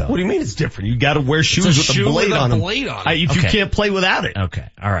different though. What do you mean it's different? You gotta wear shoes with a blade on them. You can't play without it. Okay.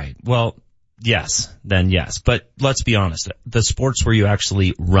 All right. Well, yes. Then yes. But let's be honest. The sports where you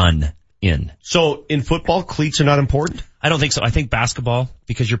actually run in. So in football, cleats are not important? I don't think so. I think basketball,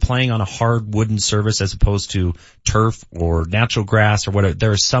 because you're playing on a hard wooden surface as opposed to turf or natural grass or whatever.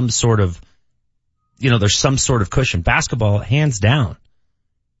 There is some sort of, there's some sort of cushion. Basketball, hands down.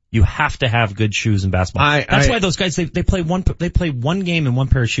 You have to have good shoes in basketball. That's why those guys, they play one game in one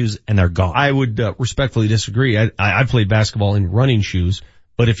pair of shoes and they're gone. I would respectfully disagree. I played basketball in running shoes,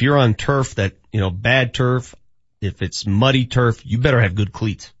 but if you're on turf that, bad turf, if it's muddy turf, you better have good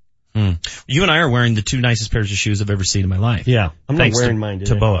cleats. You and I are wearing the 2 nicest pairs of shoes I've ever seen in my life. Yeah. I'm not wearing mine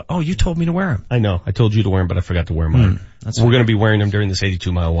today. To Boa. Oh, you told me to wear them. I know. I told you to wear them, but I forgot to wear mine. We're going to be wearing them during this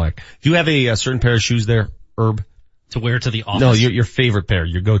 82-mile walk. Do you have a certain pair of shoes there, Herb? To wear to the office? No, your favorite pair,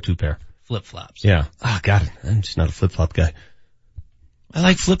 your go-to pair. Flip-flops. Yeah. Got it. I'm just not a flip-flop guy. I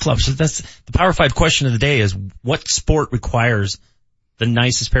like flip-flops. That's the Power 5 question of the day is what sport requires the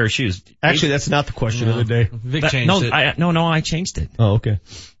nicest pair of shoes? Actually, that's not the question of the day. Vic changed it. I changed it. Oh, okay.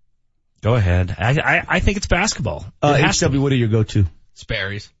 Go ahead. I think it's basketball. HW, what are your go-to?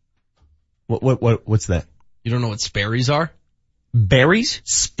 Sperry's. What's that? You don't know what Sperry's are? Berries?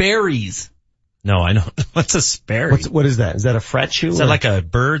 Sperry's. No, I know. What's a Sperry? What is that? Is that a frat shoe? Is that like a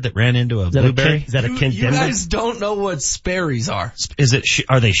bird that ran into a blueberry? Is that a Kent You guys don't know what Sperry's are. Is it,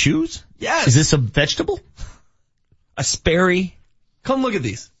 are they shoes? Yes. Is this a vegetable? A Sperry? Come look at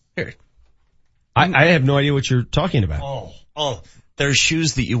these. Here. I have no idea what you're talking about. Oh. They're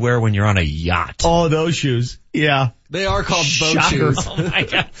shoes that you wear when you're on a yacht. Oh, those shoes. Yeah. They are called boat shoes. Oh my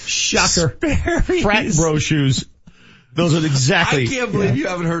God. Shocker. Sperry's. Frat bro shoes. Those are exactly. I can't believe you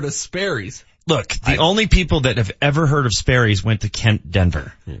haven't heard of Sperry's. Look, the only people that have ever heard of Sperry's went to Kent,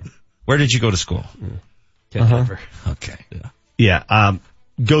 Denver. Yeah. Where did you go to school? Kent, Denver. Okay. Yeah.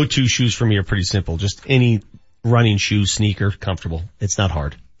 Go-to shoes for me are pretty simple. Just any running shoe, sneaker, comfortable. It's not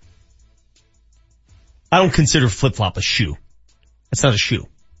hard. I don't consider flip-flop a shoe. It's not a shoe.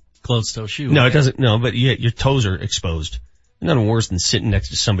 Closed-toe shoe. No, it doesn't. No, but your toes are exposed. Nothing worse than sitting next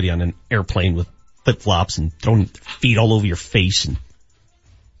to somebody on an airplane with flip-flops and throwing feet all over your face and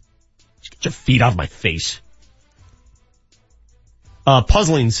get your feet off my face.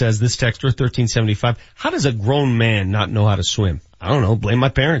 Puzzling says this texter 1375. How does a grown man not know how to swim? I don't know. Blame my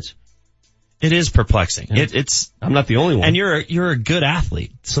parents. It is perplexing. Yeah. I'm not the only one. And you're a good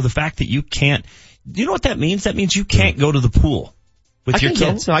athlete. So the fact that you can't, you know what that means? That means you can't go to the pool with your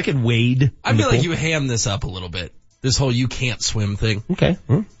kids. No, I can wade. I feel like you ham this up a little bit. This whole you can't swim thing. Okay.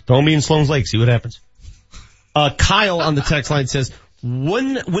 Throw me in Sloan's Lake. See what happens. Kyle on the text line says,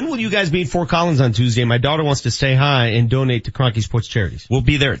 when will you guys be in Fort Collins on Tuesday? My daughter wants to say hi and donate to Kroenke Sports Charities. We'll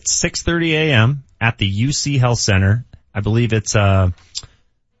be there at 6:30 a.m. at the UC Health Center. I believe it's something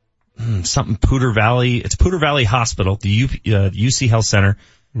Poudre Valley. It's Poudre Valley Hospital, the UC Health Center.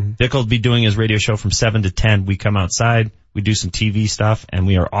 Vic will be doing his radio show from 7 to 10. We come outside, we do some TV stuff, and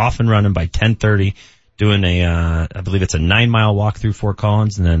we are off and running by 10:30, doing I believe it's a 9-mile walk through Fort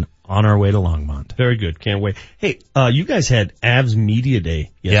Collins, and then on our way to Longmont. Very good. Can't wait. Hey, you guys had Avs Media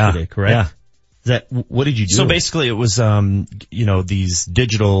Day yesterday, correct? Yeah. What did you do? So basically it was, these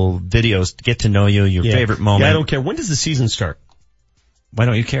digital videos to get to know you, your favorite moment. Yeah, I don't care. When does the season start? Why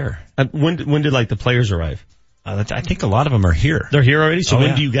don't you care? When did the players arrive? I think a lot of them are here. They're here already? So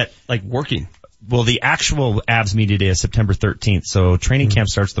when do you get working? Well, the actual Avs Media Day is September 13th. So training camp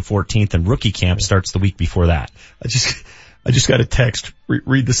starts the 14th and rookie camp starts the week before that. I just got a text.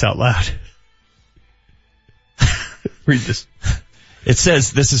 Read this out loud. Read this. It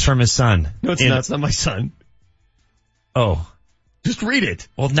says this is from his son. No, it's not. It's not my son. Oh. Just read it.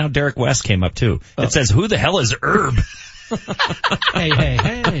 Well, now Derek West came up too. It says, who the hell is Herb?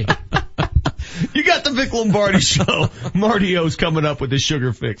 Hey. You got the Vic Lombardi Show. Marty O's coming up with his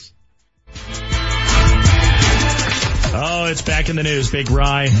sugar fix. Oh, it's back in the news, Big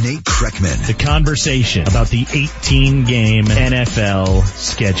Rye. Nate Kreckman. The conversation about the 18-game NFL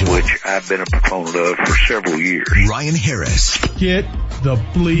schedule, which I've been a proponent of for several years. Ryan Harris. Get the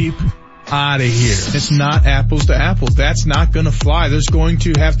bleep out of here. It's not apples to apples. That's not going to fly. There's going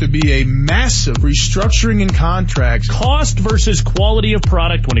to have to be a massive restructuring in contracts. Cost versus quality of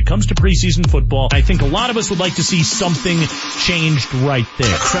product when it comes to preseason football. I think a lot of us would like to see something changed right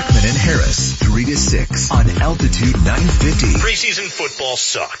there. Kreckman and Harris, 3 to 6 on Altitude 950. Preseason football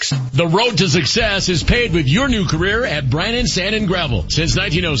sucks. The road to success is paved with your new career at Brannan Sand and Gravel. Since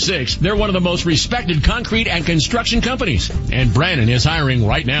 1906, they're one of the most respected concrete and construction companies. And Brannan is hiring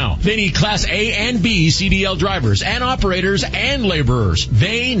right now. They need Class A and B CDL drivers and operators and laborers.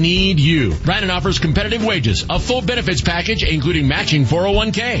 They need you. Brannan offers competitive wages, a full benefits package including matching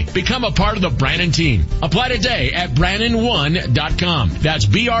 401k. Become a part of the Brannan team. Apply today at Brannan1.com. That's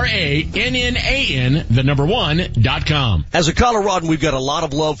BRANNAN, the number 1.com. As a Coloradan, we've got a lot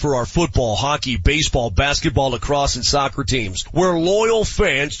of love for our football, hockey, baseball, basketball, lacrosse, and soccer teams. We're loyal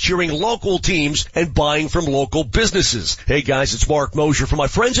fans cheering local teams and buying from local businesses. Hey guys, it's Mark Mosier from my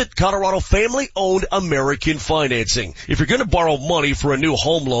friends at Colorado Colorado family-owned American Financing. If you're going to borrow money for a new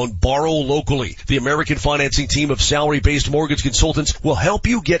home loan, borrow locally. The American Financing team of salary-based mortgage consultants will help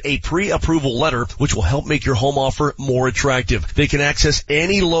you get a pre-approval letter, which will help make your home offer more attractive. They can access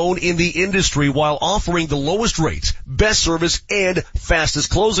any loan in the industry while offering the lowest rates, best service, and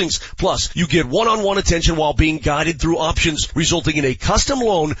fastest closings. Plus, you get one-on-one attention while being guided through options, resulting in a custom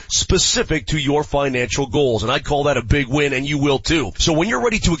loan specific to your financial goals. And I'd call that a big win, and you will too. So when you're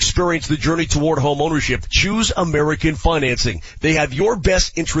ready to experience the journey toward home ownership, choose American Financing. They have your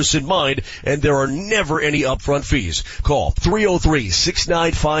best interests in mind, and there are never any upfront fees. Call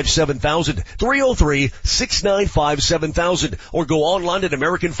 303-695-7000, 303-695-7000, or go online at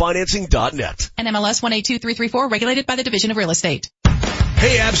AmericanFinancing.net. NMLS 182334, regulated by the Division of Real Estate.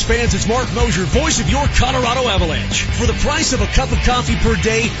 Hey, Avs fans, it's Mark Mosier, voice of your Colorado Avalanche. For the price of a cup of coffee per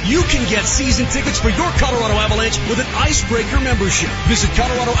day, you can get season tickets for your Colorado Avalanche with an Icebreaker membership. Visit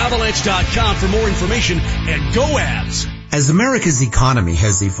ColoradoAvalanche.com for more information, and go Avs! As America's economy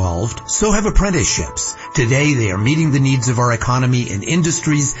has evolved, so have apprenticeships. Today, they are meeting the needs of our economy in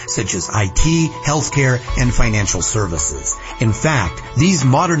industries such as IT, healthcare, and financial services. In fact, these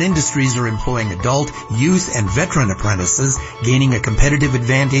modern industries are employing adult, youth, and veteran apprentices, gaining a competitive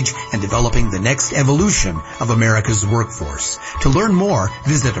advantage and developing the next evolution of America's workforce. To learn more,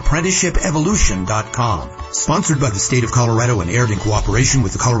 visit apprenticeshipevolution.com. Sponsored by the state of Colorado and aired in cooperation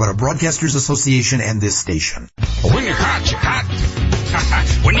with the Colorado Broadcasters Association and this station. When you're hot, you're hot.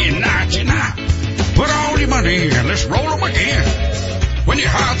 When you're not, you're not. Put all your money in and let's roll them again. When you're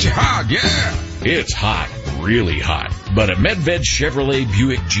hot, yeah. It's hot, really hot. But at Medved Chevrolet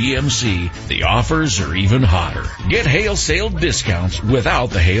Buick GMC, the offers are even hotter. Get hail sale discounts without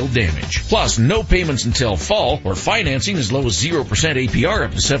the hail damage. Plus, no payments until fall or financing as low as 0% APR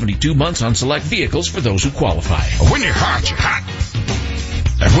up to 72 months on select vehicles for those who qualify. When you're hot, you're hot.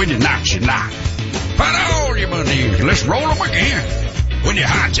 And when you're not, you're not. Put all your money in and let's roll them again. When you're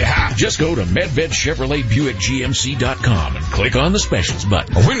hot, you're hot. Just go to MedvedChevroletBuickGMC.com and click on the specials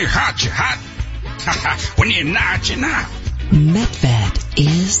button. When you're hot, you're hot. When you're not, you're not. Medved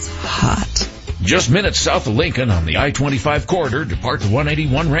is hot. Just minutes south of Lincoln on the I-25 corridor, depart the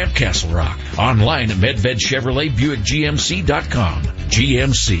 181 ramp Castle Rock. Online at MedvedChevroletBuickGMC.com.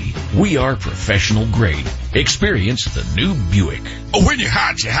 GMC, we are professional grade. Experience the new Buick. When you're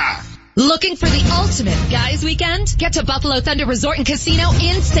hot, you're hot. Looking for the ultimate guys weekend? Get to Buffalo Thunder Resort and Casino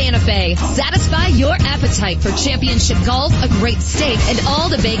in Santa Fe. Satisfy your appetite for championship golf, a great steak, and all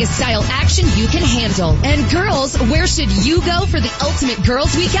the Vegas-style action you can handle. And girls, where should you go for the ultimate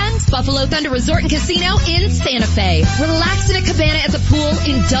girls weekend? Buffalo Thunder Resort and Casino in Santa Fe. Relax in a cabana at the pool,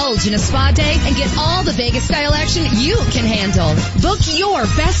 indulge in a spa day, and get all the Vegas-style action you can handle. Book your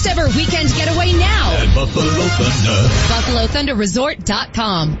best ever weekend getaway now at Buffalo Thunder.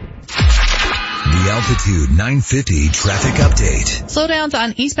 BuffaloThunderResort.com. The Altitude 950 traffic update. Slowdowns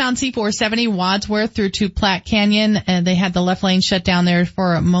on eastbound C470 Wadsworth through to Platte Canyon. They had the left lane shut down there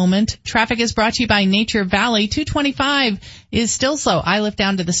for a moment. Traffic is brought to you by Nature Valley. 225 is still slow. I lift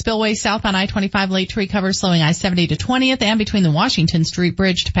down to the spillway southbound I-25 late to recover, slowing I-70 to 20th and between the Washington Street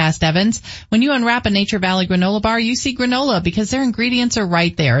Bridge to past Evans. When you unwrap a Nature Valley granola bar, you see granola because their ingredients are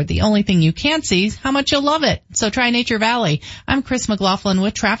right there. The only thing you can't see is how much you'll love it. So try Nature Valley. I'm Chris McLaughlin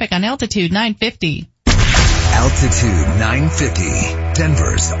with traffic on Altitude 950. Altitude 950,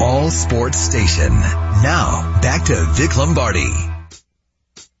 Denver's all sports station. Now, back to Vic Lombardi.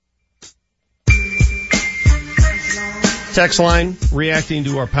 Text line, reacting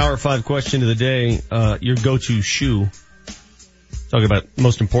to our Power 5 question of the day, your go-to shoe. Talking about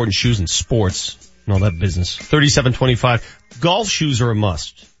most important shoes in sports and all that business. 3725. Golf shoes are a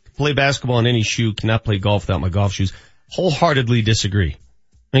must. Play basketball in any shoe, cannot play golf without my golf shoes. Wholeheartedly disagree.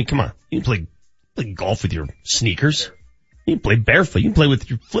 I mean, come on. You can play golf with your sneakers. You can play barefoot. You can play with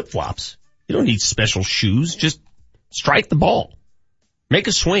your flip-flops. You don't need special shoes. Just strike the ball. Make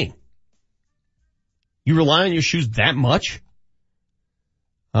a swing. You rely on your shoes that much?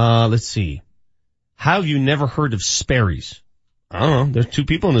 Let's see. How have you never heard of Sperry's? I don't know. There's two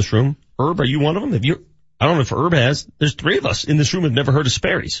people in this room. Herb, are you one of them? I don't know if Herb has. There's three of us in this room who have never heard of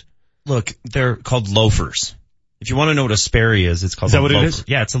Sperry's. Look, they're called loafers. If you want to know what a Sperry is, it's called Is that what loafer. it is?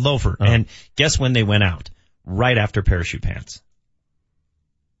 Yeah, it's a loafer. Oh. And guess when they went out? Right after parachute pants.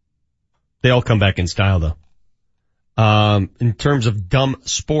 They all come back in style though. In terms of dumb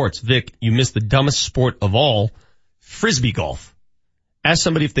sports, Vic, you missed the dumbest sport of all, Frisbee golf. Ask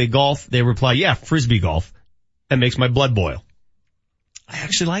somebody if they golf, they reply, yeah, Frisbee golf. That makes my blood boil. I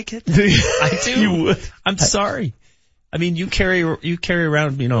actually like it. I do. You would. I'm sorry. I mean, you carry around, a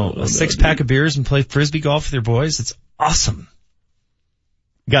 6-pack of beers and play Frisbee golf with your boys. It's awesome.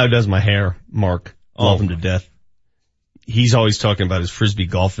 Guy who does my hair, Mark. Love him to death. He's always talking about his Frisbee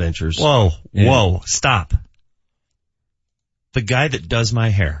golf ventures. Whoa, stop. The guy that does my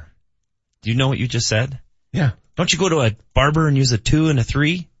hair. Do you know what you just said? Yeah. Don't you go to a barber and use a 2 and a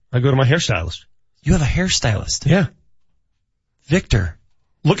 3? I go to my hairstylist. You have a hairstylist? Yeah. Victor.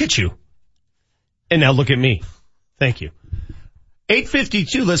 Look at you. And now look at me. Thank you.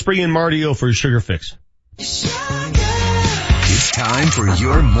 8:52, let's bring in Marty O for his sugar fix. It's time for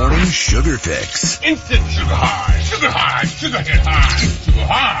your morning sugar fix. Instant sugar high, sugar high, sugar hit high, sugar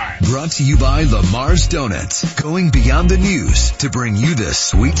high. Brought to you by Lamar's Donuts, going beyond the news to bring you the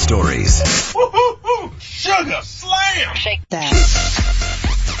sweet stories. Woo-hoo-hoo, sugar slam. Shake that.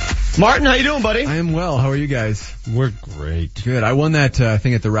 Martin, how you doing, buddy? I am well. How are you guys? We're great. Good. I won that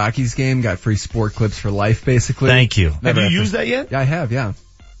thing at the Rockies game. Got free sport clips for life, basically. Thank you. Have you used that yet? Yeah, I have, yeah.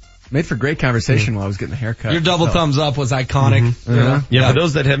 Made for great conversation while I was getting the haircut. Your double thumbs up was iconic. Yeah, for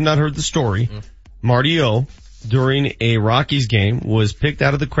those that have not heard the story, Marty O, during a Rockies game, was picked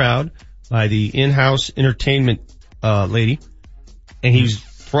out of the crowd by the in-house entertainment lady, and he was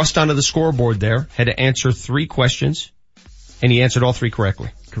thrust onto the scoreboard there, had to answer 3 questions, and he answered all 3 correctly.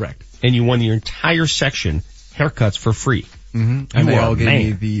 Correct. And you won your entire section, haircuts, for free. And they all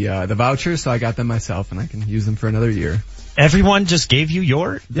gave me the vouchers, so I got them myself, and I can use them for another year. Everyone just gave you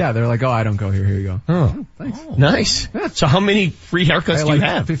your? Yeah, they're like, oh, I don't go here. Here you go. Oh, thanks. Nice. Yeah. So how many free haircuts do you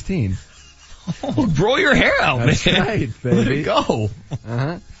have? 15. Oh, grow your hair out, That's man. right, baby. Let it go. All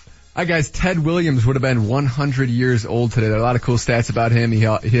right, guys, Ted Williams would have been 100 years old today. There are a lot of cool stats about him. He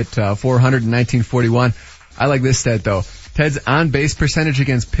hit 400 in 1941. I like this stat, though. Ted's on-base percentage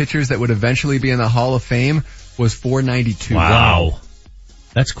against pitchers that would eventually be in the Hall of Fame was .492. Wow.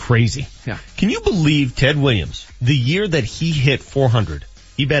 That's crazy. Yeah. Can you believe Ted Williams, the year that he hit 400,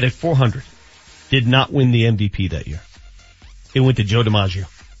 he batted 400, did not win the MVP that year? It went to Joe DiMaggio.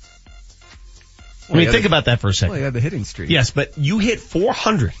 I mean, think about that for a second. Well, he had the hitting streak. Yes, but you hit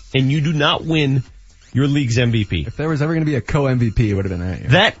 400 and you do not win your league's MVP. If there was ever going to be a co-MVP, it would have been that year.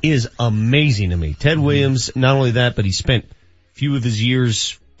 That is amazing to me. Ted Williams, not only that, but he spent a few of his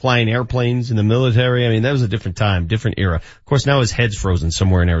years flying airplanes in the military. I mean, that was a different time, different era. Of course, now his head's frozen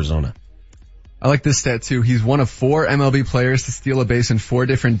somewhere in Arizona. I like this stat too. He's one of 4 MLB players to steal a base in 4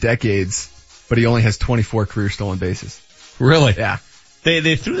 different decades, but he only has 24 career stolen bases. Really? Yeah.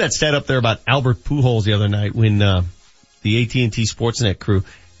 They threw that stat up there about Albert Pujols the other night when the AT&T Sportsnet crew,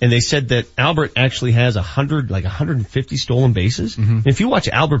 and they said that Albert actually has 150 stolen bases. And if you watch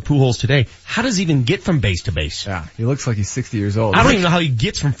Albert Pujols today, how does he even get from base to base? Yeah, he looks like he's 60 years old. I don't even know how he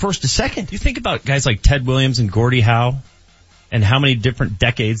gets from first to second. You think about guys like Ted Williams and Gordie Howe and how many different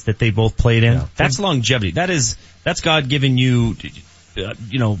decades that they both played in. Yeah. That's longevity. That's God giving you,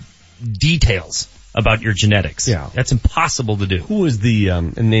 details about your genetics. Yeah. That's impossible to do. Who was the,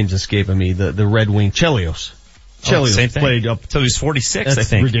 name's escaping me, the Red Wing, Chelios. Chelios played up till he was 46, That's I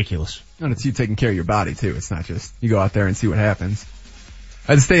think. Ridiculous. And it's you taking care of your body too. It's not just you go out there and see what happens.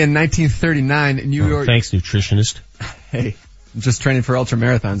 I'd stay in 1939 in New York. Thanks, nutritionist. Hey, I'm just training for ultra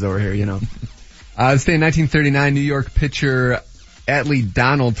marathons over here, you know. I'd stay in 1939. New York pitcher Atlee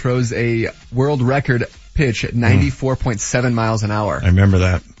Donald throws a world record pitch at 94.7 miles an hour. I remember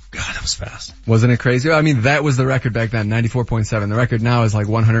that. God, that was fast. Wasn't it crazy? I mean, that was the record back then, 94.7. The record now is like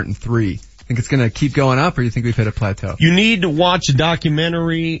 103. Think it's going to keep going up, or you think we've hit a plateau? You need to watch a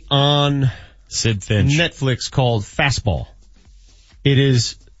documentary on Sid Finch Netflix called Fastball. It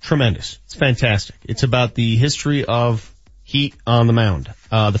is tremendous. It's fantastic. It's about the history of heat on the mound.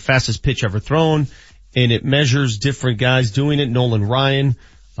 The fastest pitch ever thrown, and it measures different guys doing it. Nolan Ryan.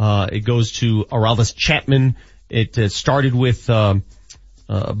 It goes to Aroldis Chapman. It started with Bob.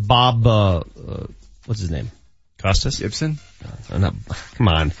 What's his name? Costas Gibson. Come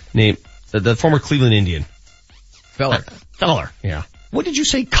on, name. The former Cleveland Indian. Feller. Yeah. What did you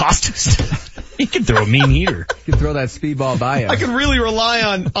say, Costas? He can throw a mean heater. He can throw that speedball by you. I can really rely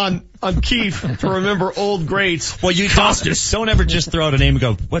on Keith to remember old greats. Well, Costas. Don't ever just throw out a name and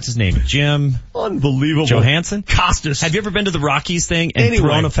go, what's his name? Jim? Unbelievable. Johansson? Costas. Have you ever been to the Rockies thing and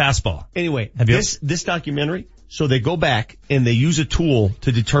thrown a fastball? Anyway, this documentary, so they go back and they use a tool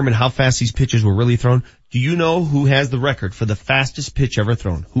to determine how fast these pitches were really thrown. Do you know who has the record for the fastest pitch ever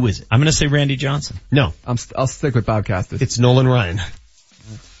thrown? Who is it? I'm going to say Randy Johnson. No. I'll stick with Bob Costas. It's Nolan Ryan.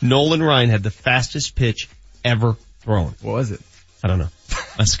 Nolan Ryan had the fastest pitch ever thrown. What was it? I don't know.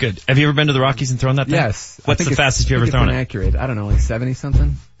 That's good. Have you ever been to the Rockies and thrown that thing? Yes. What's the fastest you ever thrown it? Inaccurate. I don't know, like 70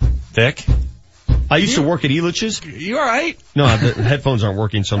 something. Vic? I used to work at Elitch's. You alright? No, the headphones aren't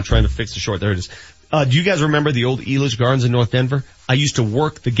working, so I'm trying to fix the short. There it is. Do you guys remember the old Elitch Gardens in North Denver? I used to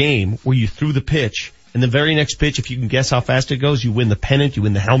work the game where you threw the pitch And the very next pitch, if you can guess how fast it goes, you win the pennant, you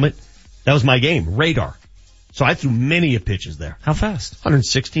win the helmet. That was my game, radar. So I threw many pitches there. How fast?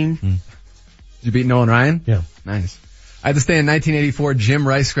 116. Did you beat Nolan Ryan? Yeah. Nice. I had to stay in 1984. Jim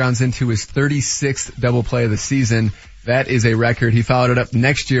Rice grounds into his 36th double play of the season. That is a record. He followed it up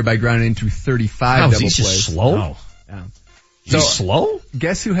next year by grounding into 35 double plays. Just slow? No. Yeah. He's slow?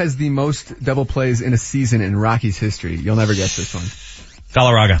 Guess who has the most double plays in a season in Rockies history? You'll never guess this one.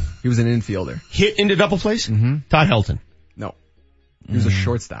 Galarraga. He was an infielder. Hit into double plays? Mm-hmm. Todd Helton. No. He was a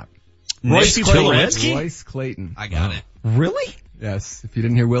shortstop. Royce Clayton. Royce Clayton. I got it. Really? Yes. If you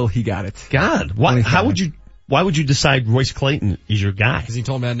didn't hear Will, he got it. God. Why would you decide Royce Clayton is your guy? Because he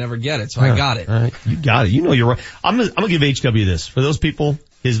told me I'd never get it, so I got it. All right. You got it. You know you're right. I'm gonna give HW this. For those people,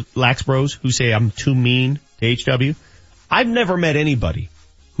 his lax bros, who say I'm too mean to HW, I've never met anybody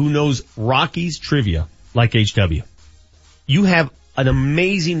who knows Rockies trivia like HW. You have an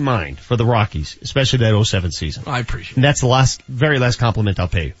amazing mind for the Rockies, especially that 07 season. I appreciate it. And that's the very last compliment I'll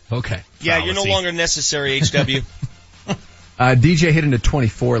pay you. Okay. Yeah, you're no longer necessary, HW. DJ hit into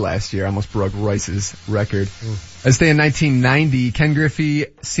 24 last year, almost broke Royce's record. As they in 1990, Ken Griffey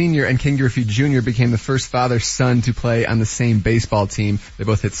Sr. and Ken Griffey Jr. became the first father-son to play on the same baseball team. They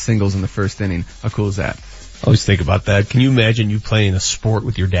both hit singles in the first inning. How cool is that? I always think about that. Can you imagine you playing a sport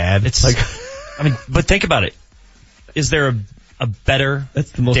with your dad? It's like, I mean, but think about it. Is there a better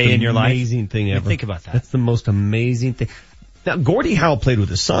day in your life? Amazing thing ever. Think about that. That's the most amazing thing. Now, Gordie Howe played with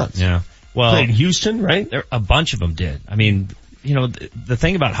his sons. Yeah. Well, played in Houston, right? A bunch of them did. I mean, you know, the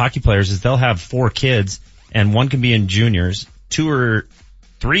thing about hockey players is they'll have 4 kids and one can be in juniors, 2 or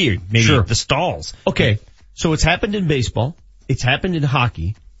 3, maybe the stalls. Okay. So it's happened in baseball. It's happened in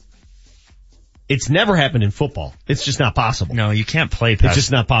hockey. It's never happened in football. It's just not possible. No, you can't play past. It's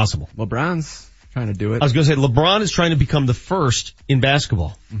just not possible. LeBron's trying to do it. I was going to say LeBron is trying to become the first in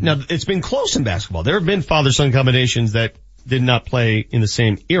basketball. Mm-hmm. Now, it's been close in basketball. There have been father-son combinations that did not play in the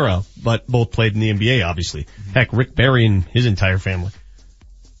same era, but both played in the NBA, obviously. Mm-hmm. Heck, Rick Barry and his entire family.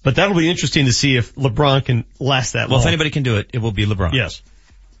 But that'll be interesting to see if LeBron can last that long. Well, if anybody can do it, it will be LeBron. Yes.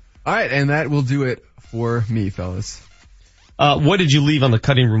 All right, and that will do it for me, fellas. What did you leave on the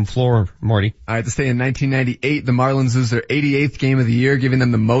cutting room floor, Marty? I had to stay in 1998. The Marlins lose their 88th game of the year, giving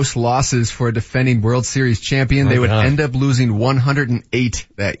them the most losses for a defending World Series champion. They would end up losing 108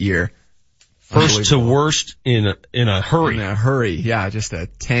 that year. First to worst in a hurry. In a hurry, yeah, just a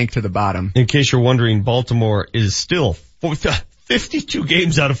tank to the bottom. In case you're wondering, Baltimore is still 52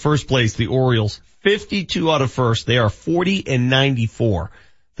 games out of first place, the Orioles. 52 out of first. They are 40-94.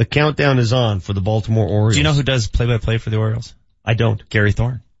 The countdown is on for the Baltimore Orioles. Do you know who does play-by-play for the Orioles? I don't. Gary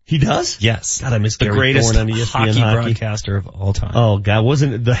Thorne. He does? Yes. God, I miss the Gary greatest Thorne on ESPN hockey broadcaster of all time. Oh God,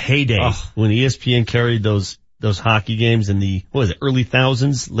 wasn't it the heyday when ESPN carried those hockey games in the, early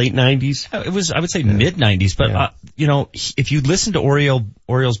thousands, late 90s? It was, I would say mid 90s, but you know, if you listen to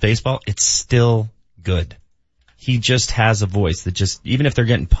Orioles baseball, it's still good. He just has a voice that just, even if they're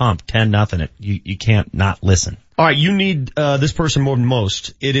getting pumped 10-0, you can't not listen. All right, you need this person more than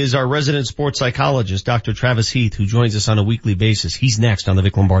most. It is our resident sports psychologist, Dr. Travis Heath, who joins us on a weekly basis. He's next on the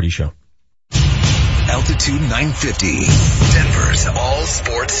Vic Lombardi Show. Altitude 950, Denver's all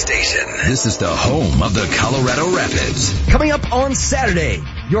sports station. This is the home of the Colorado Rapids. Coming up on Saturday,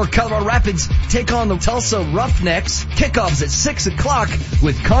 your Colorado Rapids take on the Tulsa Roughnecks. Kickoffs at 6 o'clock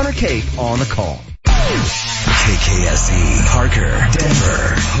with Connor Cape on the call. KKSE, Parker,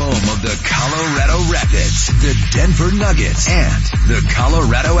 Denver, home of the Colorado Rapids, the Denver Nuggets, and the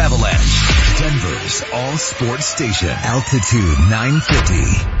Colorado Avalanche. Denver's all sports station, Altitude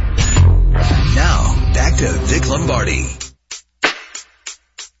 950. Now, back to Vic Lombardi.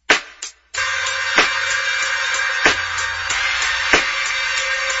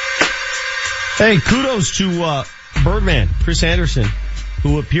 Hey, kudos to Birdman, Chris Anderson,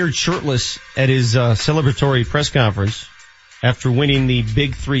 who appeared shirtless at his celebratory press conference after winning the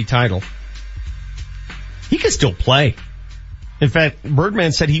Big 3 title. He can still play. In fact,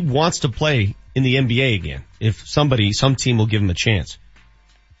 Birdman said he wants to play in the NBA again if some team will give him a chance.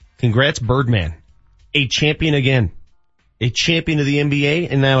 Congrats, Birdman. A champion again. A champion of the NBA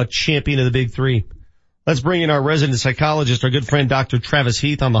and now a champion of the Big 3. Let's bring in our resident psychologist, our good friend Dr. Travis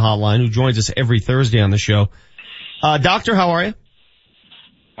Heath on the hotline, who joins us every Thursday on the show. Doctor, how are you?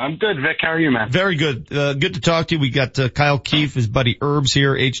 I'm good, Vic. How are you, man? Very good. Good to talk to you. We got Kyle Keefe, his buddy Herbs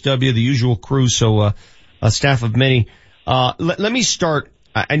here, HW, the usual crew, so a staff of many. Let me start.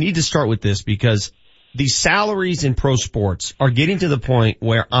 I need to start with this because the salaries in pro sports are getting to the point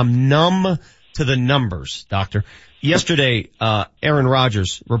where I'm numb to the numbers, Doctor. Yesterday, Aaron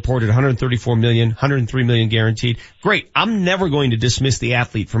Rodgers reported $134 million, $103 million guaranteed. Great. I'm never going to dismiss the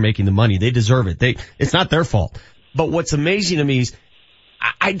athlete for making the money. They deserve it. It's not their fault. But what's amazing to me is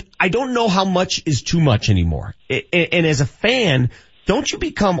I don't know how much is too much anymore. And as a fan, don't you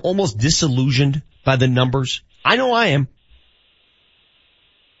become almost disillusioned by the numbers? I know I am.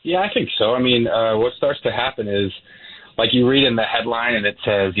 Yeah, I think so. I mean, what starts to happen is, like you read in the headline and it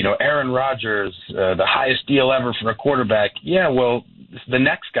says, Aaron Rodgers, the highest deal ever for a quarterback. Yeah, well, the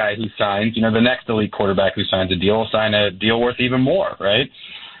next guy who signs, the next elite quarterback who signs a deal will sign a deal worth even more, right?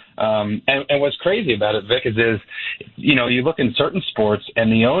 And what's crazy about it, Vic, is you look in certain sports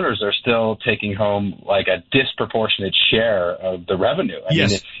and the owners are still taking home like a disproportionate share of the revenue. I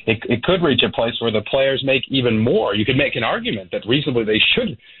mean, it could reach a place where the players make even more. You could make an argument that reasonably they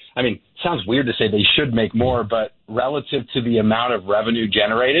should. I mean, it sounds weird to say they should make more, but relative to the amount of revenue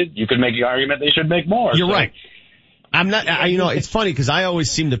generated, you could make the argument they should make more. You're right. I'm not, it's funny because I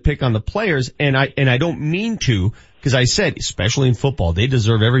always seem to pick on the players and I don't mean to, because I said, especially in football, they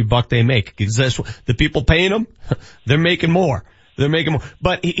deserve every buck they make because that's the people paying them, they're making more. They're making more.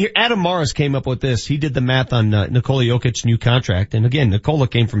 But here, Adam Morris came up with this. He did the math on Nikola Jokic's new contract. And again, Nikola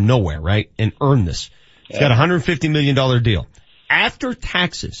came from nowhere, right? And earned this. He's got a $150 million deal. After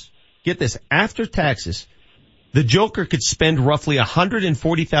taxes, get this, after taxes, the Joker could spend roughly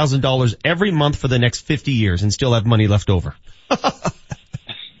 $140,000 every month for the next 50 years and still have money left over.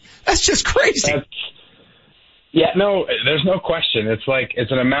 That's just crazy. There's no question.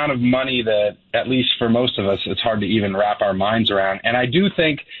 It's an amount of money that, at least for most of us, it's hard to even wrap our minds around. And I do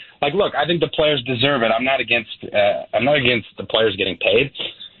think, I think the players deserve it. I'm not against the players getting paid,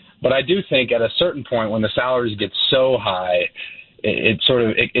 but I do think at a certain point when the salaries get so high,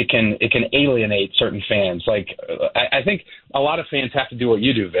 it can alienate certain fans. I think a lot of fans have to do what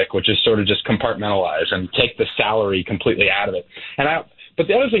you do, Vic, which is sort of just compartmentalize and take the salary completely out of it. But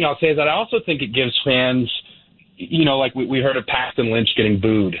the other thing I'll say is that I also think it gives fans, like we heard of Paxton Lynch getting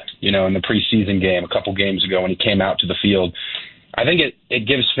booed, in the preseason game a couple games ago when he came out to the field. I think it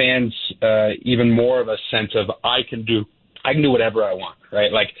gives fans even more of a sense of I can do whatever I want,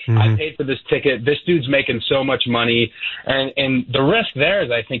 right? I paid for this ticket. This dude's making so much money. And the risk there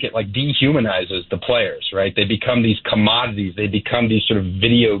is I think it dehumanizes the players, right? They become these commodities. They become these sort of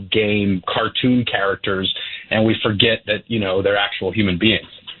video game cartoon characters, and we forget that, they're actual human beings.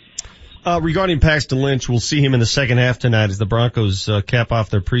 Regarding Paxton Lynch, we'll see him in the second half tonight as the Broncos cap off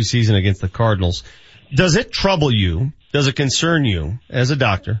their preseason against the Cardinals. Does it trouble you, does it concern you as a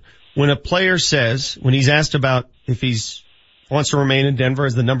doctor when a player says, when he's asked about if he's wants to remain in Denver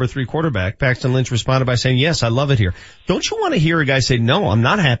as the number 3 quarterback, Paxton Lynch responded by saying, yes, I love it here. Don't you want to hear a guy say, no, I'm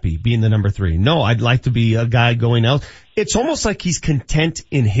not happy being the number 3. No, I'd like to be a guy going out. It's almost like he's content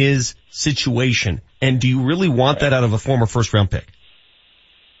in his situation. And do you really want that out of a former first round pick?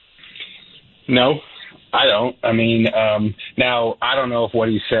 No, I don't. I mean, now I don't know if what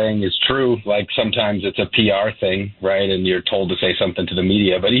he's saying is true. Sometimes it's a PR thing, right? And you're told to say something to the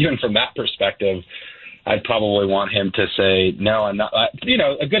media. But even from that perspective, I'd probably want him to say, no, I'm not.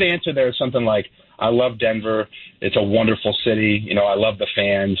 A good answer there is something like, I love Denver. It's a wonderful city. I love the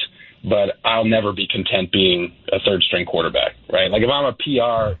fans, but I'll never be content being a third-string quarterback, right? If I'm a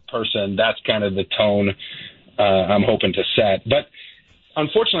PR person, that's kind of the tone I'm hoping to set. But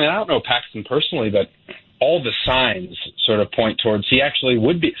unfortunately, I don't know Paxton personally, but all the signs sort of point towards he actually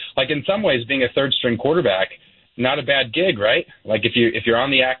would be, in some ways, being a third-string quarterback, not a bad gig, right? If you're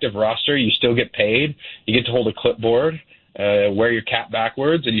on the active roster, you still get paid. You get to hold a clipboard, wear your cap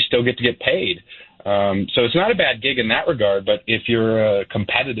backwards, and you still get to get paid. So it's not a bad gig in that regard. But if you're a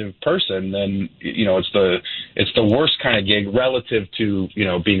competitive person, then it's the worst kind of gig relative to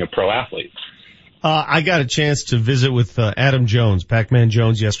being a pro athlete. I got a chance to visit with Adam Jones, Pac-Man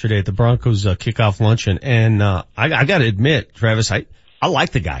Jones, yesterday at the Broncos kickoff luncheon, and I got to admit, Travis, I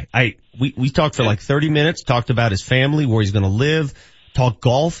like the guy. We talked for 30 minutes, talked about his family, where he's going to live, talked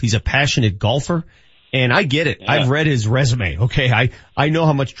golf. He's a passionate golfer, and I get it. Yeah. I've read his resume. Okay. I know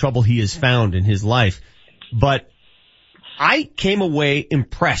how much trouble he has found in his life, but I came away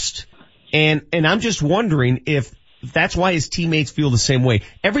impressed, and I'm just wondering if that's why his teammates feel the same way.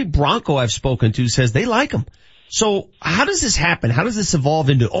 Every Bronco I've spoken to says they like him. So how does this happen? How does this evolve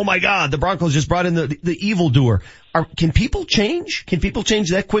into, oh my God, the Broncos just brought in the evildoer? Can people change? Can people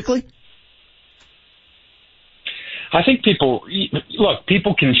change that quickly? I think people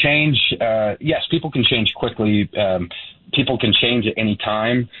can change. Yes, people can change quickly. People can change at any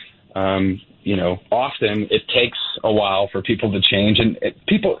time. Often it takes a while for people to change. And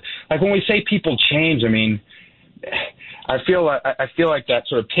people, when we say people change, I mean, I feel like that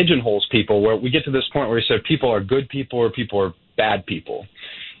sort of pigeonholes people, where we get to this point where we say people are good people or people are bad people.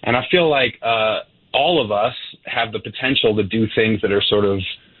 And I feel like all of us have the potential to do things that are sort of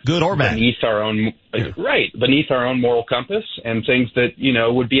good or bad beneath our own moral compass, and things that, you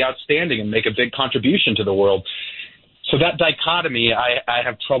know, would be outstanding and make a big contribution to the world. So that dichotomy I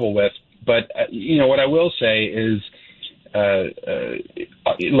have trouble with. But you know, what I will say is,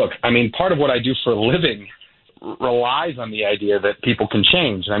 look, I mean, part of what I do for a living relies on the idea that people can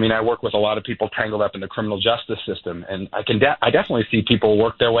change. I mean, I work with a lot of people tangled up in the criminal justice system, and I definitely see people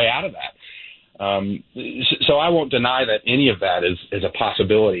work their way out of that. So I won't deny that any of that is a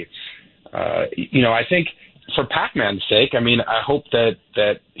possibility. You know, I think for Pac-Man's sake, I mean, I hope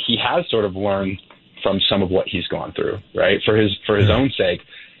that he has sort of learned from some of what he's gone through, right? For his own sake.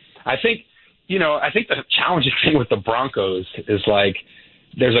 I think the challenging thing with the Broncos is, like,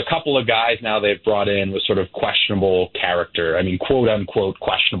 there's a couple of guys now they've brought in with sort of questionable character. I mean, quote unquote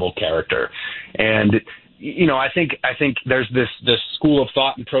questionable character. And, you know, I think there's this school of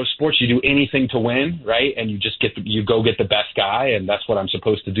thought in pro sports. You do anything to win, right? And you go get the best guy, and that's what I'm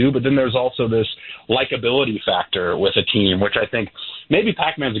supposed to do. But then there's also this likability factor with a team, which I think maybe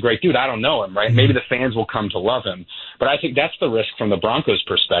Pac-Man's a great dude. I don't know him, right? Maybe the fans will come to love him. But I think that's the risk from the Broncos'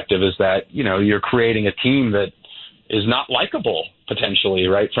 perspective, is that, you know, you're creating a team that is not likable potentially,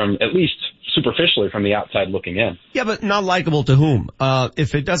 right? From at least superficially from the outside looking in. Yeah, but not likable to whom?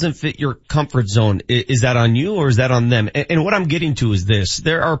 If it doesn't fit your comfort zone, is that on you or is that on them? And what I'm getting to is this.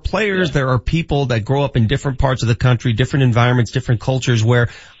 There are players, there are people that grow up in different parts of the country, different environments, different cultures, where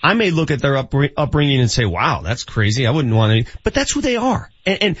I may look at their upbringing and say, wow, that's crazy. I wouldn't want to, but that's who they are.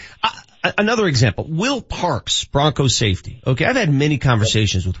 Another example, Will Parks, Broncos safety. Okay, I've had many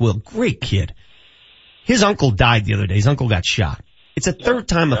conversations with Will. Great kid. His uncle died the other day. His uncle got shot. It's the third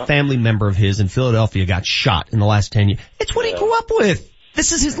time a family member of his in Philadelphia got shot in the last 10 years. It's what he grew up with.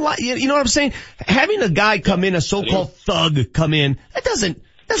 This is his life. You know what I'm saying? Having a guy come in, a so-called thug come in, that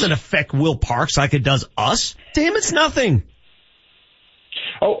doesn't affect Will Parks like it does us. To him, it's nothing.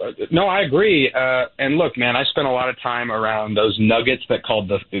 Oh, no, I agree. And look, man, I spent a lot of time around those nuggets that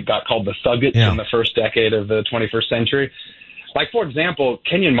got called the Thuggets in the first decade of the 21st century. Like, for example,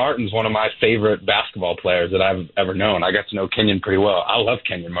 Kenyon Martin's one of my favorite basketball players that I've ever known. I got to know Kenyon pretty well. I love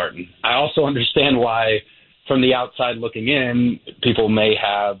Kenyon Martin. I also understand why, from the outside looking in, people may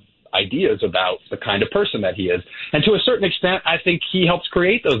have ideas about the kind of person that he is. And to a certain extent, I think he helps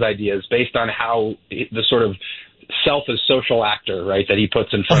create those ideas based on how the sort of self as social actor, right, that he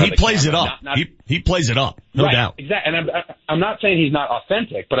puts in front of the camera. He plays it up. He plays it up, no doubt. Exactly. And I'm not saying he's not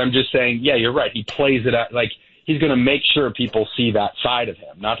authentic, but I'm just saying, yeah, you're right. He plays it up. Like, he's going to make sure people see that side of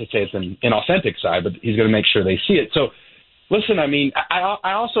him. Not to say it's an inauthentic side, but he's going to make sure they see it. So, listen, I mean,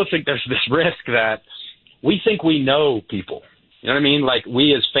 I also think there's this risk that we think we know people. You know what I mean? Like,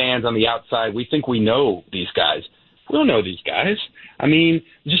 we as fans on the outside, we think we know these guys. We don't know these guys. I mean,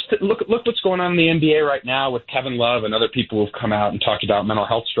 just look what's going on in the NBA right now with Kevin Love and other people who've come out and talked about mental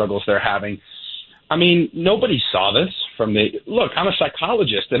health struggles they're having. I mean, nobody saw this look, I'm a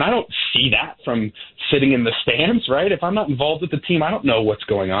psychologist, and I don't see that from sitting in the stands, right? If I'm not involved with the team, I don't know what's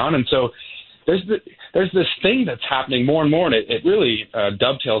going on. And so there's this thing that's happening more and more, and it really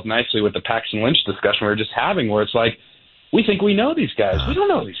dovetails nicely with the Paxton Lynch discussion we were just having, where it's like, we think we know these guys. We don't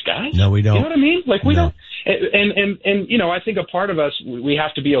know these guys. No, we don't. You know what I mean? Like, we don't. And you know, I think a part of us, we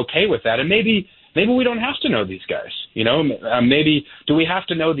have to be okay with that. And maybe we don't have to know these guys. You know, maybe do we have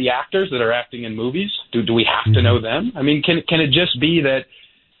to know the actors that are acting in movies? Do we have to know them? I mean, can it just be that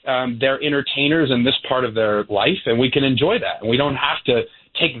they're entertainers in this part of their life, and we can enjoy that, and we don't have to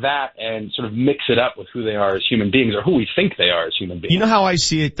take that and sort of mix it up with who they are as human beings, or who we think they are as human beings. You know how I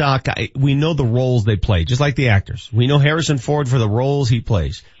see it, Doc? We know the roles they play, just like the actors. We know Harrison Ford for the roles he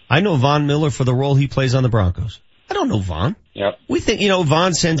plays. I know Von Miller for the role he plays on the Broncos. I don't know Von. Yep. We think,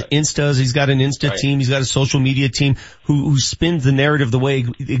 Von sends Instas. He's got an Insta team. He's got a social media team who spins the narrative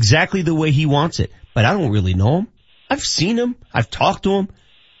exactly the way he wants it. But I don't really know him. I've seen him. I've talked to him.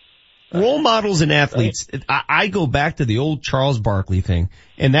 Role models and athletes, I go back to the old Charles Barkley thing,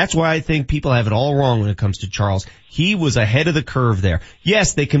 and that's why I think people have it all wrong when it comes to Charles. He was ahead of the curve there.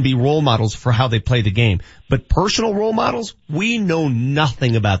 Yes, they can be role models for how they play the game, but personal role models, we know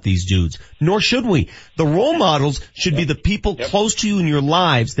nothing about these dudes, nor should we. The role models should be the people close to you in your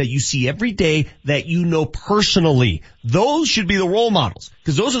lives that you see every day that you know personally. Those should be the role models,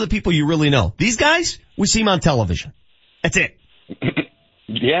 because those are the people you really know. These guys, we see them on television. That's it.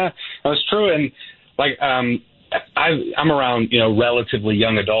 Yeah, that's true. And like, I'm around, relatively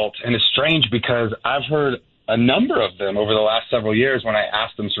young adults, and it's strange because I've heard a number of them over the last several years when I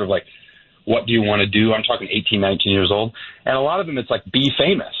asked them sort of like, what do you want to do? I'm talking 18, 19 years old. And a lot of them, it's like, be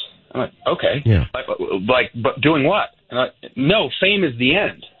famous. I'm like, okay. Yeah. Like, but doing what? And no, fame is the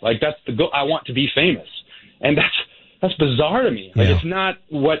end. Like, that's the goal. I want to be famous. And that's bizarre to me. Like, it's not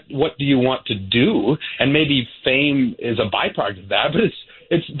what do you want to do? And maybe fame is a byproduct of that, but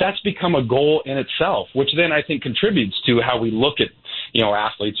that's become a goal in itself, which then I think contributes to how we look at,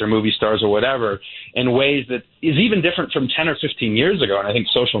 athletes or movie stars or whatever in ways that is even different from 10 or 15 years ago. And I think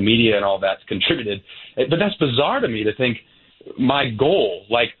social media and all that's contributed. But that's bizarre to me to think my goal,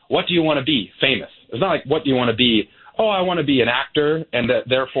 like, what do you want to be? Famous. It's not like, what do you want to be? Oh, I want to be an actor and that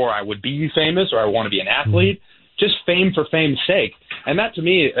therefore I would be famous, or I want to be an athlete. Just fame for fame's sake. And that to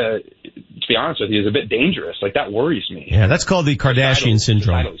me, to be honest with you, is a bit dangerous. Like, that worries me. Yeah, that's called the Kardashian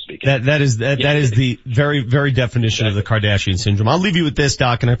syndrome. That is the very, very definition of the Kardashian syndrome. I'll leave you with this,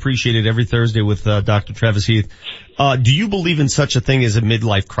 Doc, and I appreciate it every Thursday with Dr. Travis Heath. Do you believe in such a thing as a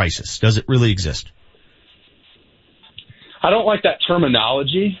midlife crisis? Does it really exist? I don't like that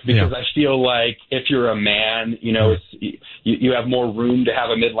terminology because I feel like if you're a man, you have more room to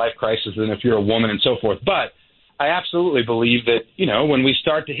have a midlife crisis than if you're a woman and so forth. But I absolutely believe that, when we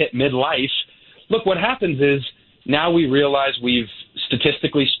start to hit midlife, look, what happens is now we realize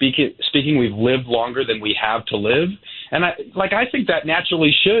statistically speaking, we've lived longer than we have to live. And I think that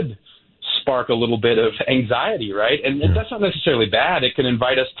naturally should spark a little bit of anxiety, right? And that's not necessarily bad. It can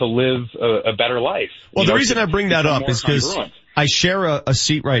invite us to live a better life. Well, the reason I bring that up is because I share a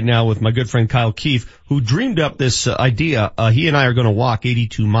seat right now with my good friend Kyle Keefe, who dreamed up this idea. He and I are going to walk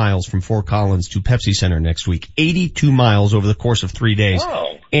 82 miles from Fort Collins to Pepsi Center next week. 82 miles over the course of 3 days.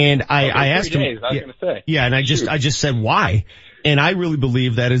 Oh. And I asked him, and I just said why. And I really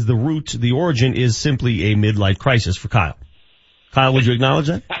believe that is the origin is simply a midlife crisis for Kyle. Kyle, would you acknowledge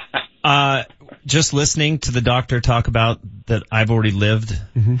that? Just listening to the doctor talk about that I've already lived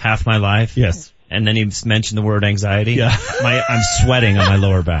half my life. Yes. And then he mentioned the word anxiety. Yeah. I'm sweating on my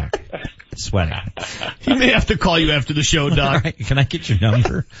lower back. Sweating. He may have to call you after the show, Doc. All right. Can I get your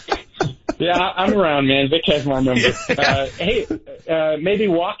number? Yeah, I'm around, man. Vic has my number. Hey, maybe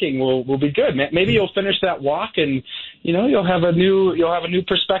walking will be good, man. Maybe you'll finish that walk and, you'll have a new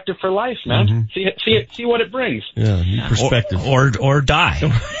perspective for life, man. See what it brings. Yeah, new perspective. Or die.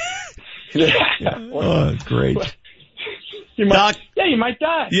 Oh, great. You might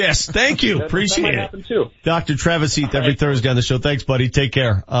die. Yes, thank you. Appreciate that might it. happen too. Dr. Travis Heath every Thursday on the show. Thanks, buddy. Take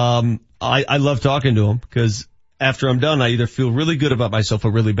care. I love talking to him because after I'm done, I either feel really good about myself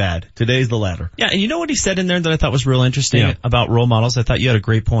or really bad. Today's the latter. Yeah, and you know what he said in there that I thought was real interesting about role models? I thought you had a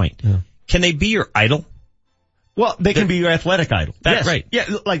great point. Yeah. Can they be your idol? Well, they can be your athletic idol. That's right. Yeah,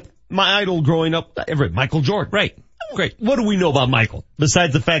 like my idol growing up, Michael Jordan. Right. Great. What do we know about Michael?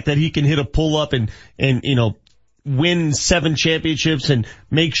 Besides the fact that he can hit a pull-up and win 7 championships and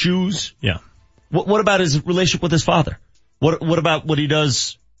make shoes? Yeah. What about his relationship with his father? What about what he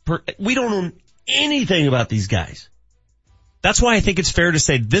does? We don't know anything about these guys. That's why I think it's fair to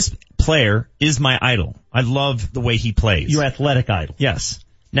say this player is my idol. I love the way he plays. Your athletic idol. Yes.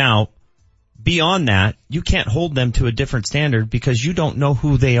 Now, beyond that, you can't hold them to a different standard because you don't know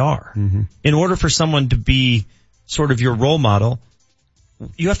who they are. Mm-hmm. In order for someone to be sort of your role model,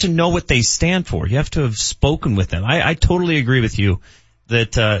 you have to know what they stand for. You have to have spoken with them. I totally agree with you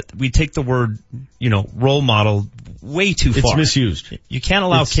that we take the word, role model way too far. It's misused. You can't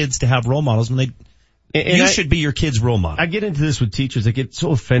allow kids to have role models when you should be your kid's role model. I get into this with teachers. I get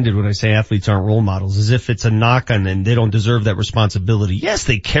so offended when I say athletes aren't role models, as if it's a knock on them. They don't deserve that responsibility. Yes,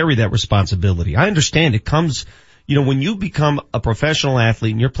 they carry that responsibility. I understand it comes, when you become a professional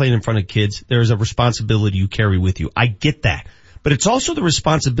athlete and you're playing in front of kids, there's a responsibility you carry with you. I get that. But it's also the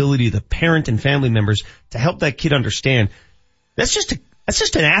responsibility of the parent and family members to help that kid understand that's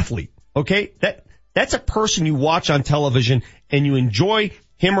just an athlete, okay? That's a person you watch on television and you enjoy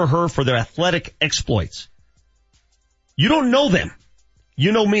him or her for their athletic exploits. You don't know them.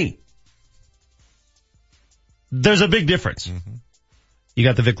 You know me. There's a big difference. Mm-hmm. You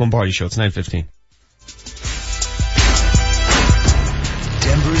got the Vic Lombardi Show. It's 9:15.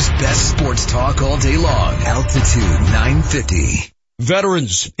 Denver's best sports talk all day long. Altitude 950.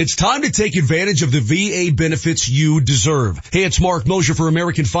 Veterans, it's time to take advantage of the VA benefits you deserve. Hey, it's Mark Mosher for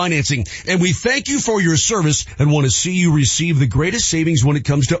American Financing, and we thank you for your service and want to see you receive the greatest savings when it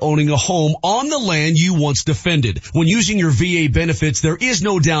comes to owning a home on the land you once defended. When using your VA benefits, there is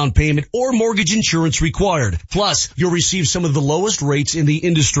no down payment or mortgage insurance required. Plus, you'll receive some of the lowest rates in the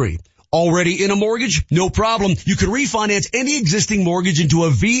industry. Already in a mortgage? No problem. You can refinance any existing mortgage into a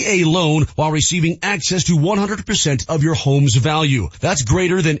VA loan while receiving access to 100% of your home's value. That's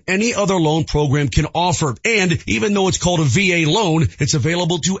greater than any other loan program can offer. And even though it's called a VA loan, it's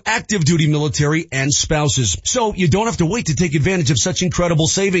available to active duty military and spouses. So you don't have to wait to take advantage of such incredible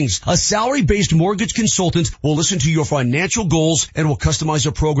savings. A salary-based mortgage consultant will listen to your financial goals and will customize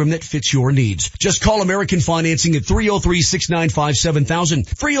a program that fits your needs. Just call American Financing at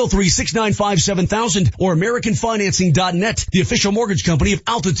 303-695-7000, 303-695-7000, or AmericanFinancing.net, the official mortgage company of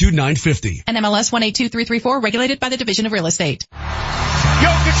Altitude 950. NMLS 182334, regulated by the Division of Real Estate.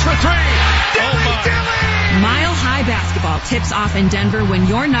 Jokic for three. Mile High Basketball tips off in Denver when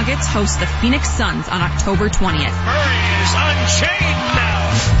your Nuggets host the Phoenix Suns on October 20th. Murray is unchained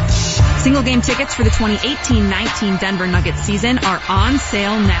now. Single game tickets for the 2018-19 Denver Nuggets season are on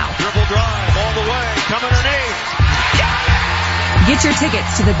sale now. Dribble drive all the way, coming underneath. Get your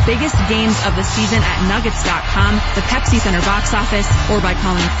tickets to the biggest games of the season at nuggets.com, the Pepsi Center box office, or by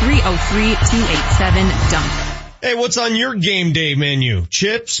calling 303-287-DUNK. Hey, what's on your game day menu?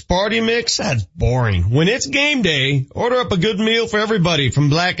 Chips, party mix? That's boring. When it's game day, order up a good meal for everybody from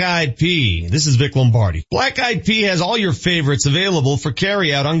Black Eyed Pea. This is Vic Lombardi. Black Eyed Pea has all your favorites available for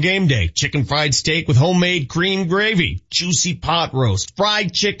carryout on game day. Chicken fried steak with homemade cream gravy, juicy pot roast,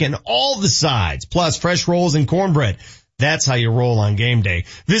 fried chicken, all the sides, plus fresh rolls and cornbread. That's how you roll on game day.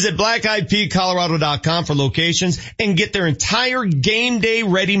 Visit blackeyedpeacolorado.com for locations and get their entire game day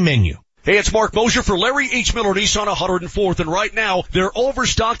ready menu. Hey, it's Mark Mosier for Larry H. Miller Nissan 104th, and right now, they're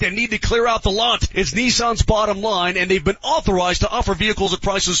overstocked and need to clear out the lot. It's Nissan's bottom line, and they've been authorized to offer vehicles at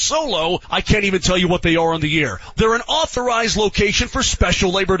prices so low, I can't even tell you what they are on the air. They're an authorized location for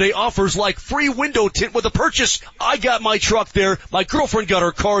special Labor Day offers like free window tint with a purchase. I got my truck there. My girlfriend got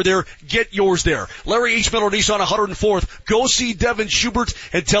her car there. Get yours there. Larry H. Miller Nissan 104th. Go see Devin Schubert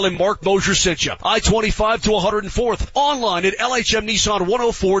and tell him Mark Mosier sent you. I-25 to 104th. Online at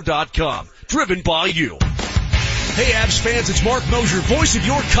LHMNissan104.com. Driven by you. Hey, Avs fans, it's Mark Mosier, voice of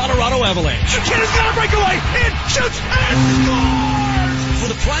your Colorado Avalanche. The kid has got a breakaway. It shoots and scores!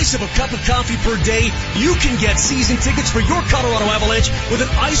 For the price of a cup of coffee per day, you can get season tickets for your Colorado Avalanche with an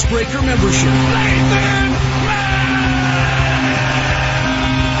Icebreaker membership.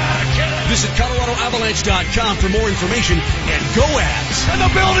 Visit ColoradoAvalanche.com for more information, and go Avs. And the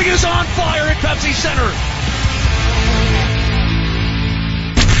building is on fire at Pepsi Center.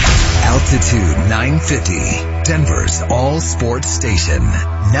 Altitude 950, Denver's all sports station.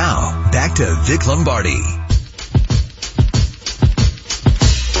 Now, back to Vic Lombardi.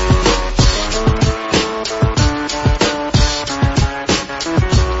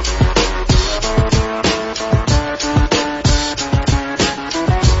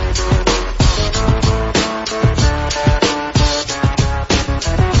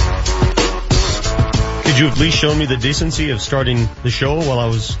 Could you at least show me the decency of starting the show while I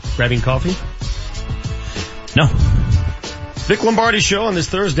was grabbing coffee? No. Vic Lombardi show on this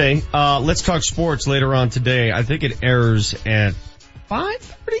Thursday. Let's talk sports later on today. I think it airs at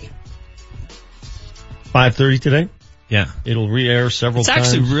 5:30? 5:30 today? Yeah. It'll re-air several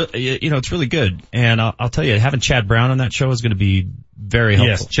times. It's actually really, it's really good. And I'll tell you, having Chad Brown on that show is going to be very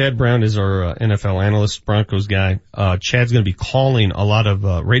helpful. Yes, Chad Brown is our NFL analyst, Broncos guy. Chad's going to be calling a lot of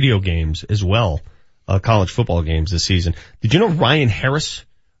radio games as well. College football games this season. Did you know Ryan Harris,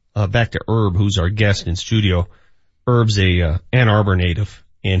 back to Herb, who's our guest in studio? Herb's a Ann Arbor native,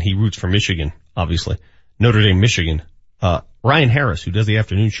 and he roots for Michigan, obviously. Notre Dame, Michigan. Ryan Harris, who does the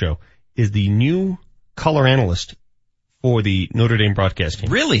afternoon show, is the new color analyst for the Notre Dame broadcast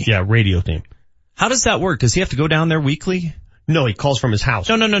team. Really? Yeah, radio team. How does that work? Does he have to go down there weekly? No, he calls from his house.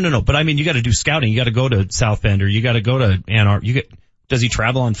 No. But I mean, you got to do scouting. You got to go to South Bend, or you got to go to Ann Arbor. Does he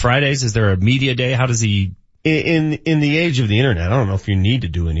travel on Fridays? Is there a media day? How does he? In the age of the internet, I don't know if you need to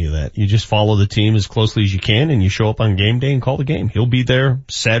do any of that. You just follow the team as closely as you can, and you show up on game day and call the game. He'll be there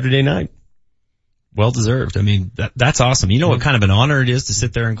Saturday night. Well deserved. I mean, that's awesome. You know what kind of an honor it is to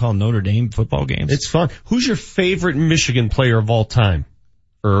sit there and call Notre Dame football games? It's fun. Who's your favorite Michigan player of all time?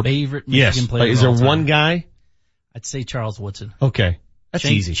 Herb? Favorite Michigan player Is of all there time? one guy? I'd say Charles Woodson. Okay. That's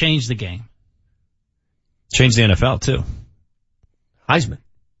easy. Change the game. Change the NFL too. Heisman.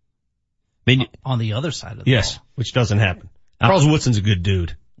 I mean, on the other side of the ball. Which doesn't happen. Charles Woodson's a good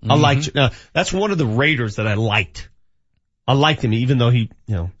dude. I liked, that's one of the Raiders that I liked. I liked him even though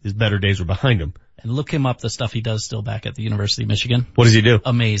his better days were behind him. And look him up, the stuff he does still back at the University of Michigan. What does he do?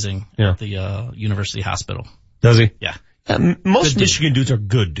 Amazing. Yeah. At the University Hospital. Does he? Yeah. Most Michigan dudes are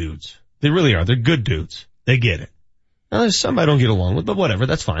good dudes. They really are. They're good dudes. They get it. Now, there's some I don't get along with, but whatever.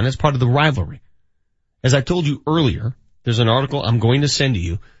 That's fine. That's part of the rivalry. As I told you earlier, there's an article I'm going to send to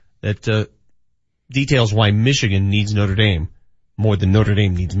you that details why Michigan needs Notre Dame more than Notre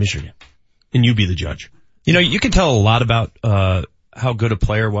Dame needs Michigan. And you be the judge. You know, you can tell a lot about how good a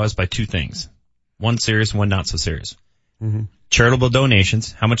player was by two things. One serious, one not so serious. Mm-hmm. Charitable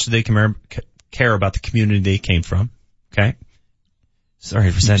donations. How much do they care about the community they came from? Okay.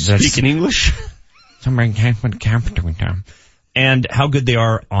 Sorry for saying that. Speaking English? And how good they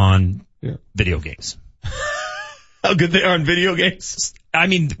are on video games. How good they are on video games? I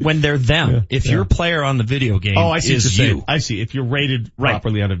mean, when they're them. Yeah, if your player on the video game is you. I see. If you're rated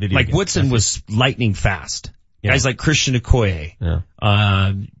properly on a video game. Like Woodson was lightning fast. Yeah. Guys like Christian Okoye.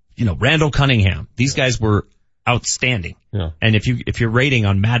 Yeah. Randall Cunningham. These guys were outstanding. Yeah. And if your rating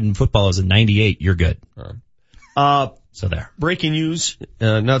on Madden football is a 98, you're good. So there. Breaking news,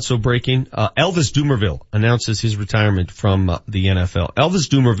 not so breaking. Elvis Dumervil announces his retirement from the NFL. Elvis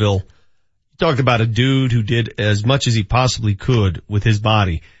Dumervil talked about a dude who did as much as he possibly could with his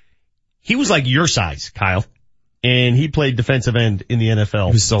body. He was like your size, Kyle, and he played defensive end in the NFL.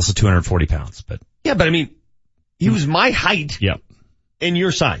 He was also 240 pounds, but. Yeah, but I mean, he was my height. Yep. And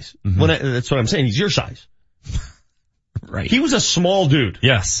your size. Mm-hmm. That's what I'm saying. He's your size. Right. He was a small dude.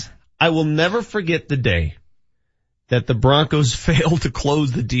 Yes. I will never forget the day that the Broncos failed to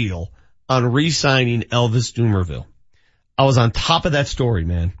close the deal on re-signing Elvis Dumervil. I was on top of that story,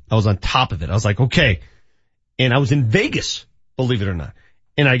 man. I was on top of it. I was like, okay. And I was in Vegas, believe it or not.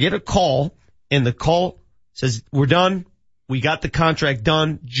 And I get a call, and the call says, we're done. We got the contract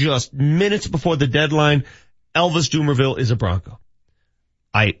done just minutes before the deadline. Elvis Dumervil is a Bronco.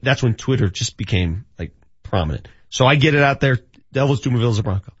 That's when Twitter just became like prominent. So I get it out there. Elvis Dumervil is a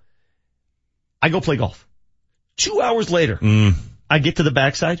Bronco. I go play golf. 2 hours later, I get to the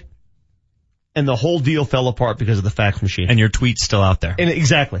backside, and the whole deal fell apart because of the fax machine. And your tweet's still out there. And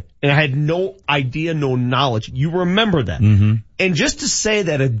exactly. And I had no idea, no knowledge. You remember that. Mm-hmm. And just to say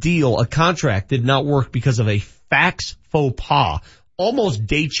that a contract did not work because of a fax faux pas almost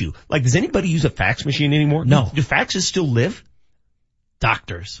dates you. Like, does anybody use a fax machine anymore? No. Do faxes still live?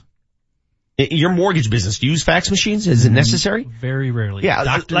 Doctors. Your mortgage business, do you use fax machines? Is it necessary? Very rarely. Yeah,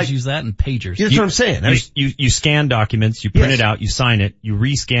 Doctors use that and pagers. That's what I'm saying. You scan documents, you print it out, you sign it, you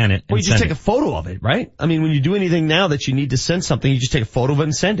rescan it, or you just take a photo of it, right? I mean, when you do anything now that you need to send something, you just take a photo of it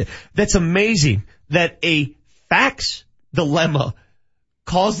and send it. That's amazing that a fax dilemma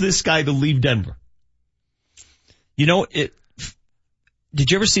caused this guy to leave Denver. You know, did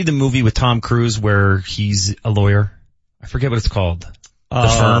you ever see the movie with Tom Cruise where he's a lawyer? I forget what it's called. The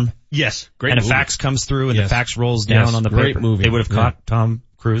Firm. Yes. Great and movie. a fax comes through and the fax rolls down on the paper. Great movie. They would have caught Tom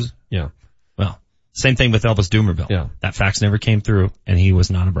Cruise. Yeah. Well, same thing with Elvis Dumervil. Yeah. That fax never came through and he was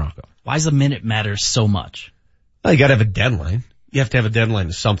not a Bronco. Why does a minute matter so much? Well, you gotta have a deadline. You have to have a deadline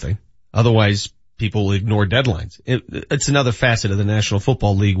to something. Otherwise, people ignore deadlines. It's another facet of the National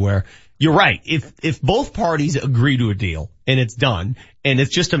Football League where you're right. If both parties agree to a deal and it's done and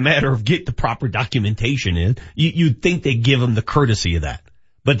it's just a matter of get the proper documentation in, you'd think they give them the courtesy of that.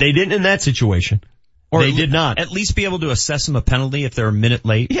 But they didn't in that situation. Or they did not. At least be able to assess them a penalty if they're a minute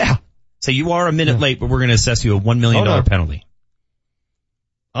late. Yeah. Say you are a minute late, but we're going to assess you a $1 million penalty.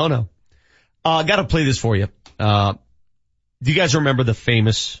 Oh no. Gotta play this for you. Do you guys remember the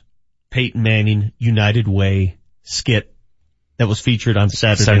famous Peyton Manning United Way skit that was featured on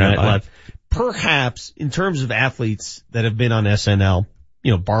Saturday Night Live? Perhaps in terms of athletes that have been on SNL,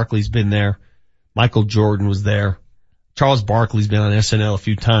 Barkley's been there. Michael Jordan was there. Charles Barkley's been on SNL a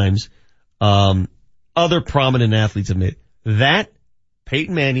few times. Other prominent athletes have made that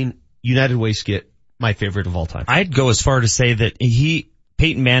Peyton Manning United Way skit my favorite of all time. I'd go as far to say that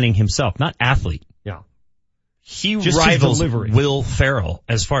Peyton Manning himself, not athlete. Yeah. He just rivals Will Ferrell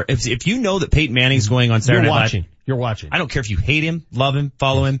as far if you know that Peyton Manning's going on Saturday Night Live. You're watching. I don't care if you hate him, love him,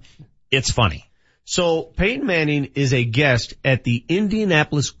 follow him. It's funny. So Peyton Manning is a guest at the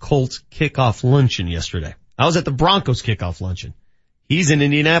Indianapolis Colts kickoff luncheon yesterday. I was at the Broncos kickoff luncheon. He's in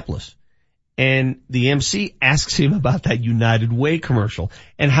Indianapolis. And the MC asks him about that United Way commercial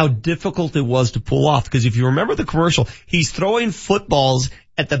and how difficult it was to pull off. Because if you remember the commercial, he's throwing footballs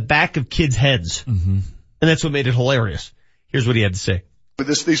at the back of kids' heads. Mm-hmm. And that's what made it hilarious. Here's what he had to say.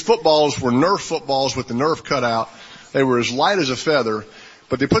 These footballs were Nerf footballs with the Nerf cut out. They were as light as a feather,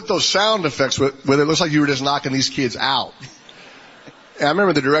 but they put those sound effects with it. It looks like you were just knocking these kids out. And I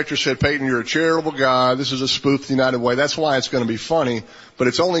remember the director said, Peyton, you're a charitable guy. This is a spoof the United Way. That's why it's going to be funny, but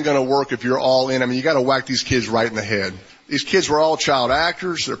it's only going to work if you're all in. I mean, you got to whack these kids right in the head. These kids were all child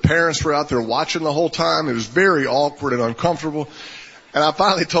actors. Their parents were out there watching the whole time. It was very awkward and uncomfortable. And I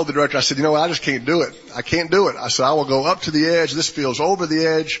finally told the director, I said, you know what, I just can't do it. I can't do it. I said, I will go up to the edge. This feels over the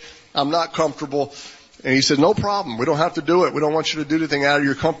edge. I'm not comfortable. And he said, no problem. We don't have to do it. We don't want you to do anything out of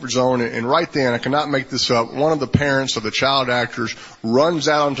your comfort zone. And right then, I cannot make this up, one of the parents of the child actors runs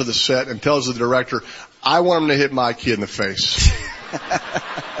out onto the set and tells the director, I want him to hit my kid in the face.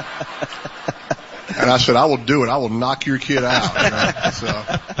 And I said, I will do it. I will knock your kid out. So.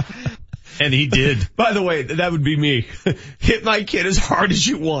 And he did. By the way, that would be me. Hit my kid as hard as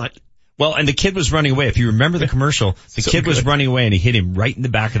you want. Well, and the kid was running away. If you remember the commercial, the kid was running away and he hit him right in the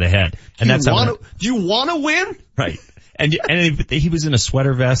back of the head. And do you want to win? Right. And he was in a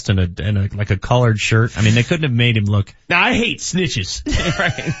sweater vest and a collared shirt. I mean, they couldn't have made him look. Now I hate snitches.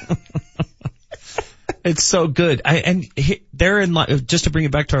 Right. It's so good. Just to bring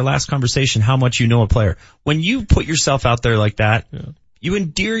it back to our last conversation, how much you know a player. When you put yourself out there like that, you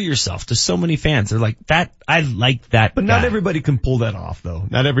endear yourself to so many fans. They're like, I like that. But not everybody can pull that off, though.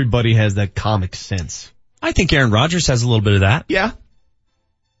 Not everybody has that comic sense. I think Aaron Rodgers has a little bit of that. Yeah.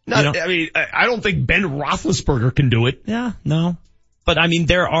 I mean, I don't think Ben Roethlisberger can do it. Yeah, no. But I mean,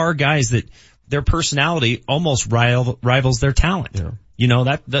 there are guys that their personality almost rivals their talent. Yeah. You know,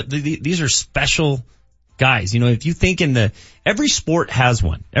 these are special guys. You know, if you think every sport has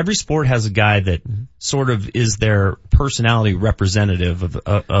one. Every sport has a guy that sort of is their personality representative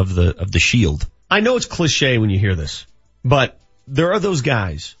of the shield. I know it's cliche when you hear this, but there are those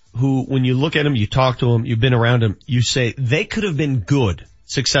guys who, when you look at them, you talk to them, you've been around them, you say they could have been good,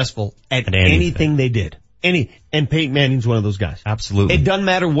 successful at anything they did. And Peyton Manning's one of those guys. Absolutely. It doesn't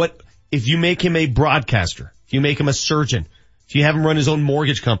matter if you make him a broadcaster, if you make him a surgeon, if you have him run his own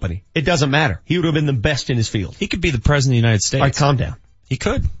mortgage company, it doesn't matter. He would have been the best in his field. He could be the president of the United States. All right, calm down. He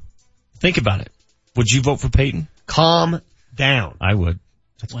could. Think about it. Would you vote for Peyton? Calm down. I would.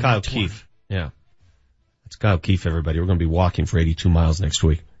 That's Kyle Keefe. Yeah. That's Kyle Keefe, everybody. We're going to be walking for 82 miles next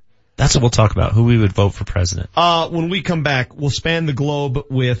week. That's what we'll talk about, who we would vote for president. When we come back, we'll span the globe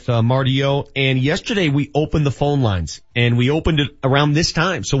with Marty O. And yesterday we opened the phone lines, and we opened it around this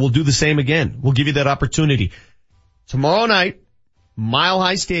time, so we'll do the same again. We'll give you that opportunity. Tomorrow night, Mile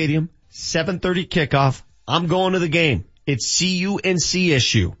High Stadium, 7:30 kickoff. I'm going to the game. It's CU and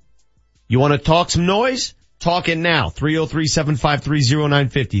CSU. You want to talk some noise? Talk it now.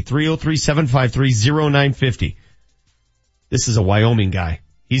 303-753-0950. 303-753-0950. This is a Wyoming guy.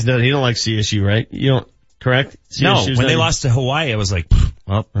 He don't like CSU, right? You don't, correct? No, when they lost to Hawaii, I was like,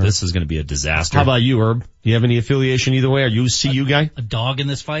 well, this is going to be a disaster. How about you, Herb? Do you have any affiliation either way? Are you a CU guy? A dog in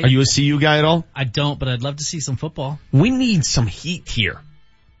this fight? Are you a CU guy at all? I don't, but I'd love to see some football. We need some heat here.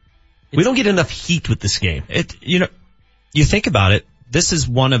 We don't get enough heat with this game. You think about it, this is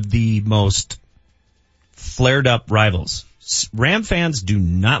one of the most flared up rivals. Ram fans do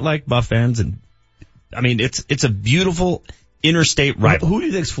not like Buff fans, and I mean, it's a beautiful interstate rival. Who do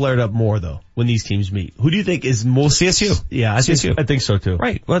you think's flared up more though when these teams meet? Who do you think is most CSU? Yeah, I think so too.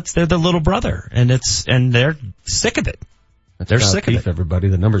 Right. Well, they're the little brother, and they're sick of it. They're sick of it. Everybody,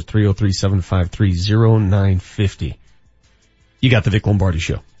 the number's 303-753-0950. You got the Vic Lombardi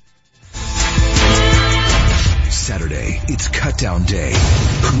Show. Saturday, it's cutdown day.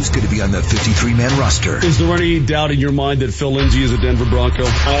 Who's going to be on the 53-man roster? Is there any doubt in your mind that Phil Lindsay is a Denver Bronco?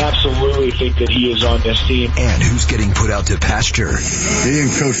 I absolutely think that he is on this team. And who's getting put out to pasture? The young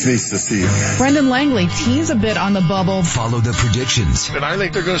coach needs to see him. Brendan Langley teams a bit on the bubble. Follow the predictions. And I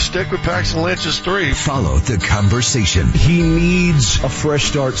think they're going to stick with Paxton Lynch's 3. Follow the conversation. He needs a fresh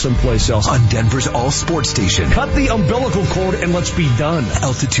start someplace else. On Denver's all sports station. Cut the umbilical cord and let's be done.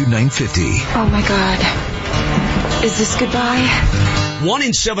 Altitude 950. Oh my God. Is this goodbye? 1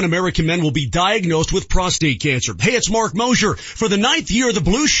 in 7 American men will be diagnosed with prostate cancer. Hey, it's Mark Mosier. For the 9th year, the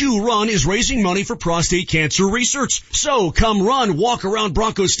Blue Shoe Run is raising money for prostate cancer research. So come run, walk around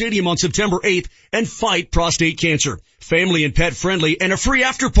Broncos Stadium on September 8th and fight prostate cancer. Family and pet friendly and a free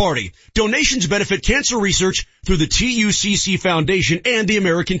after party. Donations benefit cancer research through the TUCC Foundation and the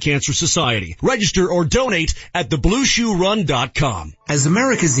American Cancer Society. Register or donate at theblueshoerun.com. As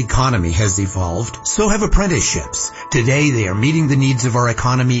America's economy has evolved, so have apprenticeships. Today they are meeting the needs of our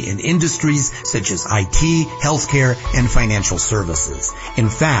economy in industries such as IT, healthcare, and financial services. In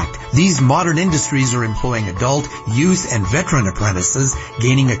fact, these modern industries are employing adult, youth, and veteran apprentices,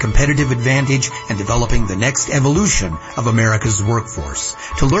 gaining a competitive advantage and developing the next evolution of America's workforce.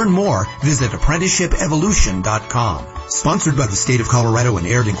 To learn more, visit apprenticeshipevolution.com. Sponsored by the state of Colorado and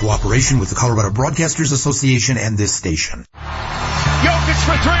aired in cooperation with the Colorado Broadcasters Association and this station. Jokic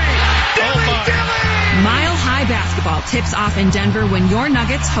for 3. Dilly! Mile High Basketball tips off in Denver when your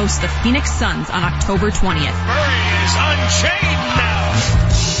Nuggets host the Phoenix Suns on October 20th. Murray is unchained now.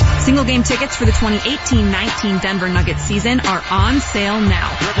 Single game tickets for the 2018-19 Denver Nuggets season are on sale now.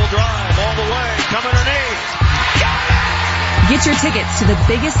 Dribble drive all the way, come underneath. Get your tickets to the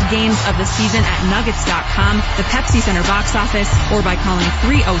biggest games of the season at Nuggets.com, the Pepsi Center box office, or by calling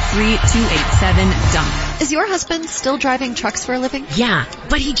 303-287-DUNK. Is your husband still driving trucks for a living? Yeah,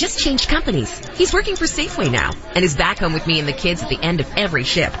 but he just changed companies. He's working for Safeway now and is back home with me and the kids at the end of every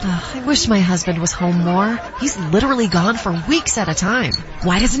shift. I wish my husband was home more. He's literally gone for weeks at a time.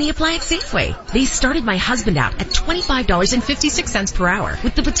 Why doesn't he apply at Safeway? They started my husband out at $25.56 per hour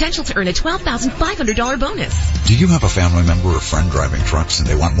with the potential to earn a $12,500 bonus. Do you have a family member or friend driving trucks and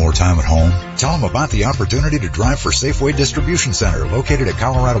they want more time at home? Tell them about the opportunity to drive for Safeway Distribution Center located at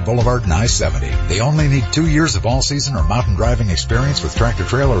Colorado Boulevard and I-70. They only need 2 years of all-season or mountain driving experience with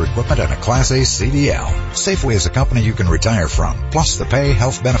tractor-trailer equipment and a Class A CDL. Safeway is a company you can retire from. Plus, the pay,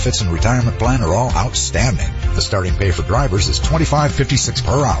 health benefits, and retirement plan are all outstanding. The starting pay for drivers is $25.56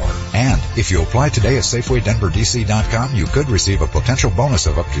 per hour. And if you apply today at SafewayDenverDC.com, you could receive a potential bonus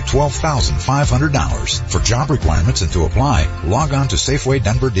of up to $12,500. For job requirements and to apply, log on to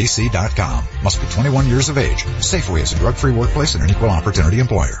SafewayDenverDC.com. Must be 21 years of age. Safeway is a drug-free workplace and an equal opportunity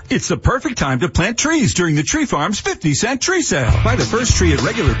employer. It's the perfect time to plant trees during the Tree Farm's 50-cent tree sale. Buy the first tree at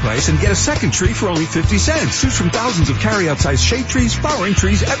regular price and get a second tree for only 50 cents. Choose from thousands of carry-out size shade trees, flowering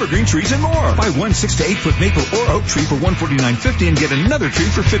trees, evergreen trees, and more. Buy one 6 to 8 foot maple or oak tree for $149.50 and get another tree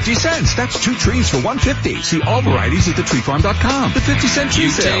for 50 cents. That's 2 trees for $150. See all varieties at thetreefarm.com. The 50-cent tree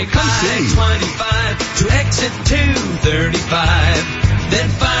sale. Come see. 25 to exit 235. Then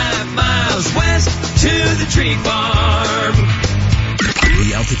 5 miles west to the Tree Farm.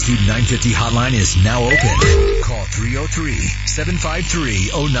 The Altitude 950 hotline is now open. Call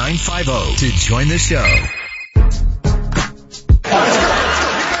 303-753-0950 to join the show.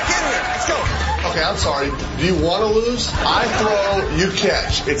 Okay, I'm sorry. Do you want to lose? I throw, you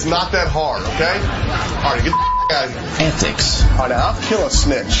catch. It's not that hard, okay? All right, get the out of here. Ethics. All right, now, I'll kill a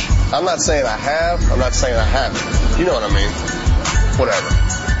snitch. I'm not saying I have. I'm not saying I haven't. You know what I mean. Whatever.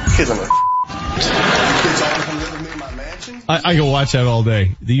 Kids on the kids all come live with me in my mansion. I can watch that all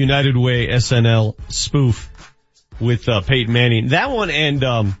day. The United Way SNL spoof with Peyton Manning. That one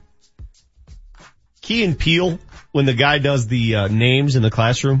and Key and Peele when the guy does the names in the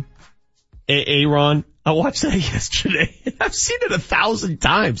classroom. Aaron. I watched that yesterday. I've seen it 1,000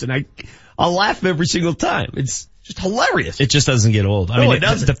 times and I'll laugh every single time. It's just hilarious. It just doesn't get old. I No, mean, it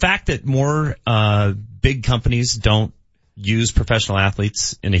doesn't. The fact that more big companies don't use professional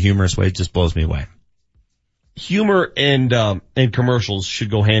athletes in a humorous way just blows me away. Humor and commercials should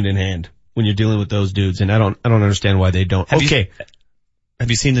go hand in hand when you're dealing with those dudes, and I don't understand why they don't. Have you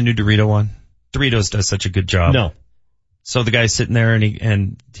seen the new Dorito one? Doritos does such a good job. No. So the guy's sitting there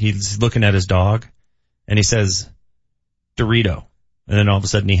and he's looking at his dog and he says, Dorito. And then all of a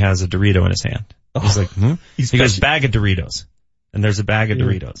sudden he has a Dorito in his hand. He's like, He goes, bag of Doritos. And there's a bag of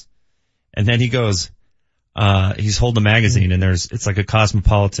Doritos. And then he goes, he's holding a magazine and it's like a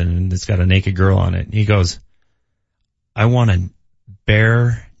Cosmopolitan and it's got a naked girl on it. And he goes, I want a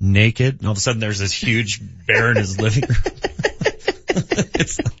bear naked. And all of a sudden there's this huge bear in his living room.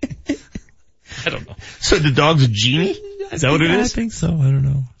 I don't know. So the dog's a genie? Is that what it is? I think so. I don't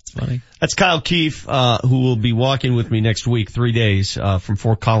know. It's funny. That's Kyle Keefe, who will be walking with me next week, 3 days, from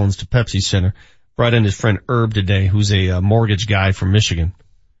Fort Collins to Pepsi Center. Brought in his friend Herb today, who's a mortgage guy from Michigan.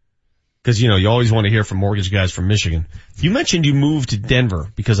 Cause you always want to hear from mortgage guys from Michigan. You mentioned you moved to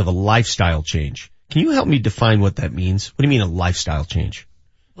Denver because of a lifestyle change. Can you help me define what that means? What do you mean a lifestyle change?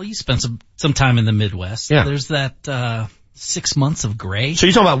 Well, you spent some time in the Midwest. Yeah. There's that 6 months of gray. So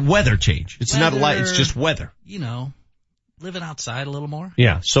you're talking about weather change. It's not it's just weather. Living outside a little more.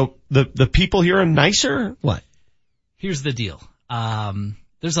 Yeah. So the people here are nicer? What? Here's the deal.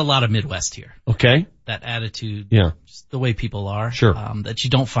 There's a lot of Midwest here. Okay. That attitude. Yeah. Just the way people are. Sure. That you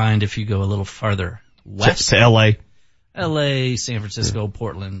don't find if you go a little farther west. To LA. LA, San Francisco,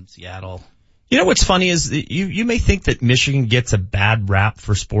 Portland, Seattle. You know what's funny is that you may think that Michigan gets a bad rap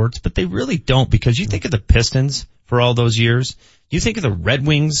for sports, but they really don't, because you think of the Pistons for all those years. You think of the Red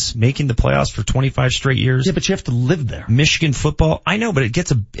Wings making the playoffs for 25 straight years. Yeah, but you have to live there. Michigan football. I know, but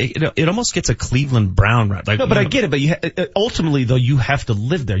it almost gets a Cleveland Brown rap. No, but I get it. But ultimately though, you have to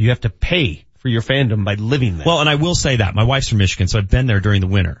live there. You have to pay for your fandom by living there. Well, and I will say that my wife's from Michigan, so I've been there during the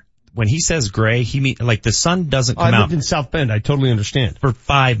winter. When he says gray, he means like the sun doesn't come out. I lived in South Bend. I totally understand. For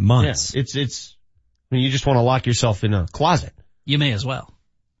 5 months. Yeah, I mean, you just want to lock yourself in a closet. You may as well.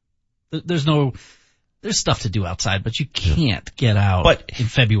 There's stuff to do outside, but you can't get out in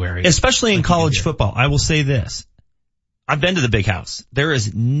February. Especially in college football. I will say this. I've been to the Big House. There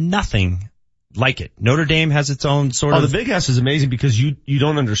is nothing like it. Notre Dame has its own sort of. The Big House is amazing because you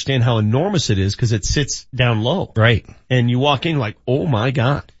don't understand how enormous it is because it sits down low. Right. And you walk in like, oh my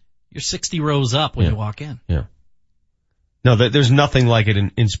God. You're 60 rows up when you walk in. Yeah. No, there's nothing like it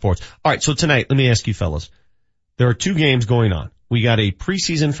in sports. All right, so tonight, let me ask you fellas. There are 2 games going on. We got a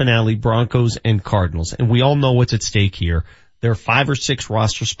preseason finale, Broncos and Cardinals, and we all know what's at stake here. There are 5 or 6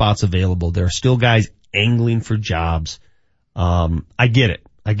 roster spots available. There are still guys angling for jobs. I get it.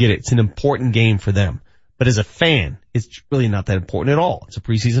 It's an important game for them. But as a fan, it's really not that important at all. It's a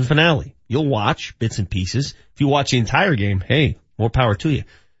preseason finale. You'll watch bits and pieces. If you watch the entire game, hey, more power to you.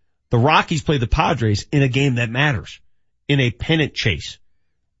 The Rockies play the Padres in a game that matters, in a pennant chase,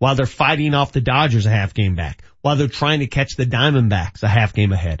 while they're fighting off the Dodgers a half game back, while they're trying to catch the Diamondbacks a half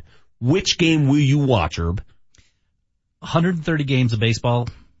game ahead. Which game will you watch, Herb? 130 games of baseball,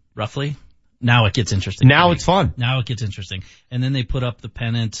 roughly. Now it gets interesting. Now it's fun. Now it gets interesting. And then they put up the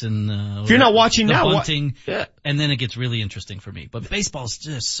pennants and if you're not watching the now, bunting, and then it gets really interesting for me. But baseball's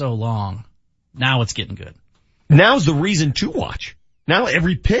just so long. Now it's getting good. Now's the reason to watch. Now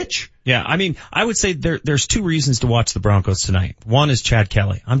every pitch. Yeah, I mean, I would say there's 2 reasons to watch the Broncos tonight. One is Chad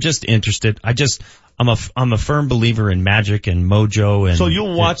Kelly. I'm just interested. I'm a firm believer in magic and mojo and. So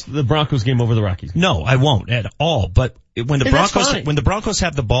you'll watch the Broncos game over the Rockies? No, I won't at all. But when the Broncos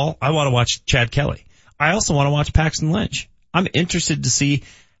have the ball, I want to watch Chad Kelly. I also want to watch Paxton Lynch. I'm interested to see,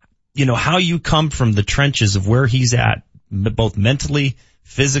 how you come from the trenches of where he's at, both mentally,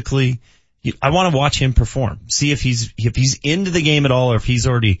 physically. I want to watch him perform. See if he's into the game at all or if he's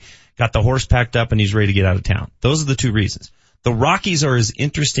already got the horse packed up and he's ready to get out of town. Those are the 2 reasons. The Rockies are as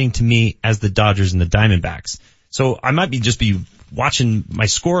interesting to me as the Dodgers and the Diamondbacks. So I might be watching my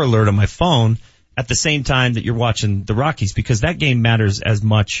score alert on my phone at the same time that you're watching the Rockies because that game matters as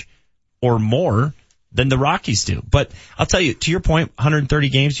much or more than the Rockies do. But I'll tell you, to your point, 130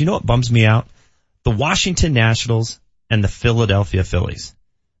 games, you know what bums me out? The Washington Nationals and the Philadelphia Phillies.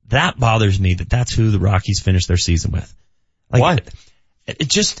 That bothers me that's who the Rockies finish their season with. Why?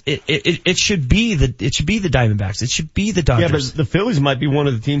 It should be the Diamondbacks. It should be the Dodgers. Yeah, but the Phillies might be one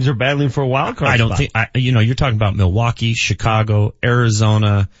of the teams that are battling for a wild card. I don't think, you're talking about Milwaukee, Chicago,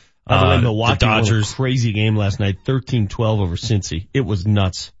 Arizona, by the way, Milwaukee the Dodgers. Won a crazy game last night, 13-12 over Cincy. It was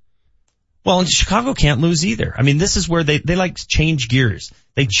nuts. Well, and Chicago can't lose either. I mean, this is where they like to change gears.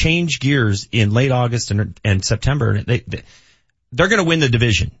 They change gears in late August and September. They're going to win the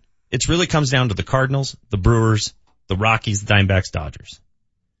division. It really comes down to the Cardinals, the Brewers, the Rockies, the Diamondbacks, Dodgers.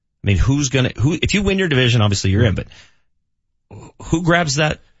 I mean, if you win your division, obviously you're in, but who grabs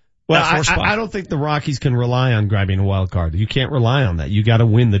that? Well, I don't think the Rockies can rely on grabbing a wild card. You can't rely on that. You got to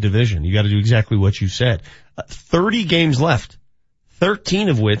win the division. You got to do exactly what you said. 30 games left, 13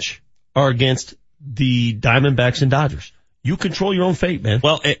 of which are against the Diamondbacks and Dodgers. You control your own fate, man.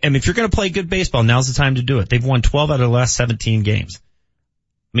 Well, and if you're going to play good baseball, now's the time to do it. They've won 12 out of their last 17 games.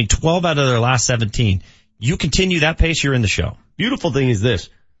 12 out of their last 17. You continue that pace, you're in the show. Beautiful thing is this.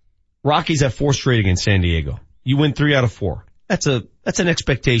 Rockies have 4 straight against San Diego. You win 3 out of 4. That's an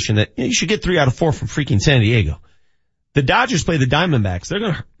expectation that you should get 3 out of 4 from freaking San Diego. The Dodgers play the Diamondbacks. They're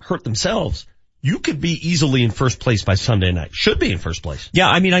going to hurt themselves. You could be easily in first place by Sunday night. Should be in first place. Yeah,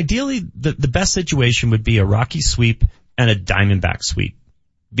 I mean, ideally, the best situation would be a Rocky sweep and a Diamondback sweep.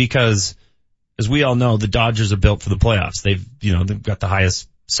 Because, as we all know, the Dodgers are built for the playoffs. They've got the highest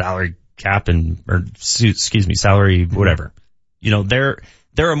salary cap salary, whatever.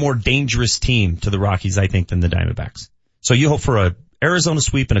 They're a more dangerous team to the Rockies, I think, than the Diamondbacks. So you hope for a Arizona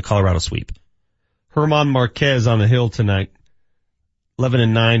sweep and a Colorado sweep. Herman Marquez on the hill tonight.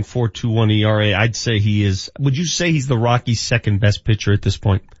 11-9, 4.21 ERA. I'd say would you say he's the Rockies' second best pitcher at this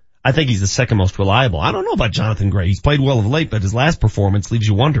point? I think he's the second most reliable. I don't know about Jonathan Gray. He's played well of late, but his last performance leaves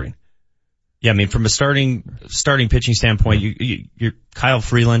you wondering. Yeah, I mean, from a starting pitching standpoint, you're Kyle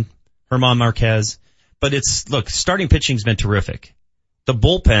Freeland, Herman Marquez, but starting pitching's been terrific. The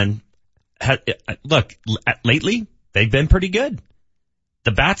bullpen lately, they've been pretty good.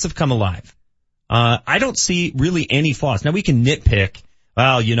 The bats have come alive. I don't see really any flaws. Now we can nitpick.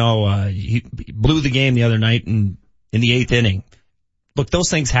 Well, he blew the game the other night in the 8th inning. Look, those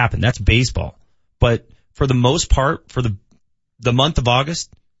things happen. That's baseball. But for the most part, for the month of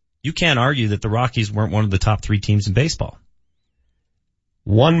August, you can't argue that the Rockies weren't one of the top 3 teams in baseball.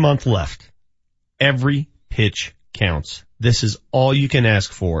 1 month left. Every pitch counts. This is all you can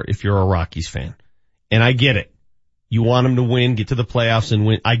ask for if you're a Rockies fan. And I get it. You want them to win, get to the playoffs and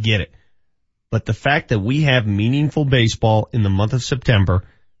win. I get it. But the fact that we have meaningful baseball in the month of September,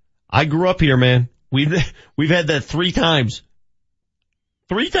 I grew up here, man. We've had that 3 times.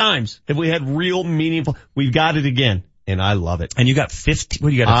 3 times. If we had real meaningful, we've got it again. And I love it. And you got 15,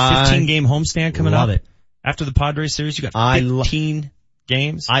 a 15-game homestand coming up? Love it. After the Padres series, you got 15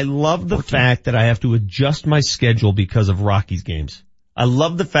 games? I love the fact that I have to adjust my schedule because of Rockies games. I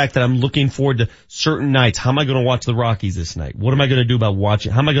love the fact that I'm looking forward to certain nights. How am I going to watch the Rockies this night? What am I going to do about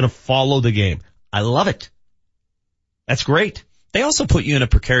watching? How am I going to follow the game? I love it. That's great. They also put you in a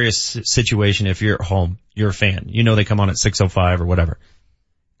precarious situation if you're at home. You're a fan. You know they come on at 6:05 or whatever.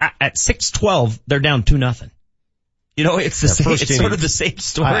 At 6:12, they're down 2-0. You know, it's the same. It's sort of the same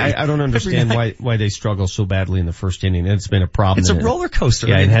story. I don't understand why they struggle so badly in the first inning. It's been a problem. It's a roller coaster.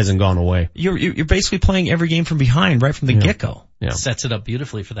 Yeah, it hasn't gone away. You're basically playing every game from behind right from the get-go. Yeah. Sets it up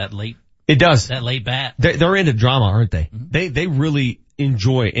beautifully for that late. It does. That late bat. They're into drama, aren't they? Mm-hmm. They really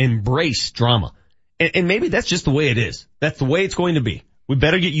embrace drama. And maybe that's just the way it is. That's the way it's going to be. We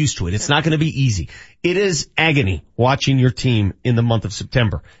better get used to it. It's not going to be easy. It is agony watching your team in the month of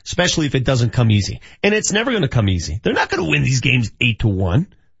September, especially if it doesn't come easy. And it's never going to come easy. They're not going to win these games 8-1.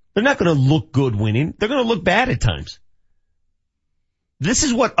 They're not going to look good winning. They're going to look bad at times. This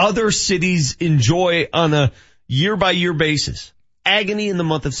is what other cities enjoy on a year-by-year basis. Agony in the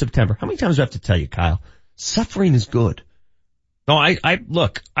month of September. How many times do I have to tell you, Kyle? Suffering is good. No, I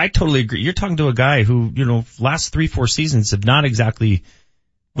totally agree. You're talking to a guy who, last 3-4 seasons have not exactly,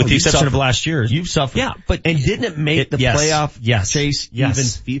 with the exception of last year. You've suffered. Yeah, but. And didn't it make the playoff chase even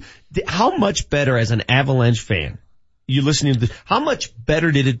feel? How much better as an Avalanche fan, you listening to this, how much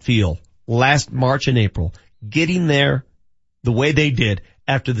better did it feel last March and April getting there the way they did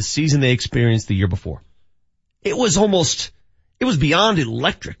after the season they experienced the year before? It was beyond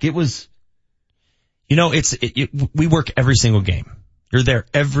electric. It was. We work every single game. You're there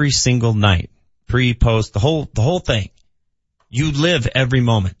every single night, pre, post, the whole thing. You live every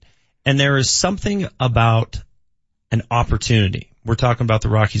moment. And there is something about an opportunity. We're talking about the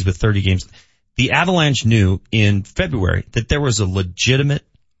Rockies with 30 games. The Avalanche knew in February that there was a legitimate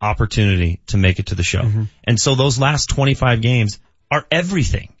opportunity to make it to the show. Mm-hmm. And so those last 25 games are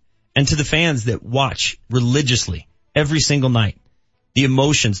everything. And to the fans that watch religiously every single night, the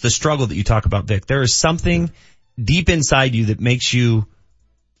emotions, the struggle that you talk about, Vic, there is something deep inside you that makes you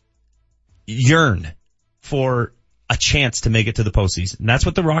yearn for a chance to make it to the postseason. And that's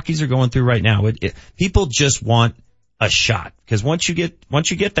what the Rockies are going through right now. People just want a shot, because once you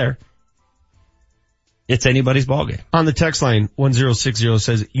get there, it's anybody's ballgame. On the text line, 1060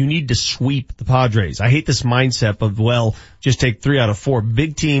 says, you need to sweep the Padres. I hate this mindset of, just take 3 out of 4.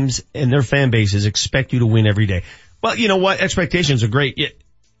 Big teams and their fan bases expect you to win every day. Well, you know what? Expectations are great.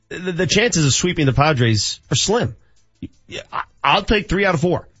 The chances of sweeping the Padres are slim. I'll take 3 out of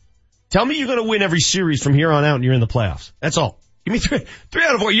 4. Tell me you're going to win every series from here on out and you're in the playoffs. That's all. Give me 3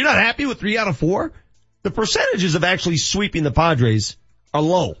 out of 4. You're not happy with 3 out of 4? The percentages of actually sweeping the Padres are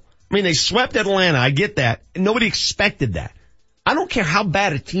low. I mean, they swept Atlanta. I get that. And nobody expected that. I don't care how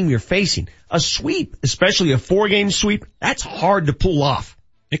bad a team you're facing. A sweep, especially a 4-game sweep, that's hard to pull off.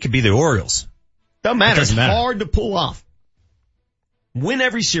 It could be the Orioles. Doesn't matter. It's hard to pull off. Win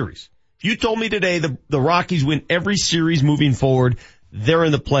every series. If you told me today the Rockies win every series moving forward, they're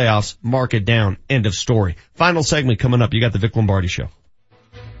in the playoffs, mark it down. End of story. Final segment coming up. You got the Vic Lombardi Show.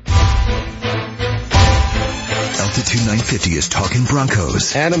 Altitude 950 is talking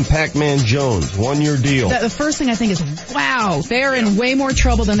Broncos. Adam Pac-Man Jones, 1-year deal. The first thing I think is, wow, they're in way more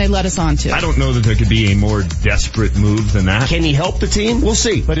trouble than they let us on to. I don't know that there could be a more desperate move than that. Can he help the team? We'll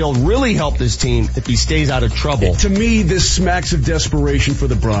see. But he'll really help this team if he stays out of trouble. To me, this smacks of desperation for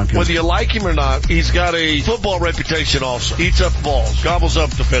the Broncos. Whether you like him or not, he's got a football reputation also. Eats up balls, gobbles up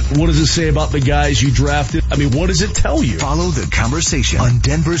defenders. What does it say about the guys you drafted? I mean, what does it tell you? Follow the conversation on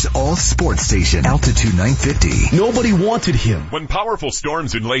Denver's all sports station, Altitude 950. Nobody wanted him. When powerful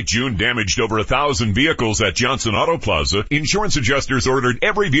storms in late June damaged over 1,000 vehicles at Johnson Auto Plaza, insurance adjusters ordered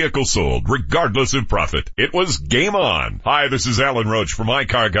every vehicle sold, regardless of profit. It was game on. Hi, this is Alan Roach from My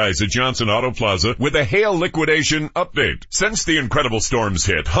Car Guys at Johnson Auto Plaza with a hail liquidation update. Since the incredible storms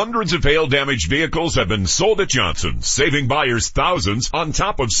hit, hundreds of hail-damaged vehicles have been sold at Johnson, saving buyers thousands on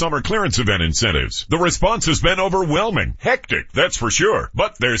top of summer clearance event incentives. The response has been overwhelming. Hectic, that's for sure.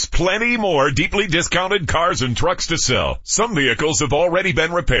 But there's plenty more deeply discounted cars and trucks to sell. Some vehicles have already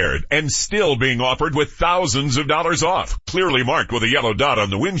been repaired and still being offered with thousands of dollars off, clearly marked with a yellow dot on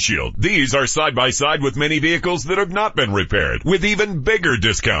the windshield. These are side by side with many vehicles that have not been repaired, with even bigger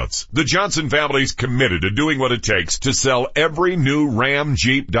discounts. The Johnson family's committed to doing what it takes to sell every new Ram,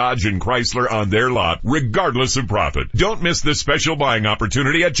 Jeep, Dodge, and Chrysler on their lot, regardless of profit. Don't miss this special buying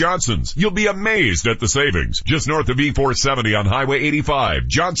opportunity at Johnson's. You'll be amazed at the savings. Just north of E470 on Highway 85,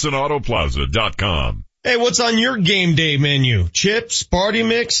 JohnsonAutoPlaza.com. Hey, what's on your game day menu? Chips, party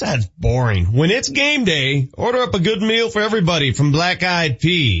mix? That's boring. When it's game day, order up a good meal for everybody from Black Eyed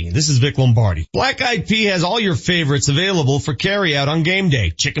Pea. This is Vic Lombardi. Black Eyed Pea has all your favorites available for carryout on game day.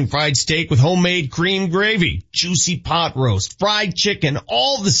 Chicken fried steak with homemade cream gravy, juicy pot roast, fried chicken,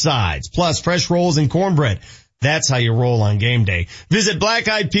 all the sides, plus fresh rolls and cornbread. That's how you roll on game day. Visit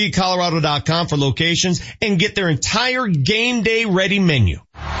blackeyedpeacolorado.com for locations and get their entire game day ready menu.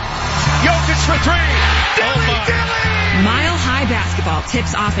 Jokic for three. Mile High Basketball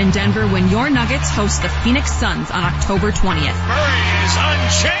tips off in Denver when your Nuggets host the Phoenix Suns on October 20th. Murray is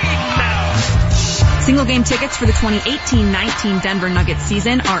unchained now. Single game tickets for the 2018-19 Denver Nuggets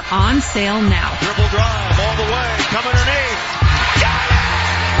season are on sale now. Dribble drive all the way. Come underneath.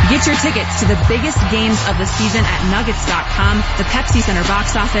 Get your tickets to the biggest games of the season at Nuggets.com, the Pepsi Center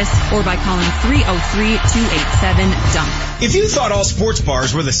box office, or by calling 303-287-DUNK. If you thought all sports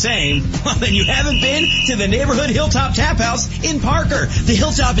bars were the same, well, then you haven't been to the neighborhood Hilltop Tap House in Parker. The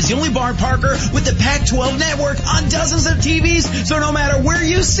Hilltop is the only bar in Parker with the Pac-12 network on dozens of TVs, so no matter where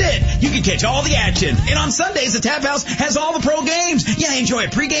you sit, you can catch all the action. And on Sundays, the Tap House has all the pro games. Yeah, enjoy a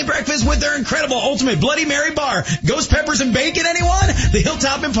pregame breakfast with their incredible Ultimate Bloody Mary bar. Ghost peppers and bacon, anyone? The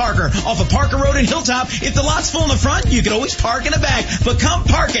Hilltop in Parker, off of Parker Road in Hilltop. If the lot's full in the front, you can always park in the back. But come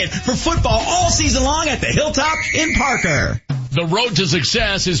park it for football all season long at the Hilltop in Parker. The road to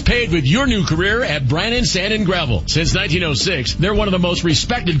success is paved with your new career at Brannan Sand and Gravel. Since 1906, they're one of the most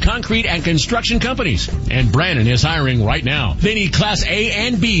respected concrete and construction companies. And Brannan is hiring right now. They need Class A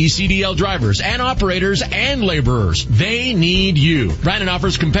and B CDL drivers and operators and laborers. They need you. Brannan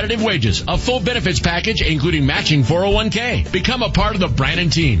offers competitive wages, a full benefits package, including matching 401k. Become a part of the Brannan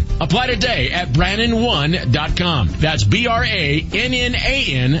team. Apply today at Brannan1.com. That's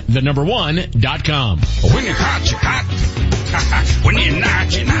BRANNAN, the number 1.com. When you're hot, you're hot. When you're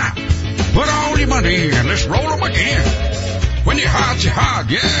not, you're not. Put all your money in and let's roll them again. When you're hot,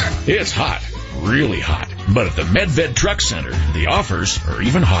 yeah. It's hot. Really hot. But at the Medved Truck Center, the offers are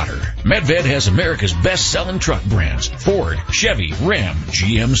even hotter. Medved has America's best-selling truck brands. Ford, Chevy, Ram,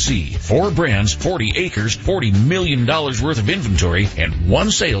 GMC. 4 brands, 40 acres, $40 million worth of inventory, and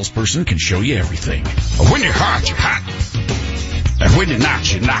one salesperson can show you everything. When you're hot, you're hot. And when you're not,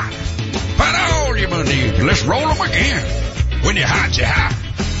 you're not. Put all your money in and let's roll them again. When you're hot, you're hot.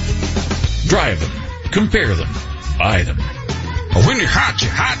 Drive them. Compare them. Buy them. When you're hot,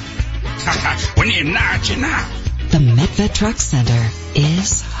 you're hot. When you're not, you're not. The Medved Truck Center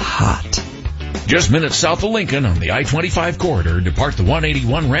is hot. Just minutes south of Lincoln on the I-25 corridor, depart the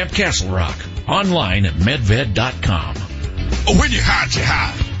 181 ramp Castle Rock. Online at medved.com. When you're hot, you're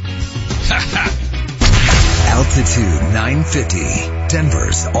hot. Altitude 950,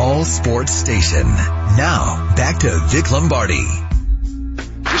 Denver's all sports station. Now, back to Vic Lombardi.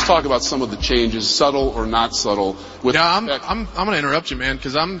 Just talk about some of the changes, subtle or not subtle. I'm going to interrupt you, man,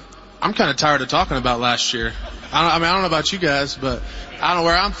 because I'm kind of tired of talking about last year. I don't know about you guys, but I don't know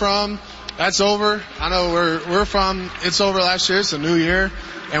where I'm from. That's over. I know where we're from. It's over last year. It's a new year,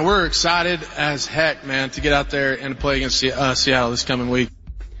 and we're excited as heck, man, to get out there and play against Seattle this coming week.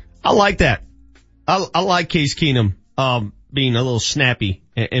 I like that. I like Case Keenum being a little snappy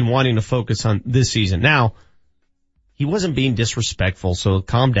and wanting to focus on this season. Now, he wasn't being disrespectful, so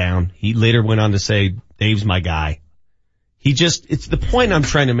calm down. He later went on to say, Dave's my guy. It's the point I'm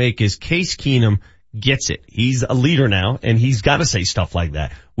trying to make is Case Keenum gets it. He's a leader now, and he's got to say stuff like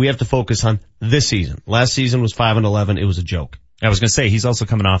that. We have to focus on this season. Last season was 5-11. It was a joke. I was going to say, he's also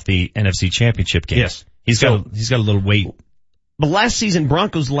coming off the NFC Championship game. Yes. He's got a little weight. But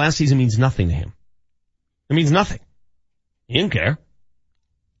Broncos last season means nothing to him. It means nothing. He didn't care.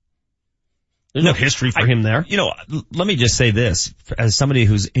 There's no history for him there. Let me just say this. As somebody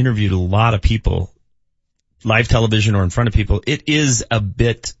who's interviewed a lot of people, live television or in front of people, it is a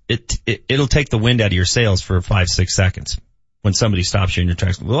bit, it'll take the wind out of your sails for 5-6 seconds when somebody stops you in your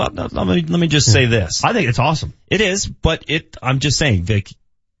tracks. Well, let me just say this. I think it's awesome. It is, but I'm just saying, Vic,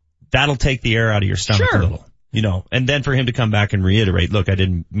 that'll take the air out of your stomach a little. And then for him to come back and reiterate, look, I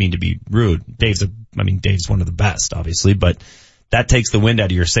didn't mean to be rude. Dave's one of the best, obviously, but that takes the wind out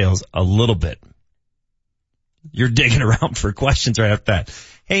of your sails a little bit. You're digging around for questions right after that.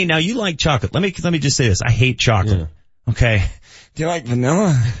 Hey, now you like chocolate. Let me just say this. I hate chocolate. Yeah. Okay. Do you like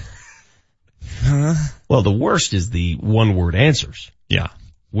vanilla? Huh? Well, the worst is the one-word answers. Yeah.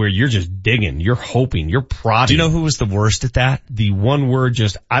 Where you're just digging, you're hoping, you're prodding. Do you know who was the worst at that? The one word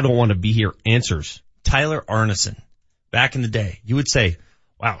just, I don't want to be here answers. Tyler Arneson. Back in the day, you would say,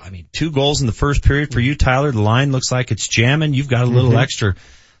 wow, 2 goals in the first period for you, Tyler. The line looks like it's jamming. You've got a little extra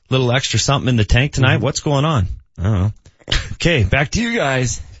something in the tank tonight. What's going on? I don't know. Okay, back to you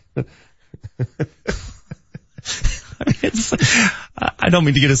guys. I don't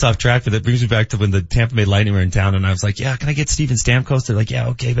mean to get us off track, but that brings me back to when the Tampa Bay Lightning were in town, and I was like, yeah, can I get Steven Stamkos? They're like, yeah,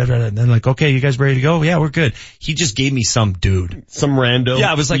 okay, and then like, okay, you guys ready to go? Yeah, we're good. He just gave me some dude. Some rando.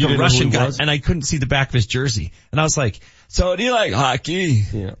 Yeah, it was like a Russian guy, and I couldn't see the back of his jersey. And I was like, so do you like hockey?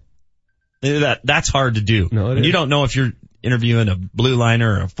 Yeah. That's hard to do. No, you don't know if you're interviewing a blue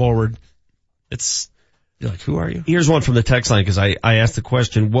liner or a forward. You're like, who are you? Here's one from the text line, because I asked the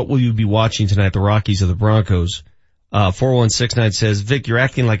question, what will you be watching tonight, the Rockies or the Broncos? 4169 says, Vic, you're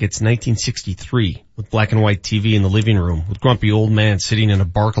acting like it's 1963 with black and white TV in the living room with grumpy old man sitting in a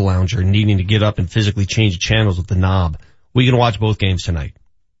Barcalounger and needing to get up and physically change channels with the knob. We can watch both games tonight.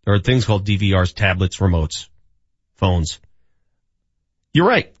 There are things called DVRs, tablets, remotes, phones. You're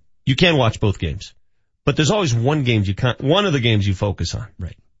right. You can watch both games. But there's always one of the games you focus on.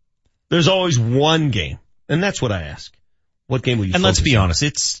 Right. There's always one game. And that's what I ask. What game will you focus on? And let's be honest,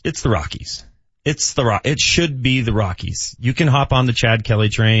 it's the Rockies. It should be the Rockies. You can hop on the Chad Kelly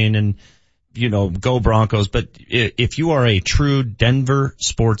train and, go Broncos, but if you are a true Denver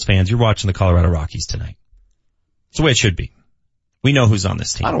sports fan, you're watching the Colorado Rockies tonight. It's the way it should be. We know who's on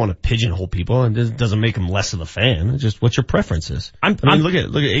this team. I don't want to pigeonhole people, and it doesn't make them less of a fan. It's just what your preference is. Look at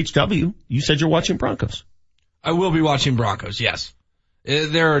HW. You said you're watching Broncos. I will be watching Broncos, yes.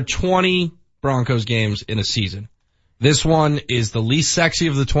 There are 20 Broncos games in a season. This one is the least sexy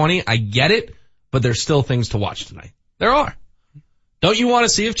of the 20. I get it, but there's still things to watch tonight. There are. Don't you want to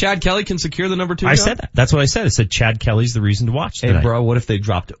see if Chad Kelly can secure the number 2 job? I said that. That's what I said. I said Chad Kelly's the reason to watch tonight. Hey, bro, what if they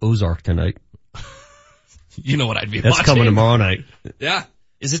dropped Ozark tonight? You know what I'd be That's watching. That's coming tomorrow night. Yeah.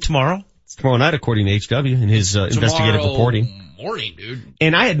 Is it tomorrow? It's tomorrow night, according to HW in his investigative reporting. Morning, dude.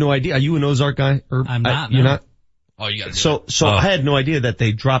 And I had no idea. Are you an Ozark guy? I'm not. You're not? Oh, you gotta do it. So I had no idea that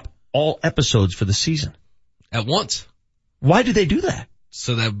they drop all episodes for the season. At once. Why do they do that?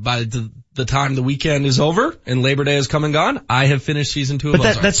 So that by the time the weekend is over and Labor Day is come and gone, I have finished season 2 of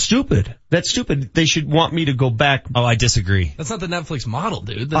Ozark. But that's stupid. That's stupid. They should want me to go back. Oh, I disagree. That's not the Netflix model,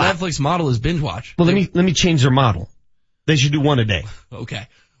 dude. The Netflix model is binge watch. Well, let me change their model. They should do one a day. Okay.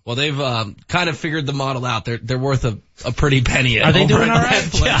 Well, they've kind of figured the model out. They're worth a pretty penny. Are they doing all right?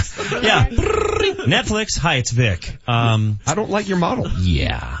 Netflix. Yeah. Netflix. Hi, it's Vic. I don't like your model.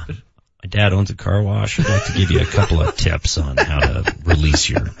 Yeah. My dad owns a car wash. I'd like to give you a couple of tips on how to release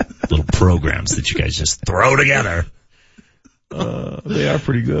your little programs that you guys just throw together. They are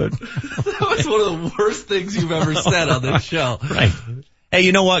pretty good. That was one of the worst things you've ever said on this show. Right. Hey,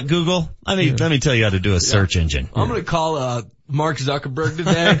 you know what, Google? Let me tell you how to do a search engine. I'm going to call Mark Zuckerberg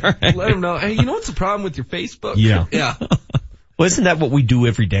today. Right. Let him know, hey, you know what's the problem with your Facebook? Yeah. Yeah. Well, isn't that what we do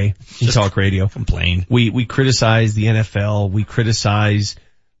every day in talk radio? Complain. We criticize the NFL. We criticize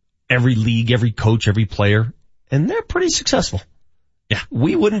every league, every coach, every player, and they're pretty successful. Yeah.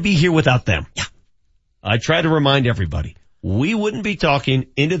 We wouldn't be here without them. Yeah. I try to remind everybody, we wouldn't be talking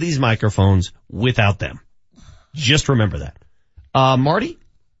into these microphones without them. Just remember that. Marty,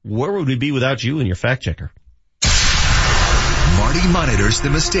 where would we be without you and your fact checker? Marty monitors the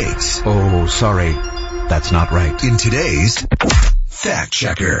mistakes. Oh, sorry. That's not right. In today's Fact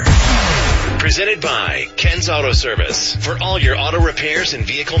Checker. Presented by Ken's Auto Service. For all your auto repairs and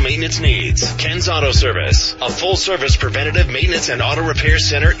vehicle maintenance needs. Ken's Auto Service. A full-service preventative maintenance and auto repair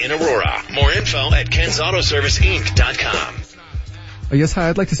center in Aurora. More info at kensautoserviceinc.com. Yes, hi.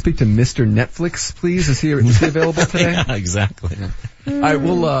 I'd like to speak to Mr. Netflix, please. Is he available today? Yeah, exactly. Yeah. All right,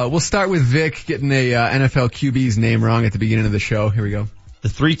 we'll start with Vic getting a NFL QB's name wrong at the beginning of the show. Here we go. The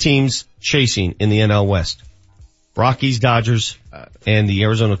 3 teams chasing in the NL West. Rockies, Dodgers, and the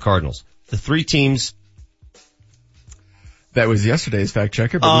Arizona Cardinals. The 3 teams. That was yesterday's fact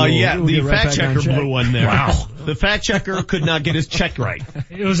checker. The fact checker blew one there. Wow. The fact checker could not get his check right.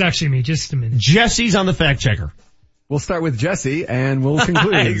 It was actually me. Just a minute. Jesse's on the fact checker. We'll start with Jesse, and we'll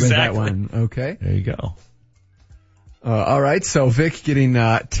conclude with that one. Okay. There you go. All right. So Vic getting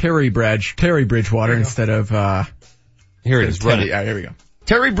Terry Bridgewater instead of here it is. Teddy. Here we go.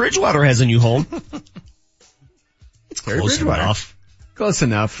 Terry Bridgewater has a new home. It's close enough. Close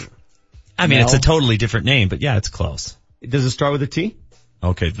enough. I mean, it's a totally different name, but yeah, it's close. Does it start with a T?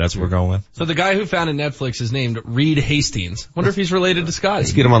 Okay, that's what we're going with. So the guy who founded Netflix is named Reed Hastings. Wonder if he's related to Scotty.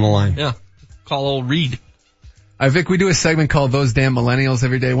 Let's get him on the line. Yeah. Call old Reed. Vic, we do a segment called Those Damn Millennials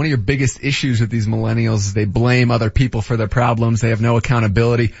every day. One of your biggest issues with these millennials is they blame other people for their problems. They have no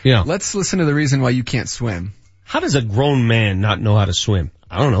accountability. Yeah. Let's listen to the reason why you can't swim. How does a grown man not know how to swim?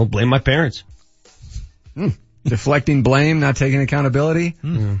 I don't know. Blame my parents. Deflecting blame, not taking accountability.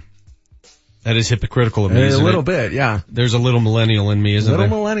 That is hypocritical of me, isn't it? A little bit, yeah. There's a little millennial in me, isn't there? A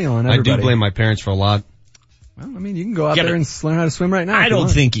little millennial in everybody. I do blame my parents for a lot. Well, I mean, you can go out there and learn how to swim right now. I don't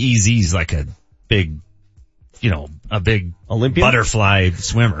think Easy's like a big a big Olympian butterfly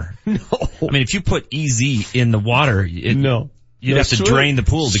swimmer. No. I mean, if you put EZ in the water, you'd have to drain the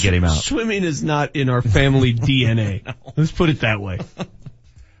pool to get him out. Swimming is not in our family DNA. No. Let's put it that way.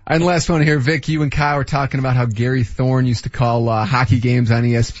 And last one here, Vic, you and Kyle were talking about how Gary Thorne used to call hockey games on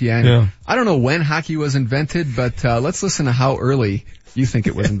ESPN. Yeah. I don't know when hockey was invented, but let's listen to how early you think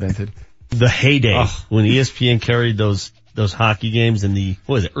it was invented. The heyday when ESPN carried those hockey games in the,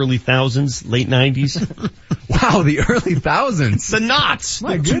 early thousands, late 90s? Wow, the early thousands. The knots.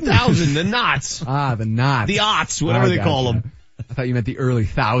 My the goodness. 2000, the knots. Ah, the knots. The aughts, whatever they call them. I thought you meant the early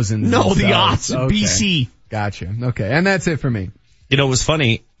thousands. No, the aughts, okay. BC. Gotcha. Okay, and that's it for me. It was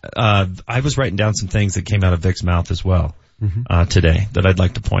funny. I was writing down some things that came out of Vic's mouth as well today that I'd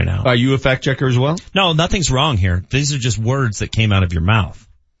like to point out. Are you a fact checker as well? No, nothing's wrong here. These are just words that came out of your mouth.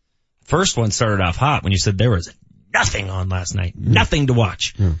 First one started off hot when you said there was nothing on last night. Nothing to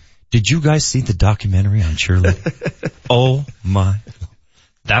watch. Did you guys see the documentary on Shirley? Oh my.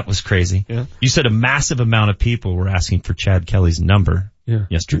 That was crazy. Yeah. You said a massive amount of people were asking for Chad Kelly's number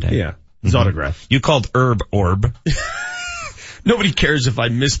yesterday. Yeah. His autograph. You called Herb Orb. Nobody cares if I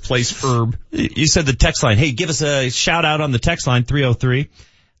misplace Herb. You said the text line. Hey, give us a shout out on the text line 303.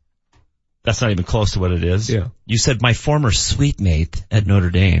 That's not even close to what it is. Yeah. You said my former suite mate at Notre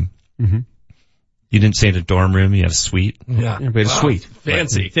Dame. Mm-hmm. You didn't say in a dorm room you had a suite? Yeah. We had a suite.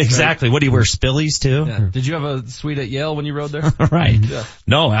 Fancy. Right. Exactly. What do you wear, Spillies too? Yeah. Did you have a suite at Yale when you rode there? Right. Yeah.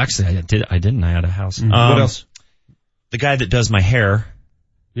 No, actually I didn't. I had a house. What else? The guy that does my hair.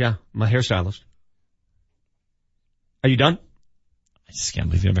 Yeah, my hairstylist. Are you done? I just can't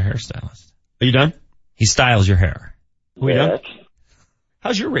believe you have a hairstylist. Are you done? He styles your hair. Are we done?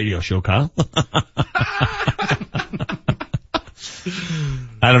 How's your radio show, Kyle?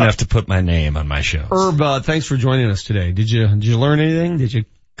 I don't have to put my name on my shows. Herb, thanks for joining us today. Did you learn anything? Did you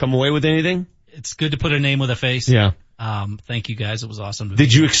come away with anything? It's good to put a name with a face. Yeah. Thank you guys. It was awesome.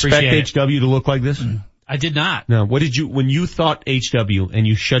 Did you expect HW to look like this? I did not. No. What did you, when you thought HW and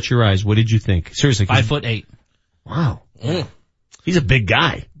you shut your eyes, what did you think? Seriously. 5'8". Wow. He's a big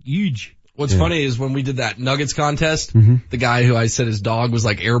guy. Huge. What's funny is when we did that Nuggets contest, the guy who I said his dog was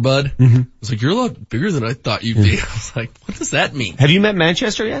like Air Bud, was like, you're a lot bigger than I thought you'd be. I was like, what does that mean? Have you met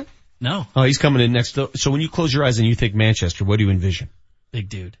Manchester yet? No. Oh, he's coming in next. So when you close your eyes and you think Manchester, what do you envision? Big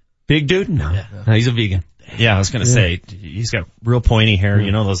dude. Big dude? No. Yeah. No, he's a vegan. Yeah, I was gonna say, he's got real pointy hair,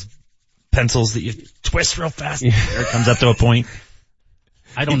 you know, those pencils that you twist real fast. Hair comes up to a point.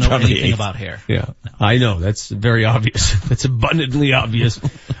 I don't know anything about hair. Yeah. No. I know. That's very obvious. That's abundantly obvious.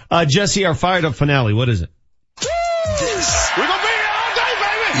 Jesse, our fired up finale, what is it? This We're gonna be here all day,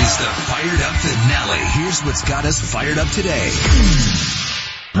 baby! is the fired up finale. Here's what's got us fired up today.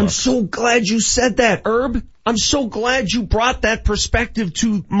 I'm so glad you said that, Herb. I'm so glad you brought that perspective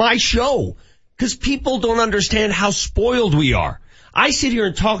to my show. Because people don't understand how spoiled we are. I sit here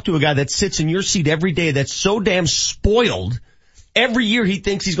and talk to a guy that sits in your seat every day that's so damn spoiled. Every year he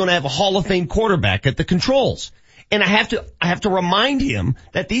thinks he's going to have a Hall of Fame quarterback at the controls. And I have to remind him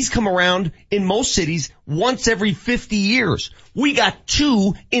that these come around in most cities once every 50 years. We got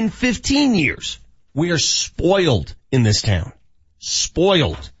 2 in 15 years. We are spoiled in this town.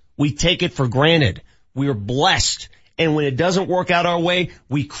 Spoiled. We take it for granted. We are blessed. And when it doesn't work out our way,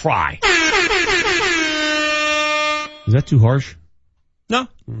 we cry. Is that too harsh? No.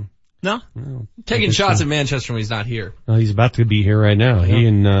 No. Taking shots at Manchester when he's not here. Well, he's about to be here right now. Yeah. He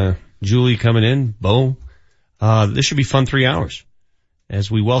and Julie coming in. Bo. This should be fun 3 hours as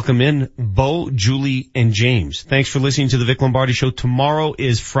we welcome in Bo, Julie, and James. Thanks for listening to the Vic Lombardi Show. Tomorrow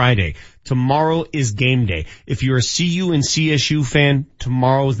is Friday. Tomorrow is game day. If you're a CU and CSU fan,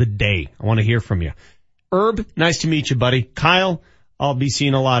 tomorrow is the day. I want to hear from you. Herb, nice to meet you, buddy. Kyle, I'll be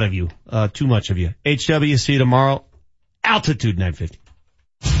seeing a lot of you. Too much of you. HW, see you tomorrow. Altitude 950.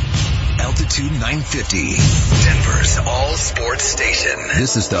 Altitude 950, Denver's all sports station.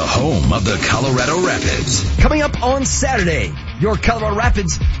 This is the home of the Colorado Rapids. Coming up on Saturday, your Colorado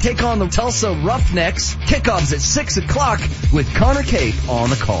Rapids take on the Tulsa Roughnecks. Kickoffs at 6 o'clock with Connor Cape on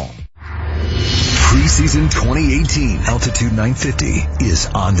the call. Preseason 2018, Altitude 950 is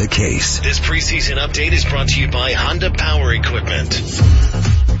on the case. This preseason update is brought to you by Honda Power Equipment.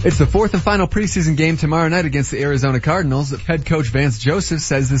 It's the fourth and final preseason game tomorrow night against the Arizona Cardinals. Head coach Vance Joseph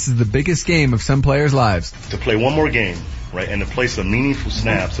says this is the biggest game of some players' lives. To play one more game, right, and to play some meaningful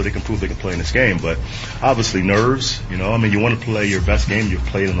snaps so they can prove they can play in this game. But obviously nerves, you want to play your best game you've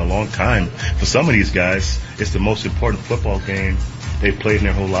played in a long time. For some of these guys, it's the most important football game they've played in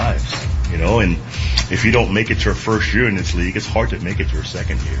their whole lives, you know, and if you don't make it to your first year in this league, it's hard to make it to your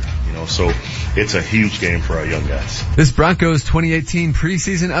second year, you know, so it's a huge game for our young guys. This Broncos 2018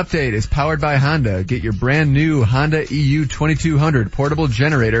 preseason update is powered by Honda. Get your brand new Honda EU 2200 portable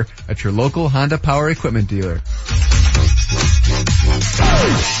generator at your local Honda Power Equipment dealer.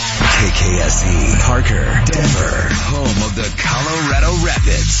 KKSE, Parker, Denver, home of the Colorado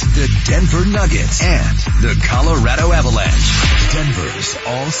Rapids, the Denver Nuggets, and the Colorado Avalanche. Denver's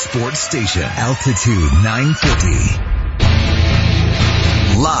all-sports station, Altitude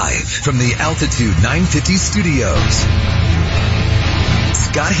 950. Live from the Altitude 950 studios.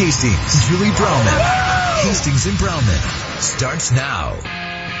 Scott Hastings, Julie Browman. Hastings and Browman starts now.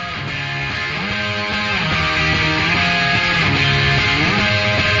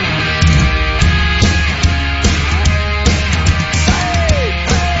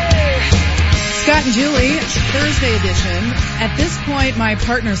 Scott and Julie, Thursday edition. At this point, my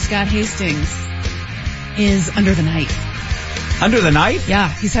partner, Scott Hastings, is under the knife. Under the knife? Yeah,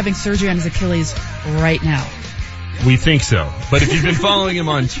 he's having surgery on his Achilles right now. We think so. But if you've been following him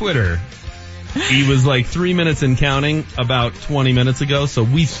on Twitter, he was like 3 minutes and counting about 20 minutes ago, so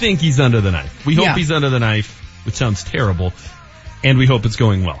we think he's under the knife. We hope he's under the knife, which sounds terrible, and we hope it's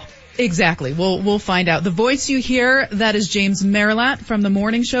going well. Exactly. We'll find out. The voice you hear, that is James Merilatt from The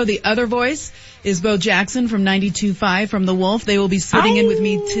Morning Show. The other voice is Bo Jackson from 92.5 from The Wolf. They will be sitting in with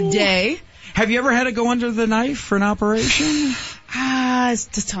me today. Have you ever had to go under the knife for an operation?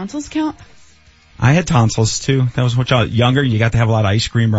 Does tonsils count? I had tonsils too. That was when I was younger. You got to have a lot of ice cream